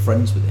 If you make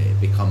friends with it, it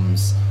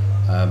becomes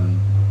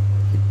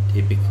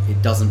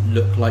it doesn't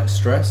look like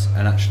stress,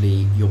 and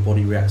actually your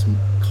body reacts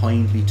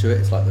kindly to it.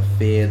 It's like the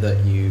fear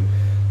that you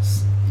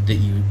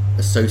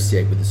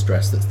associate with the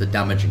stress that's the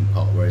damaging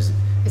part, whereas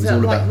is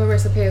that like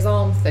Marissa Peer's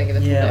arm thing? It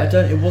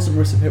wasn't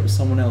Marissa Peer, it was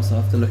someone else. I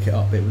have to look it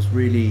up. It was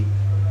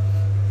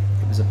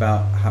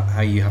about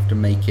how you have to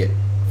make it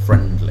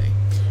friendly.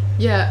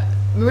 Yeah,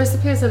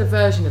 Marissa Peer had a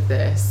version of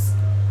this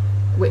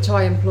which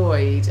I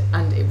employed,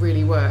 and it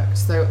really worked.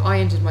 So I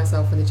injured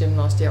myself in the gym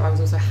last year. I was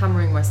also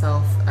hammering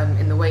myself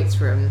in the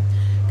weights room,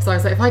 because I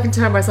was like, if I can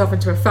turn myself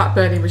into a fat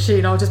burning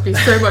machine, I'll just be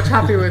so much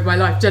happier with my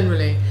life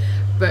generally.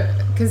 But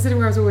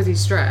considering I was already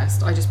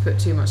stressed, I just put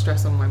too much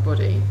stress on my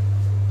body.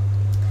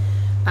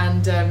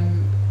 And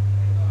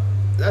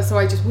so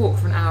I just walk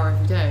for an hour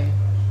every day.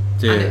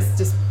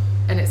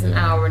 And it's an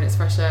hour and it's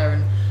fresh air.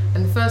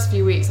 And the first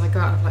few weeks I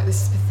go out and I'm like,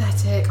 this is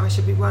pathetic, I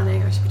should be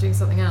running, I should be doing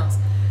something else.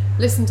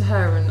 Listen to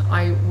her, and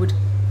I would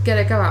get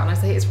her go out and I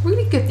say, it's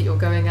really good that you're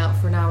going out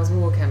for an hour's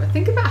walk, Emma.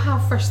 Think about how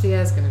fresh the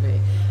air's going to be.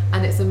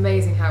 And it's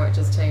amazing how it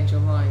just changes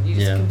your mind. You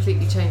just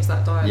completely change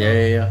that dialogue.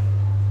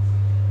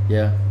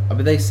 Yeah. I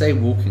mean, they say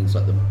walking's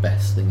like the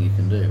best thing you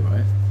can do,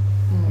 right?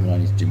 I mean, I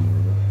need to do more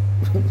of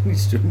it. I need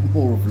to do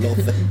more of a lot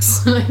of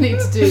things. I need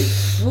to do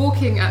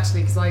walking,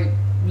 actually, because I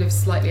live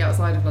slightly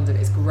outside of London.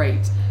 It's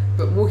great.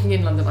 But walking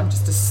in London, I'm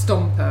just a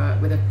stomper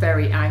with a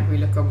very angry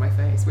look on my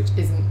face, which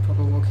isn't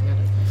proper walking, I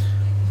don't think.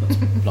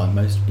 That's like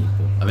most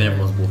people. I mean,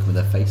 everyone's walking with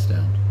their face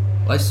down.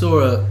 I saw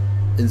a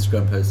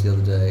Instagram post the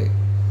other day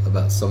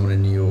about someone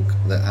in New York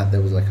that there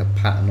was like a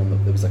pattern on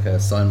there was like a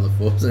sign on the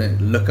floor saying,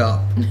 look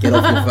up, get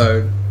off your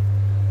phone.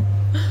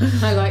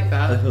 I like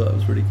that. I thought that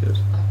was really good.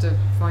 I have to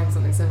find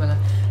something similar.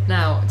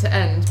 Now, to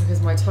end, because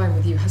my time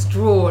with you has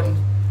drawn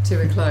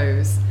to a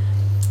close,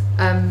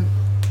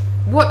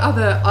 what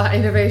other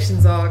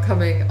innovations are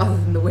coming other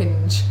than the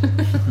whinge?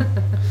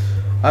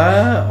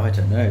 I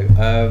don't know.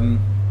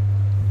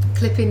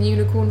 Clip-in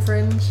unicorn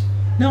fringe?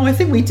 No, I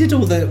think we did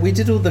all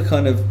the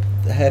kind of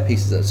hair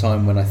pieces at a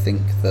time when I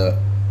think that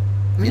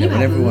when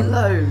everyone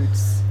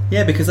loads.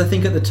 Yeah, because I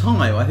think at the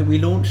time, I think we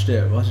launched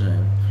it, I don't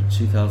know,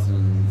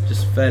 2000,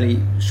 just fairly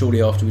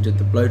shortly after we did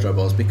the blow dry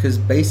bars, because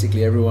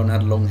basically everyone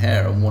had long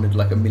hair and wanted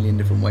like a million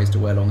different ways to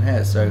wear long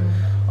hair. So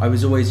I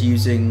was always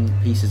using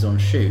pieces on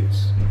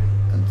shoots,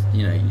 and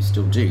you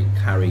still do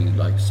carry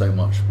like so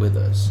much with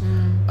us.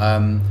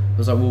 I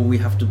was like, well, we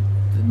have to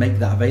make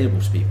that available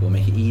to people,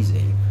 make it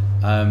easy.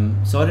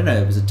 So I don't know.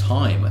 It was a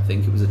time. I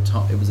think it was a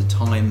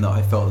time that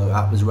I felt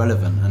that was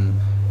relevant, and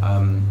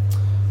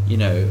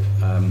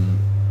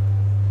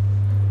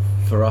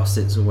for us,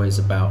 it's always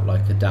about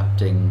like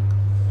adapting.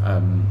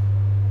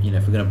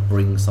 If we're going to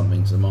bring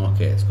something to the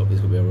market, it's got to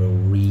be a real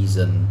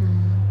reason.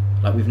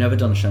 Like we've never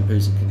done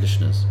shampoos and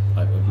conditioners.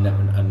 Like we've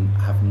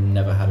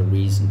never had a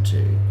reason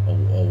to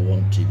or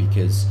want to,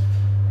 because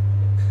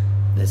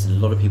there's a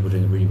lot of people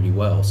doing it really, really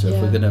well. So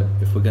if we're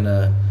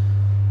gonna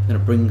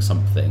bring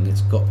something,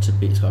 it's got a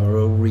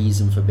real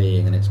reason for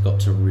being, and it's got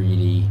to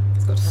really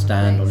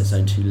stand on its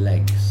own two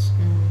legs.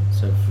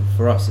 So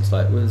for us, it's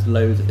like there's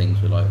loads of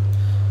things we're like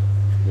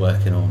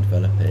working on,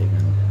 developing,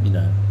 and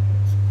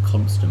it's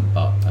constant.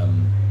 But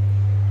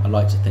I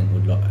like to think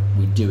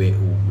we do it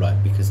all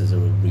like because there's a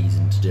real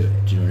reason to do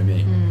it. Do you know what I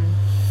mean?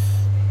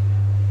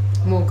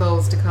 More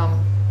goals to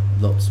come.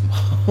 Lots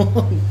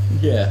more.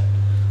 Yeah.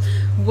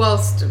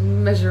 Whilst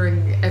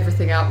measuring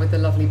everything out with the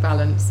lovely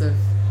balance of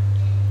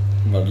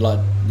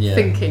Well,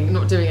 thinking,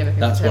 not doing anything.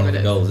 That's for 10 one of the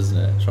minutes. goals, isn't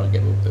it? Try and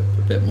get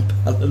a bit more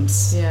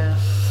balance. Yeah.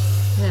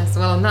 Yes,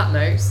 well, on that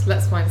note,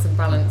 let's find some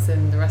balance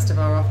in the rest of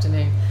our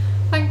afternoon.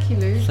 Thank you,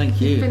 Lou. Thank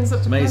you. It's been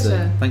such a Amazing.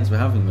 pleasure. Thanks for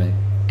having me.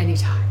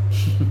 Anytime.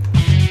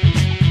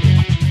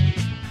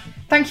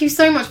 Thank you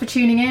so much for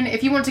tuning in.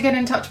 If you want to get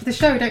in touch with the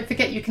show, don't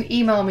forget you can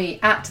email me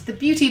at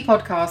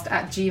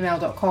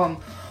thebeautypodcast@gmail.com.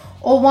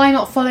 Or why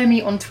not follow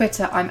me on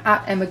Twitter? I'm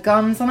at Emma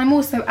Guns, and I'm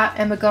also at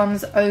Emma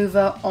Guns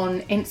over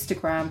on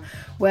Instagram,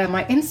 where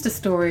my Insta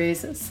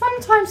stories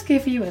sometimes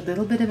give you a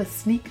little bit of a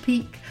sneak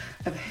peek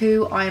of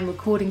who I am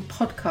recording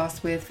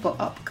podcasts with for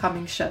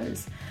upcoming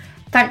shows.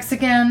 Thanks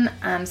again,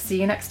 and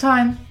see you next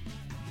time.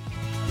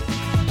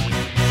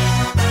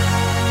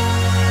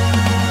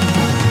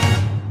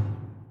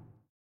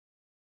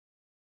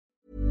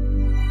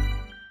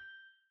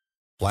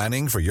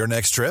 Planning for your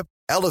next trip?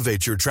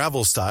 Elevate your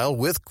travel style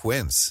with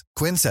Quince.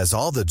 Quince has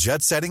all the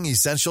jet-setting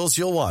essentials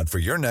you'll want for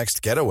your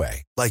next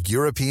getaway, like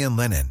European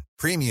linen,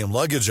 premium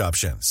luggage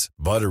options,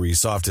 buttery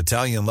soft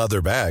Italian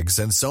leather bags,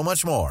 and so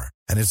much more.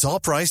 And it's all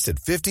priced at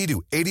 50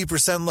 to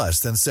 80% less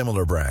than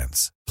similar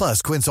brands.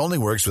 Plus, Quince only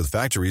works with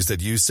factories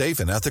that use safe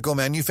and ethical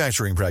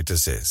manufacturing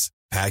practices.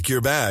 Pack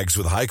your bags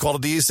with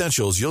high-quality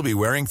essentials you'll be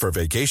wearing for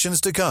vacations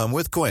to come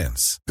with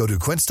Quince. Go to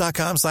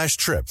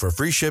quince.com/trip for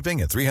free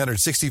shipping and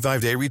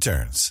 365-day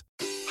returns.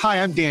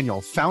 Hi, I'm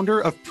Daniel, founder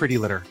of Pretty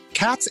Litter.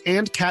 Cats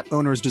and cat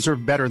owners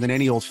deserve better than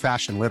any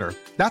old-fashioned litter.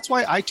 That's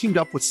why I teamed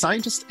up with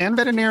scientists and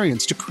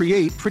veterinarians to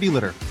create Pretty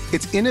Litter.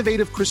 Its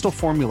innovative crystal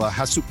formula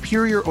has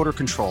superior odor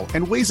control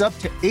and weighs up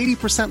to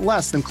 80%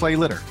 less than clay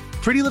litter.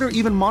 Pretty Litter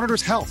even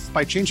monitors health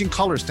by changing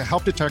colors to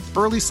help detect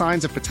early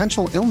signs of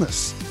potential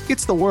illness.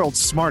 It's the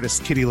world's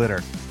smartest kitty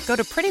litter. Go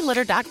to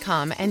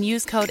prettylitter.com and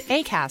use code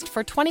ACAST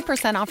for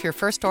 20% off your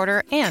first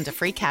order and a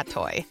free cat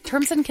toy.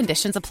 Terms and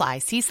conditions apply.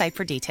 See site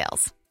for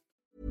details.